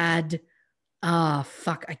it had, I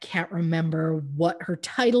can't remember what her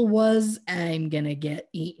title was. I'm going to get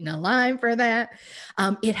eaten alive for that.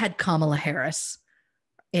 It had Kamala Harris.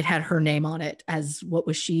 It had her name on it as, what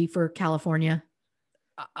was she for California?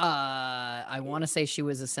 I want to say she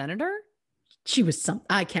was a senator. She was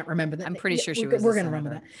I can't remember that. I'm pretty sure she was. We're going to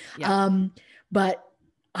remember that. Yeah. But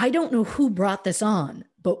I don't know who brought this on,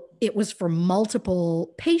 but it was for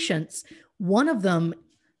multiple patients. One of them,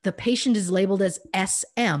 the patient is labeled as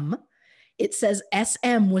SM. It says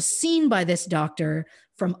SM was seen by this doctor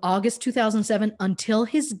from August 2007 until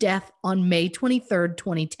his death on May 23rd,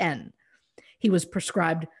 2010. He was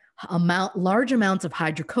prescribed large amounts of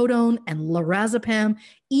hydrocodone and lorazepam,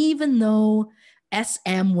 even though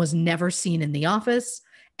SM was never seen in the office.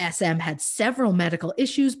 SM had several medical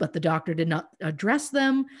issues, but the doctor did not address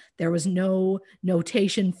them. There was no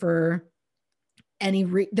notation for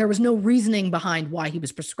there was no reasoning behind why he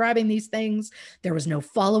was prescribing these things. There was no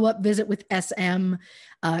follow-up visit with SM.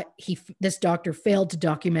 This doctor failed to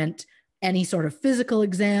document any sort of physical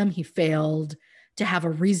exam. He failed to have a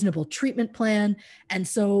reasonable treatment plan. And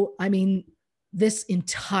so, I mean, this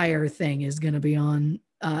entire thing is going to be on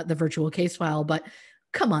the virtual case file, but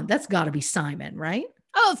come on, that's got to be Simon, right?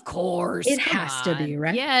 Of course. It has to be,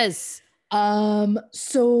 right? Yes.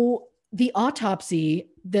 So the autopsy,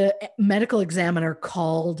 the medical examiner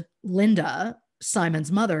called Linda,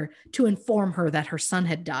 Simon's mother, to inform her that her son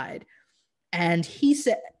had died. And she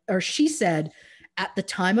said, at the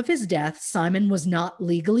time of his death, Simon was not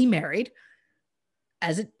legally married.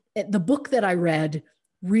 The book that I read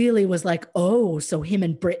really was like, oh, so him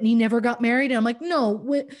and Brittany never got married. And I'm like, no,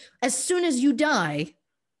 as soon as you die,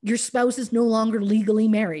 your spouse is no longer legally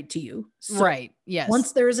married to you. So right. Yes.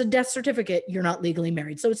 Once there is a death certificate, you're not legally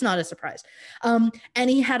married. So it's not a surprise. And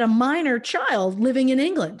he had a minor child living in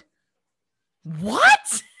England.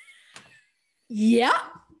 What? Yeah.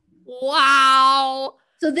 Wow.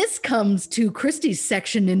 So this comes to Christy's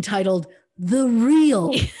section entitled The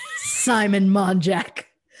Real Simon Monjack.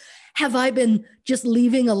 Have I been just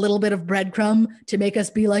leaving a little bit of breadcrumb to make us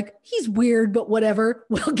be like, he's weird, but whatever?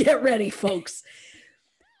 Well, get ready, folks.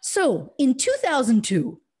 So in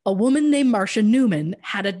 2002, a woman named Marcia Newman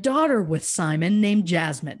had a daughter with Simon named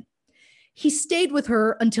Jasmine. He stayed with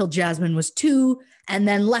her until Jasmine was 2 and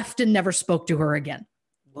then left and never spoke to her again.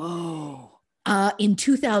 Whoa. In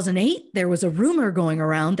 2008, there was a rumor going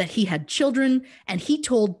around that he had children, and he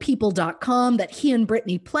told people.com that he and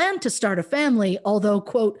Brittany planned to start a family, although,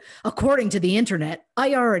 quote, according to the internet,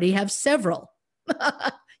 I already have several.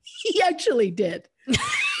 He actually did.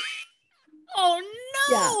 Oh,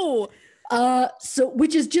 no. Yeah.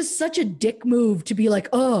 Which is just such a dick move to be like,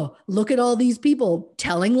 oh, look at all these people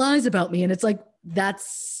telling lies about me. And it's like,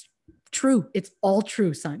 that's true. It's all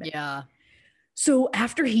true, Simon. Yeah. So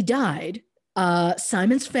after he died,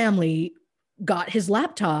 Simon's family got his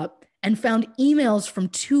laptop and found emails from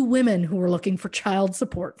 2 women who were looking for child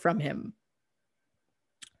support from him.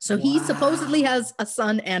 So he supposedly has a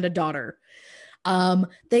son and a daughter.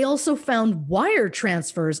 They also found wire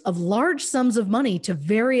transfers of large sums of money to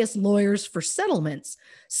various lawyers for settlements,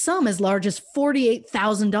 some as large as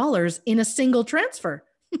 $48,000 in a single transfer.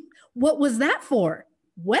 What was that for?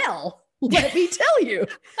 Well, let me tell you.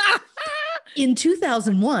 In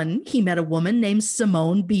 2001, he met a woman named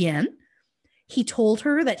Simone Bien. He told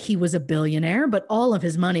her that he was a billionaire, but all of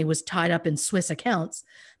his money was tied up in Swiss accounts.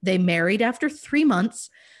 They married after 3 months.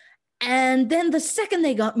 And then the second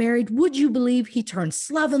they got married, would you believe he turned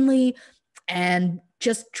slovenly and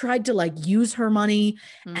just tried to use her money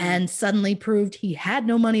and suddenly proved he had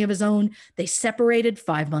no money of his own. They separated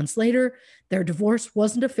 5 months later. Their divorce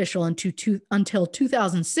wasn't official until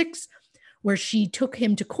 2006, where she took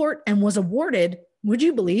him to court and was awarded, would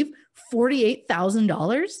you believe,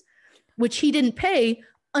 $48,000, which he didn't pay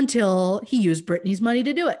until he used Brittany's money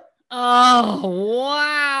to do it. Oh,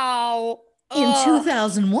 wow. In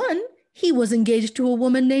 2001, he was engaged to a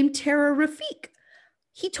woman named Tara Rafik.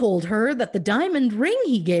 He told her that the diamond ring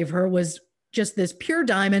he gave her was just this pure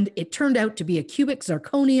diamond. It turned out to be a cubic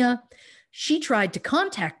zirconia. She tried to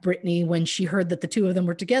contact Brittany when she heard that the 2 of them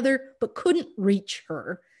were together, but couldn't reach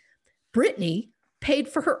her. Brittany paid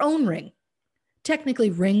for her own ring. Technically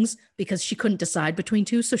rings because she couldn't decide between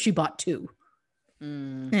 2, so she bought 2.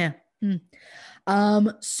 Yeah.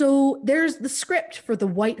 So there's the script for the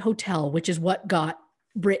White Hotel, which is what got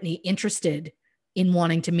Brittany interested in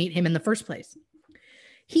wanting to meet him in the first place.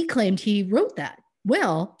 He claimed he wrote that.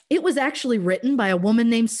 Well, it was actually written by a woman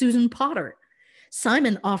named Susan Potter.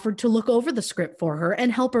 Simon offered to look over the script for her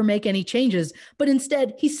and help her make any changes, but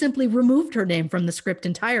instead he simply removed her name from the script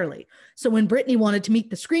entirely. So when Brittany wanted to meet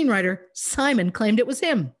the screenwriter, Simon claimed it was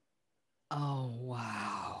him. Oh,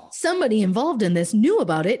 wow. Somebody involved in this knew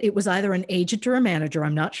about it. It was either an agent or a manager,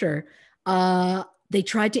 I'm not sure. They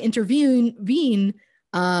tried to intervene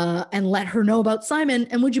and let her know about Simon,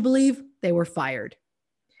 and would you believe they were fired?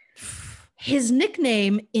 His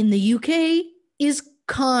nickname in the UK is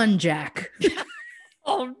Con Jack.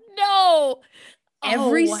 Oh, no.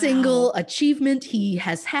 Every single achievement he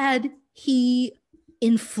has had, he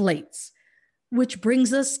inflates, which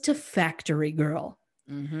brings us to Factory Girl.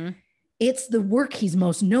 Mm-hmm. It's the work he's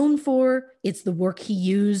most known for. It's the work he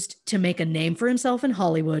used to make a name for himself in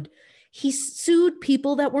Hollywood. He sued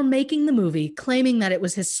people that were making the movie, claiming that it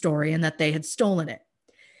was his story and that they had stolen it.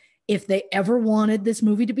 If they ever wanted this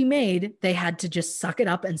movie to be made, they had to just suck it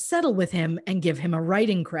up and settle with him and give him a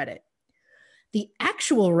writing credit. The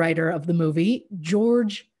actual writer of the movie,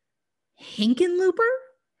 George Hickenlooper?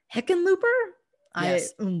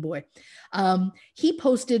 Yes. Oh boy. He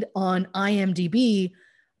posted on IMDb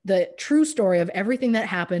the true story of everything that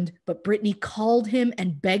happened, but Brittany called him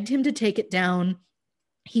and begged him to take it down.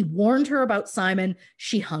 He warned her about Simon.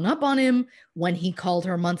 She hung up on him. When he called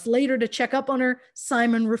her months later to check up on her,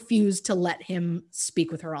 Simon refused to let him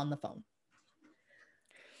speak with her on the phone.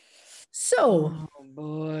 So, oh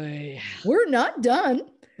boy, we're not done.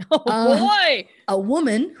 Oh boy. A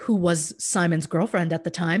woman who was Simon's girlfriend at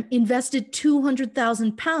the time invested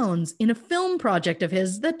 £200,000 in a film project of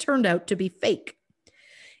his that turned out to be fake.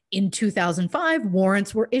 In 2005,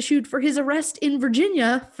 warrants were issued for his arrest in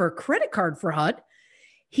Virginia for credit card fraud.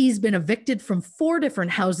 He's been evicted from 4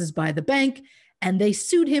 different houses by the bank, and they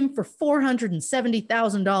sued him for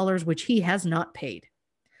 $470,000, which he has not paid.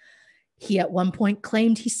 He at one point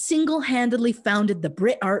claimed he single-handedly founded the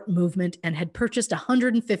Brit art movement and had purchased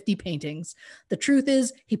 150 paintings. The truth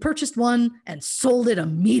is, he purchased one and sold it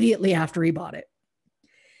immediately after he bought it.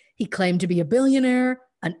 He claimed to be a billionaire,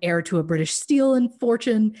 an heir to a British steel and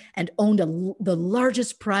fortune, and owned the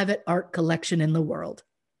largest private art collection in the world.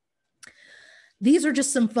 These are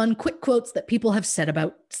just some fun, quick quotes that people have said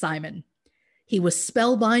about Simon. He was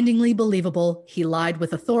spellbindingly believable. He lied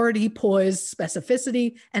with authority, poise,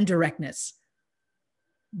 specificity, and directness.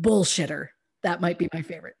 Bullshitter. That might be my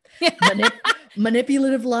favorite.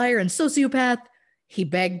 Manipulative liar and sociopath. He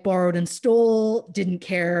begged, borrowed, and stole. Didn't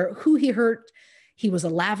care who he hurt. He was a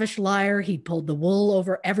lavish liar. He pulled the wool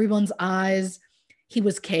over everyone's eyes. He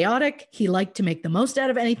was chaotic. He liked to make the most out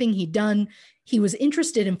of anything he'd done. He was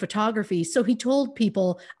interested in photography, so he told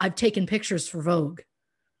people, "I've taken pictures for Vogue."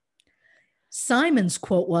 Simon's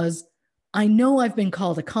quote was, "I know I've been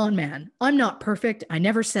called a con man. I'm not perfect. I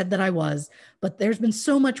never said that I was, but there's been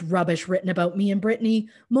so much rubbish written about me and Brittany.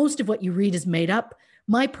 Most of what you read is made up.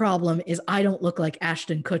 My problem is I don't look like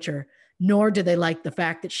Ashton Kutcher, nor do they like the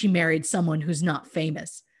fact that she married someone who's not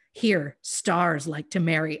famous. Here, stars like to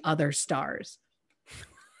marry other stars."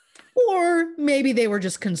 Or maybe they were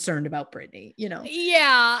just concerned about Brittany, you know?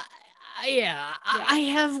 Yeah. I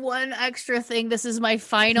have one extra thing. This is my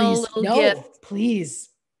final little gift. Please.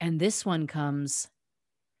 And this one comes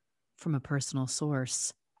from a personal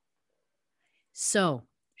source. So,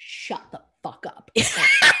 shut the fuck up. We're at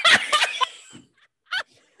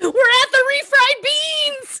the refried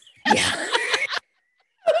beans.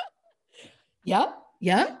 Yeah.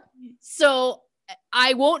 Yeah. So,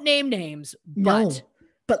 I won't name names, but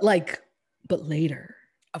but later.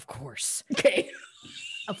 Of course. Okay.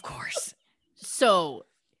 Of course. So,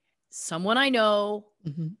 someone I know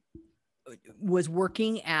was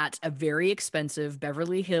working at a very expensive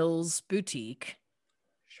Beverly Hills boutique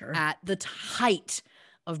at the height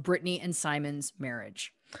of Brittany and Simon's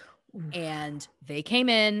marriage. Oof. And they came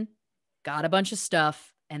in, got a bunch of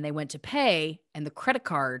stuff, and they went to pay, and the credit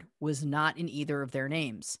card was not in either of their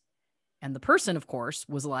names. And the person, of course,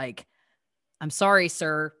 was like, "I'm sorry,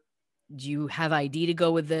 sir. Do you have ID to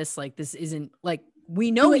go with this? Like, this isn't like,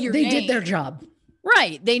 we know your name." They did their job.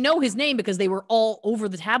 Right. They know his name because they were all over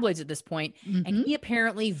the tabloids at this point. Mm-hmm. And he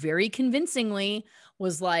apparently very convincingly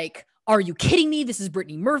was like, "Are you kidding me? This is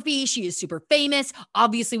Brittany Murphy. She is super famous.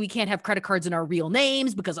 Obviously, we can't have credit cards in our real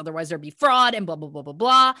names because otherwise there'd be fraud and blah, blah, blah, blah,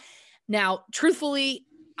 blah." Now, truthfully,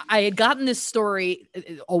 I had gotten this story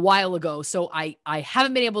a while ago, so I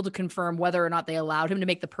haven't been able to confirm whether or not they allowed him to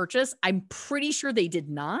make the purchase. I'm pretty sure they did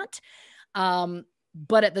not.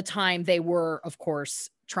 But at the time, they were, of course,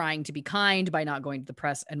 trying to be kind by not going to the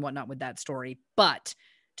press and whatnot with that story. But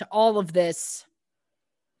to all of this,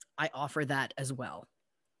 I offer that as well.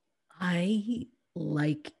 I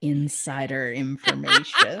like insider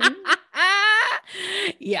information.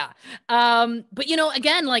 Yeah. But you know,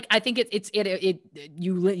 again, like I think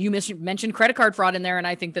you mentioned credit card fraud in there. And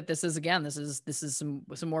I think that this is some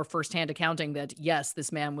more firsthand accounting that yes,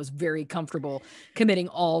 this man was very comfortable committing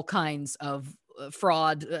all kinds of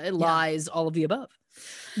fraud, lies, all of the above.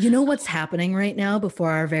 You know what's happening right now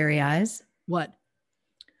before our very eyes? What?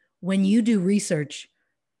 When you do research,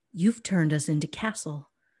 you've turned us into Castle.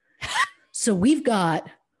 So we've got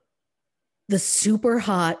the super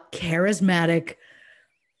hot, charismatic,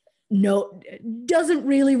 doesn't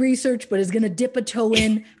really research, but is going to dip a toe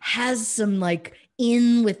in, has some like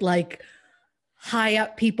in with like high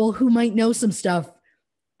up people who might know some stuff.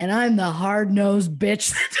 And I'm the hard-nosed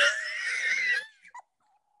bitch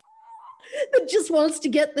that just wants to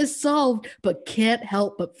get this solved, but can't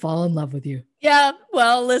help but fall in love with you. Yeah.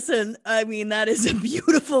 Well, listen, I mean, that is a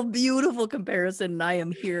beautiful, beautiful comparison. And I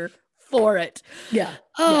am here for it. Yeah.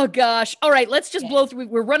 Oh gosh. All right. Let's just blow through.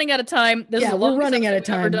 We're running out of time. This is a long running out of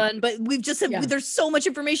time. done, but we've just said there's so much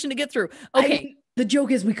information to get through. Okay. The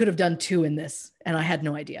joke is we could have done 2 in this and I had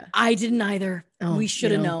no idea. I didn't either. We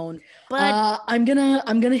should have known, but I'm going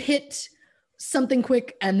to hit something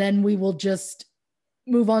quick and then we will just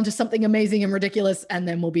move on to something amazing and ridiculous and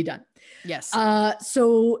then we'll be done. Yes.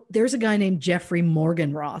 So there's a guy named Jeffrey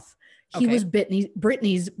Morganroth. He was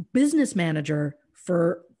Brittany's business manager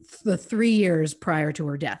for the 3 years prior to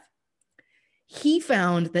her death. He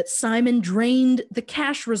found that Simon drained the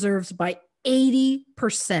cash reserves by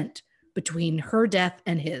 80% between her death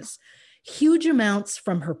and his. Huge amounts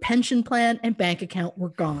from her pension plan and bank account were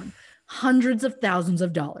gone, hundreds of thousands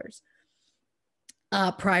of dollars.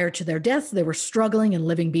 Prior to their deaths, they were struggling and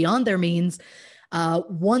living beyond their means.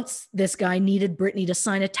 Once this guy needed Brittany to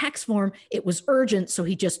sign a tax form, it was urgent, so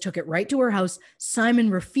he just took it right to her house. Simon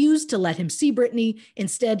refused to let him see Brittany.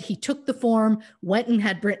 Instead, he took the form, went and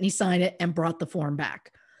had Brittany sign it, and brought the form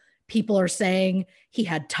back. People are saying he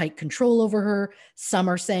had tight control over her. Some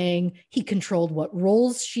are saying he controlled what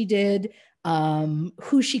roles she did,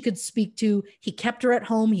 who she could speak to. He kept her at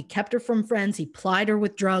home. He kept her from friends. He plied her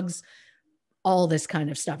with drugs. All this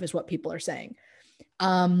kind of stuff is what people are saying.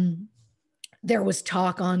 There was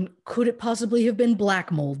talk on, could it possibly have been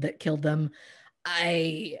black mold that killed them?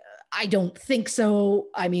 I don't think so.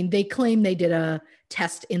 I mean, they claim they did a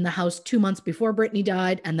test in the house 2 months before Brittany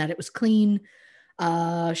died and that it was clean.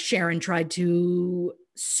 Sharon tried to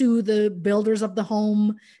sue the builders of the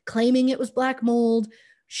home, claiming it was black mold.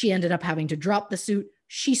 She ended up having to drop the suit.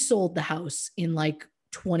 She sold the house in like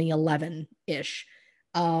 2011-ish.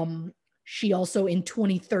 She also in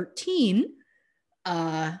 2013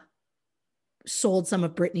 sold some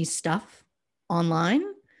of Brittany's stuff online,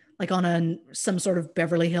 like on some sort of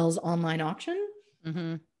Beverly Hills online auction.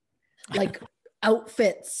 Mm-hmm. Like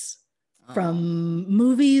outfits from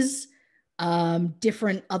movies,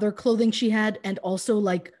 different other clothing she had, and also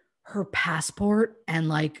like her passport and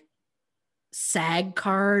like SAG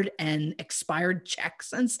card and expired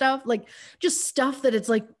checks and stuff, like just stuff that it's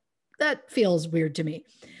like, that feels weird to me.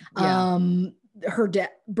 Yeah.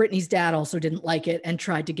 Brittany's dad also didn't like it and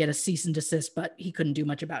tried to get a cease and desist, but he couldn't do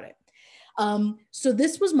much about it. So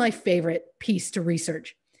this was my favorite piece to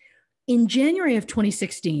research. In January of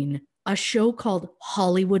 2016, a show called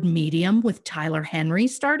Hollywood Medium with Tyler Henry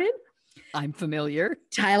started. I'm familiar.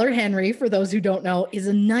 Tyler Henry, for those who don't know, is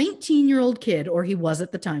a 19-year-old kid, or he was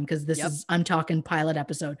at the time, because I'm talking pilot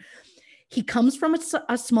episode. He comes from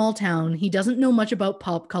a small town. He doesn't know much about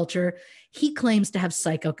pop culture. He claims to have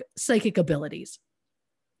psychic abilities.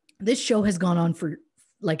 This show has gone on for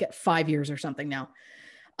like 5 years or something now,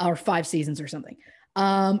 or 5 seasons or something.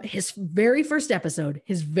 His very first episode,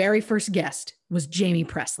 his very first guest was Jamie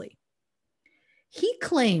Presley. He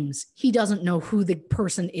claims he doesn't know who the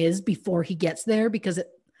person is before he gets there because it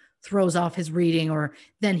throws off his reading, or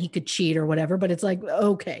then he could cheat or whatever, but it's like,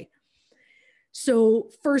 okay. So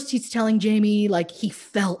first he's telling Jamie like he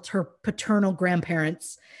felt her paternal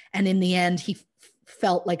grandparents, and in the end he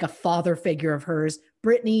felt like a father figure of hers.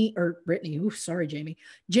 Jamie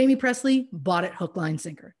Presley bought it hook, line,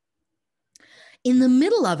 sinker. In the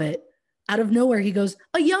middle of it, out of nowhere, he goes,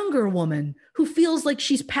 a younger woman who feels like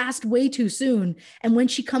she's passed way too soon. And when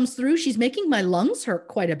she comes through, she's making my lungs hurt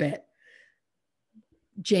quite a bit.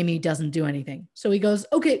 Jamie doesn't do anything. So he goes,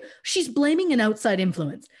 okay, she's blaming an outside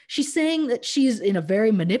influence. She's saying that she's in a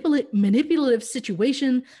very manipulative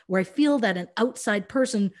situation where I feel that an outside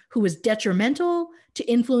person who is detrimental to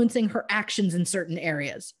influencing her actions in certain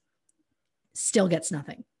areas. Still gets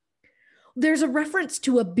nothing. There's a reference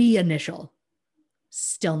to a B initial.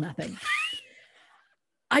 Still nothing.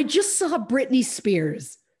 I just saw Britney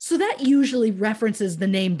Spears. So that usually references the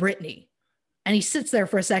name Brittany. And he sits there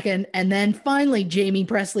for a second. And then finally, Jamie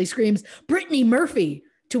Presley screams, Brittany Murphy,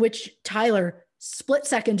 to which Tyler, split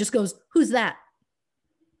second, just goes, who's that?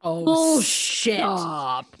 Oh, bullshit.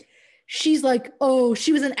 Stop. She's like, oh,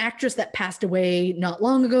 she was an actress that passed away not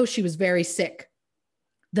long ago. She was very sick.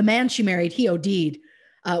 The man she married, he OD'd,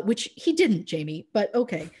 which he didn't, Jamie, but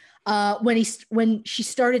okay. When she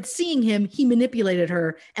started seeing him, he manipulated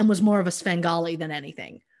her and was more of a Svengali than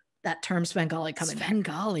anything. That term Svengali coming back.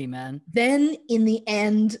 Svengali, man. Then in the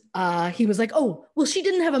end, he was like, oh, well, she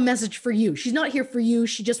didn't have a message for you. She's not here for you.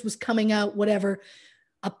 She just was coming out, whatever.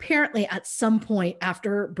 Apparently at some point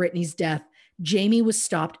after Brittany's death, Jamie was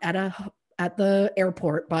stopped at the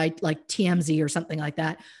airport by like TMZ or something like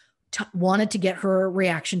that, wanted to get her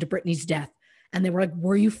reaction to Brittany's death. And they were like,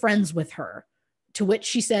 were you friends with her? To which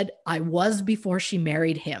she said, I was before she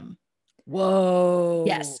married him. Whoa.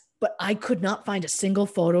 Yes, but I could not find a single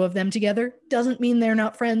photo of them together. Doesn't mean they're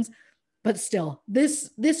not friends, but still,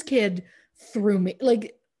 this kid threw me.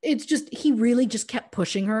 Like, it's just, he really just kept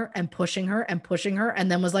pushing her and pushing her and pushing her.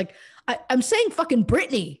 And then was like, I'm saying fucking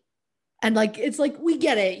Brittany. And like, it's like, we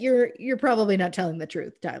get it. You're probably not telling the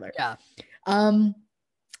truth, Tyler. Yeah.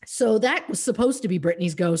 So that was supposed to be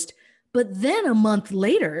Brittany's ghost. But then a month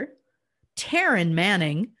later, Taryn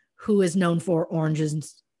Manning, who is known for Orange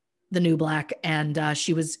is the New Black, and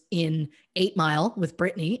she was in 8 Mile with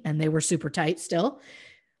Brittany, and they were super tight still.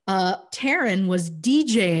 Taryn was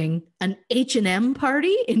DJing an H&M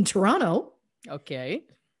party in Toronto. Okay.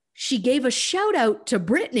 She gave a shout out to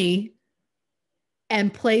Brittany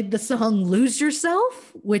and played the song Lose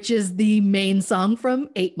Yourself, which is the main song from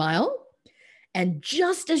 8 Mile. And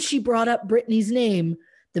just as she brought up Brittany's name,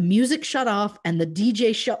 the music shut off and the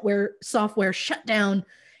DJ software shut down.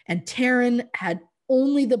 And Taryn had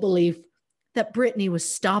only the belief that Brittany was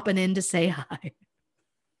stopping in to say hi.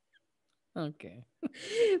 Okay.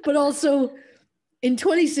 But also in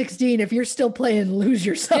 2016, if you're still playing Lose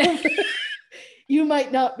Yourself, you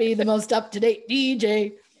might not be the most up-to-date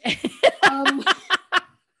DJ.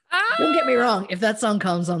 Don't get me wrong. If that song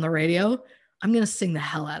comes on the radio, I'm going to sing the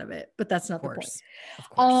hell out of it, but that's not the point. Of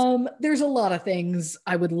course. There's a lot of things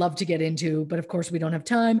I would love to get into, but of course we don't have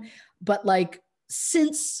time. But like,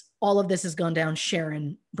 since all of this has gone down,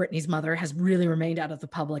 Sharon, Brittany's mother, has really remained out of the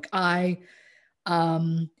public eye.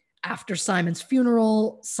 After Simon's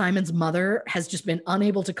funeral, Simon's mother has just been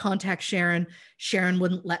unable to contact Sharon. Sharon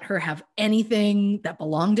wouldn't let her have anything that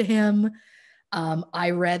belonged to him.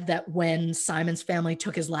 I read that when Simon's family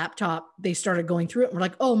took his laptop, they started going through it and were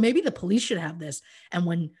like, oh, maybe the police should have this. And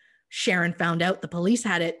when Sharon found out the police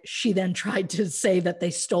had it, she then tried to say that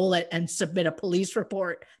they stole it and submit a police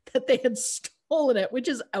report that they had stolen it, which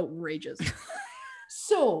is outrageous.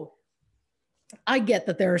 So I get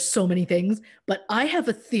that there are so many things, but I have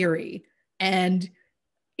a theory, and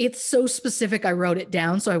it's so specific I wrote it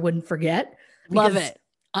down so I wouldn't forget. Love it.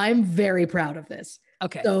 I'm very proud of this.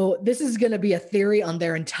 Okay. So this is going to be a theory on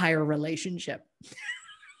their entire relationship because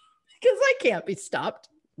I can't be stopped.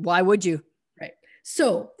 Why would you? Right.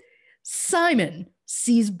 So Simon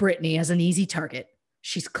sees Brittany as an easy target.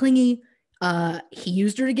 She's clingy. He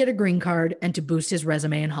used her to get a green card and to boost his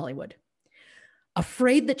resume in Hollywood.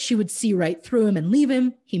 Afraid that she would see right through him and leave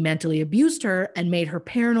him, he mentally abused her and made her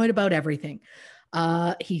paranoid about everything.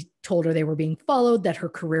 He told her they were being followed, that her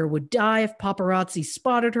career would die if paparazzi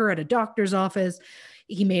spotted her at a doctor's office.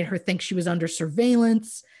 He made her think she was under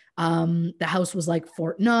surveillance. The house was like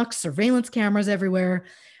Fort Knox, surveillance cameras everywhere.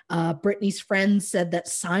 Brittany's friends said that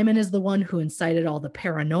Simon is the one who incited all the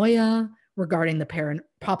paranoia regarding the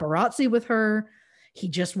paparazzi with her. He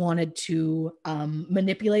just wanted to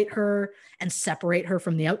manipulate her and separate her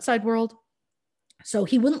from the outside world. So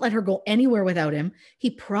he wouldn't let her go anywhere without him.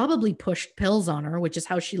 He probably pushed pills on her, which is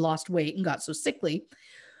how she lost weight and got so sickly.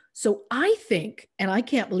 So I think, and I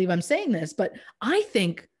can't believe I'm saying this, but I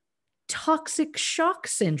think toxic shock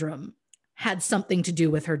syndrome had something to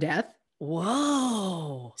do with her death.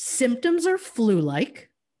 Whoa. Symptoms are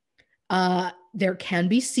flu-like. There can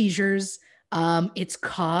be seizures. It's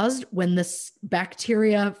caused when the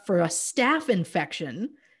bacteria for a staph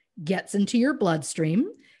infection gets into your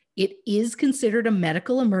bloodstream. It is considered a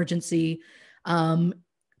medical emergency.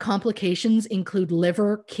 Complications include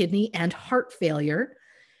liver, kidney, and heart failure.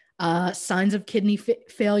 Signs of kidney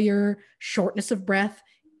failure, shortness of breath.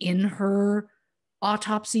 In her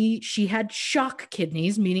autopsy, she had shock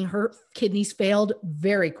kidneys, meaning her kidneys failed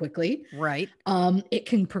very quickly. Right. It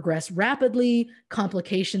can progress rapidly.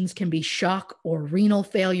 Complications can be shock or renal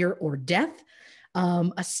failure or death.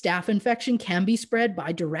 A staph infection can be spread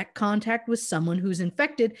by direct contact with someone who's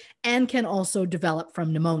infected and can also develop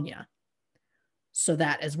from pneumonia. So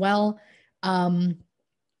that as well.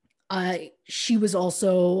 She was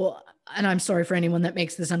also, and I'm sorry for anyone that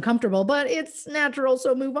makes this uncomfortable, but it's natural,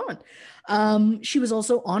 so move on. She was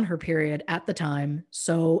also on her period at the time.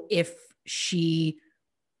 So if she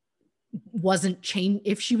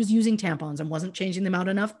if she was using tampons and wasn't changing them out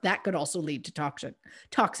enough, that could also lead to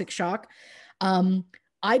toxic shock.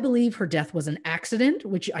 I believe her death was an accident,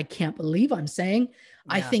 which I can't believe I'm saying.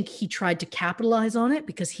 Yeah. I think he tried to capitalize on it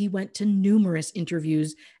because he went to numerous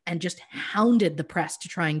interviews and just hounded the press to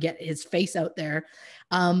try and get his face out there.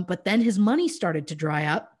 But then his money started to dry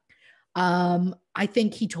up. I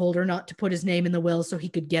think he told her not to put his name in the will so he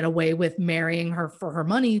could get away with marrying her for her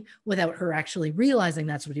money without her actually realizing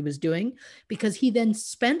that's what he was doing, because he then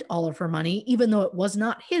spent all of her money, even though it was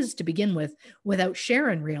not his to begin with, without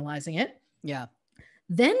Sharon realizing it. Yeah.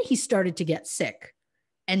 Then he started to get sick,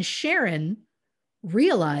 and Sharon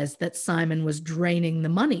realized that Simon was draining the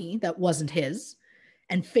money that wasn't his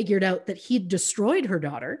and figured out that he'd destroyed her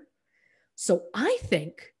daughter. So I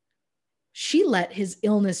think she let his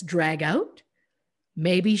illness drag out.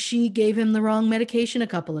 Maybe she gave him the wrong medication a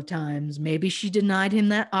couple of times. Maybe she denied him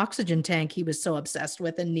that oxygen tank he was so obsessed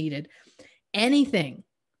with and needed. Anything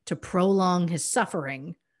to prolong his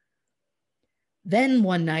suffering. Then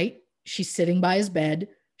one night, she's sitting by his bed.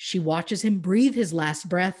 She watches him breathe his last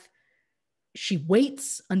breath. She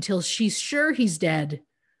waits until she's sure he's dead,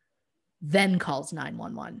 then calls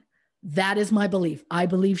 911. That is my belief. I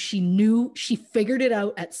believe she figured it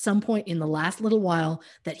out at some point in the last little while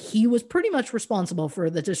that he was pretty much responsible for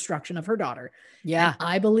the destruction of her daughter. Yeah. And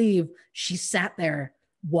I believe she sat there,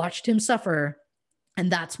 watched him suffer.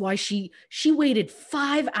 And that's why she waited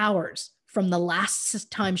 5 hours from the last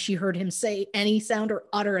time she heard him say any sound or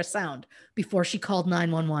utter a sound before she called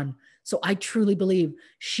 911. So I truly believe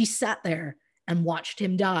she sat there and watched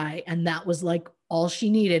him die. And that was like all she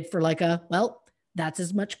needed for like that's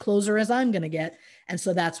as much closure as I'm going to get. And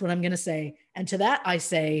so that's what I'm going to say. And to that, I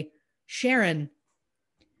say, Sharon,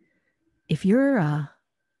 if you're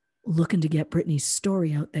looking to get Brittany's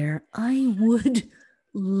story out there, I would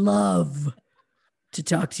love to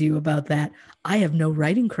talk to you about that. I have no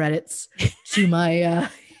writing credits to my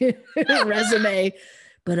resume,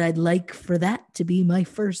 but I'd like for that to be my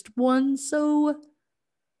first one. So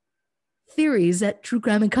theories at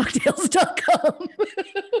truecrimeandcocktails.com.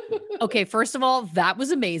 Okay, first of all, that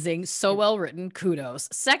was amazing. So well written. Kudos.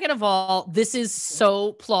 Second of all, this is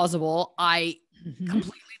so plausible. I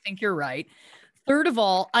completely think you're right. Third of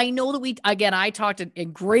all, I know that I talked a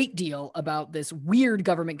great deal about this weird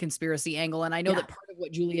government conspiracy angle. And I know that part of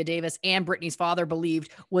what Julia Davis and Brittany's father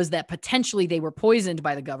believed was that potentially they were poisoned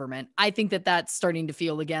by the government. I think that that's starting to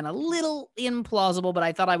feel, again, a little implausible, but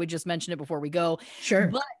I thought I would just mention it before we go. Sure.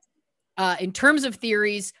 But in terms of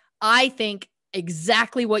theories, I think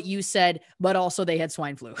exactly what you said, but also they had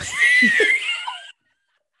swine flu.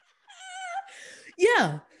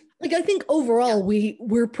 Yeah. Like, I think overall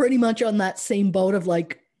we're pretty much on that same boat of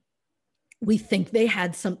like, we think they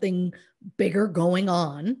had something bigger going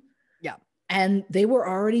on. Yeah. And they were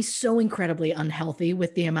already so incredibly unhealthy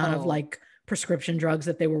with the amount of like prescription drugs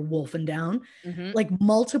that they were wolfing down, like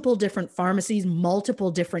multiple different pharmacies,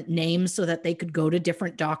 multiple different names so that they could go to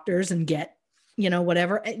different doctors and get,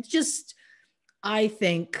 whatever. It just, I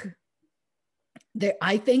think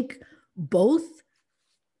both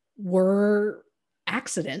were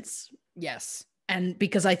accidents. Yes. And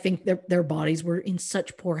because I think their bodies were in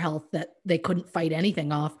such poor health that they couldn't fight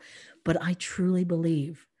anything off. But I truly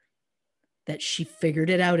believe that she figured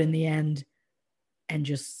it out in the end and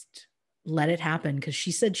just let it happen. Because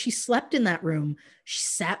she said she slept in that room. She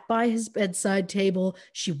sat by his bedside table.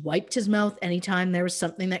 She wiped his mouth anytime there was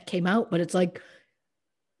something that came out. But it's like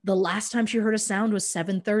the last time she heard a sound was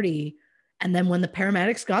 7:30. And then when the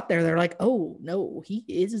paramedics got there, they're like, oh, no,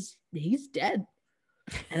 he's dead.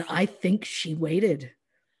 And I think she waited.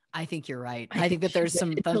 I think you're right. I think that there's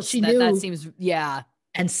some, that seems, yeah.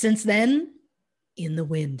 And since then, in the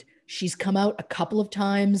wind, she's come out a couple of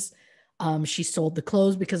times. She sold the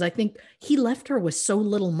clothes because I think he left her with so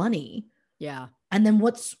little money. Yeah. And then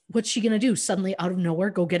what's she going to do? Suddenly out of nowhere,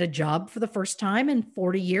 go get a job for the first time in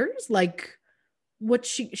 40 years? Like, what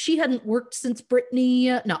she hadn't worked since Brittany,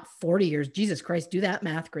 not 40 years. Jesus Christ, do that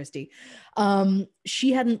math, Christy.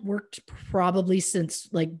 She hadn't worked probably since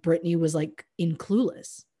like Brittany was like in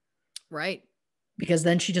Clueless. Right. Because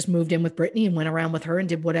then she just moved in with Brittany and went around with her and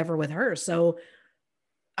did whatever with her. So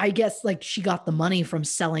I guess like she got the money from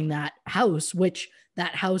selling that house, which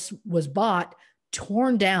that house was bought,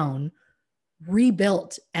 torn down,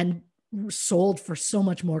 rebuilt, and sold for so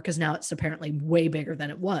much more because now it's apparently way bigger than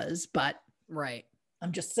it was. But right.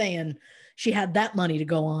 I'm just saying she had that money to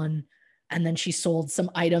go on. And then she sold some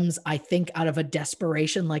items, I think, out of a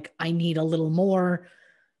desperation, like I need a little more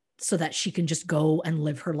so that she can just go and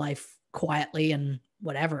live her life quietly and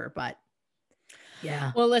whatever. But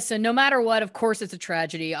yeah. Well, listen, no matter what, of course, it's a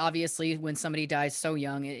tragedy. Obviously, when somebody dies so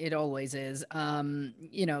young, it always is.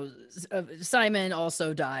 Simon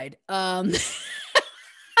also died.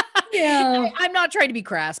 Yeah. I'm not trying to be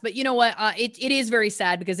crass, but you know what? It is very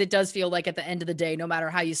sad because it does feel like at the end of the day, no matter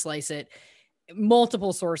how you slice it,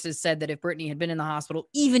 multiple sources said that if Brittany had been in the hospital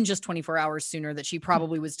even just 24 hours sooner, that she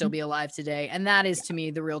probably would still be alive today. And that is to me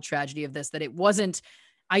the real tragedy of this, that it wasn't,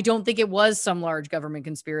 I don't think it was some large government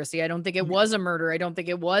conspiracy. I don't think it was a murder. I don't think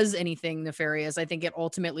it was anything nefarious. I think it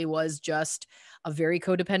ultimately was just a very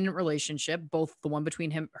codependent relationship, both the one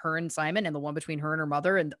between her and Simon and the one between her and her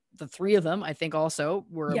mother. And the three of them, I think also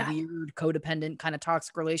were a weird codependent kind of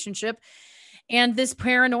toxic relationship. And this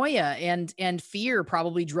paranoia and fear,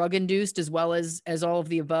 probably drug induced as well as all of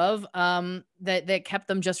the above, that kept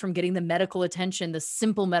them just from getting the medical attention, the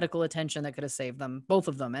simple medical attention that could have saved them, both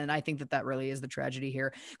of them. And I think that really is the tragedy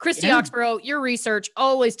here. Christy Oxborough, your research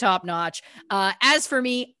always top notch. As for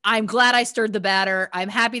me, I'm glad I stirred the batter. I'm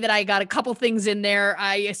happy that I got a couple things in there.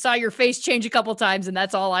 I saw your face change a couple times, and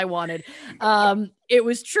that's all I wanted. It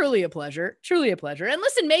was truly a pleasure. And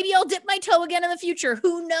listen, maybe I'll dip my toe again in the future.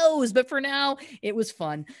 Who knows? But for now, it was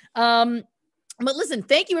fun. But listen,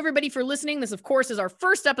 thank you everybody for listening. This, of course, is our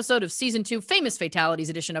first episode of season 2, Famous Fatalities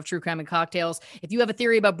Edition of True Crime and Cocktails. If you have a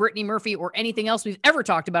theory about Brittany Murphy or anything else we've ever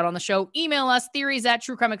talked about on the show, email us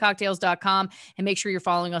theories@truecrimeandcocktails.com, and make sure you're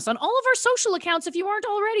following us on all of our social accounts if you aren't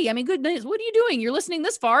already. I mean, goodness, what are you doing? You're listening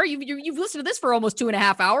this far. You've listened to this for almost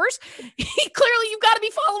 2.5 hours. Clearly, you've got to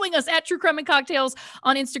be following us at True Crime and Cocktails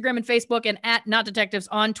on Instagram and Facebook, and at Not Detectives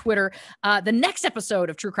on Twitter. The next episode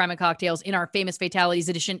of True Crime and Cocktails in our Famous Fatalities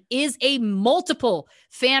Edition is a multiple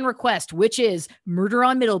fan request, which is Murder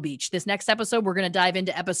on Middle Beach. This next episode, we're going to dive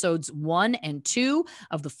into episodes 1 and 2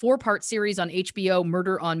 of the 4-part series on HBO,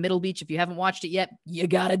 Murder on Middle Beach. If you haven't watched it yet, you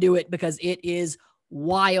got to do it because it is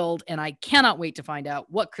wild. And I cannot wait to find out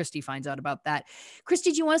what Christy finds out about that.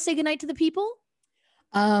 Christy, do you want to say goodnight to the people?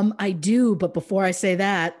 I do. But before I say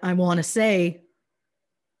that, I want to say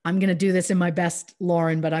I'm going to do this in my best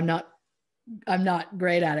Lauren, but I'm not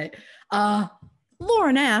great at it.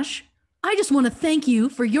 Lauren Ash, I just want to thank you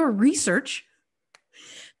for your research.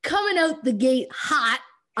 Coming out the gate hot.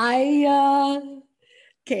 I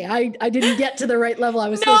didn't get to the right level I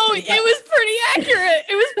was supposed to. It was pretty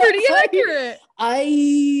accurate.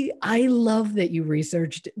 I love that you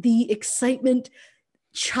researched. The excitement,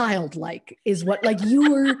 childlike, is what, like,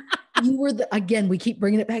 you were again, we keep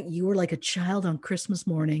bringing it back. You were like a child on Christmas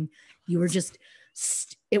morning. You were just,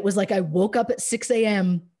 it was like I woke up at 6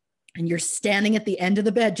 a.m. and you're standing at the end of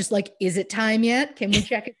the bed, just like, is it time yet? Can we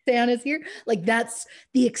check if Santa's here? Like, that's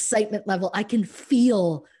the excitement level. I can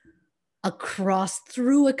feel across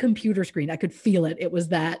through a computer screen. I could feel it. It was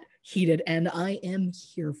that heated, and I am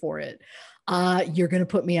here for it. You're going to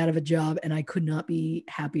put me out of a job, and I could not be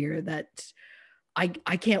happier that I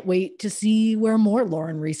can't wait to see where more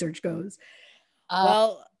Lauren research goes.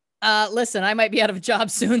 Listen, I might be out of a job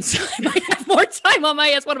soon, so I might have more time on my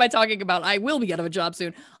ass. What am I talking about? I will be out of a job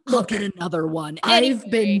soon. I'll get another one. I've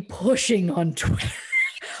been pushing on Twitter.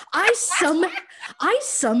 I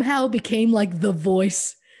somehow became like the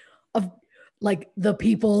voice of like the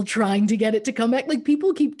people trying to get it to come back. Like,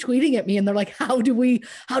 people keep tweeting at me and they're like,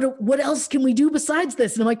 what else can we do besides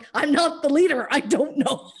this? And I'm like, I'm not the leader. I don't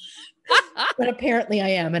know. But apparently I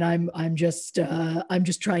am. And I'm just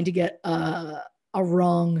trying to get a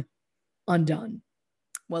wrong undone.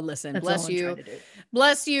 Well, listen, bless you.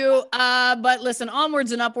 But listen,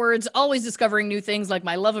 onwards and upwards, always discovering new things, like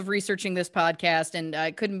my love of researching this podcast. And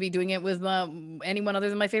I couldn't be doing it with anyone other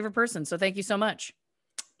than my favorite person. So thank you so much.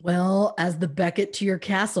 Well, as the Beckett to your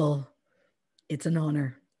castle, it's an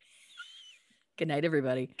honor. Good night,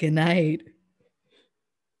 everybody. Good night.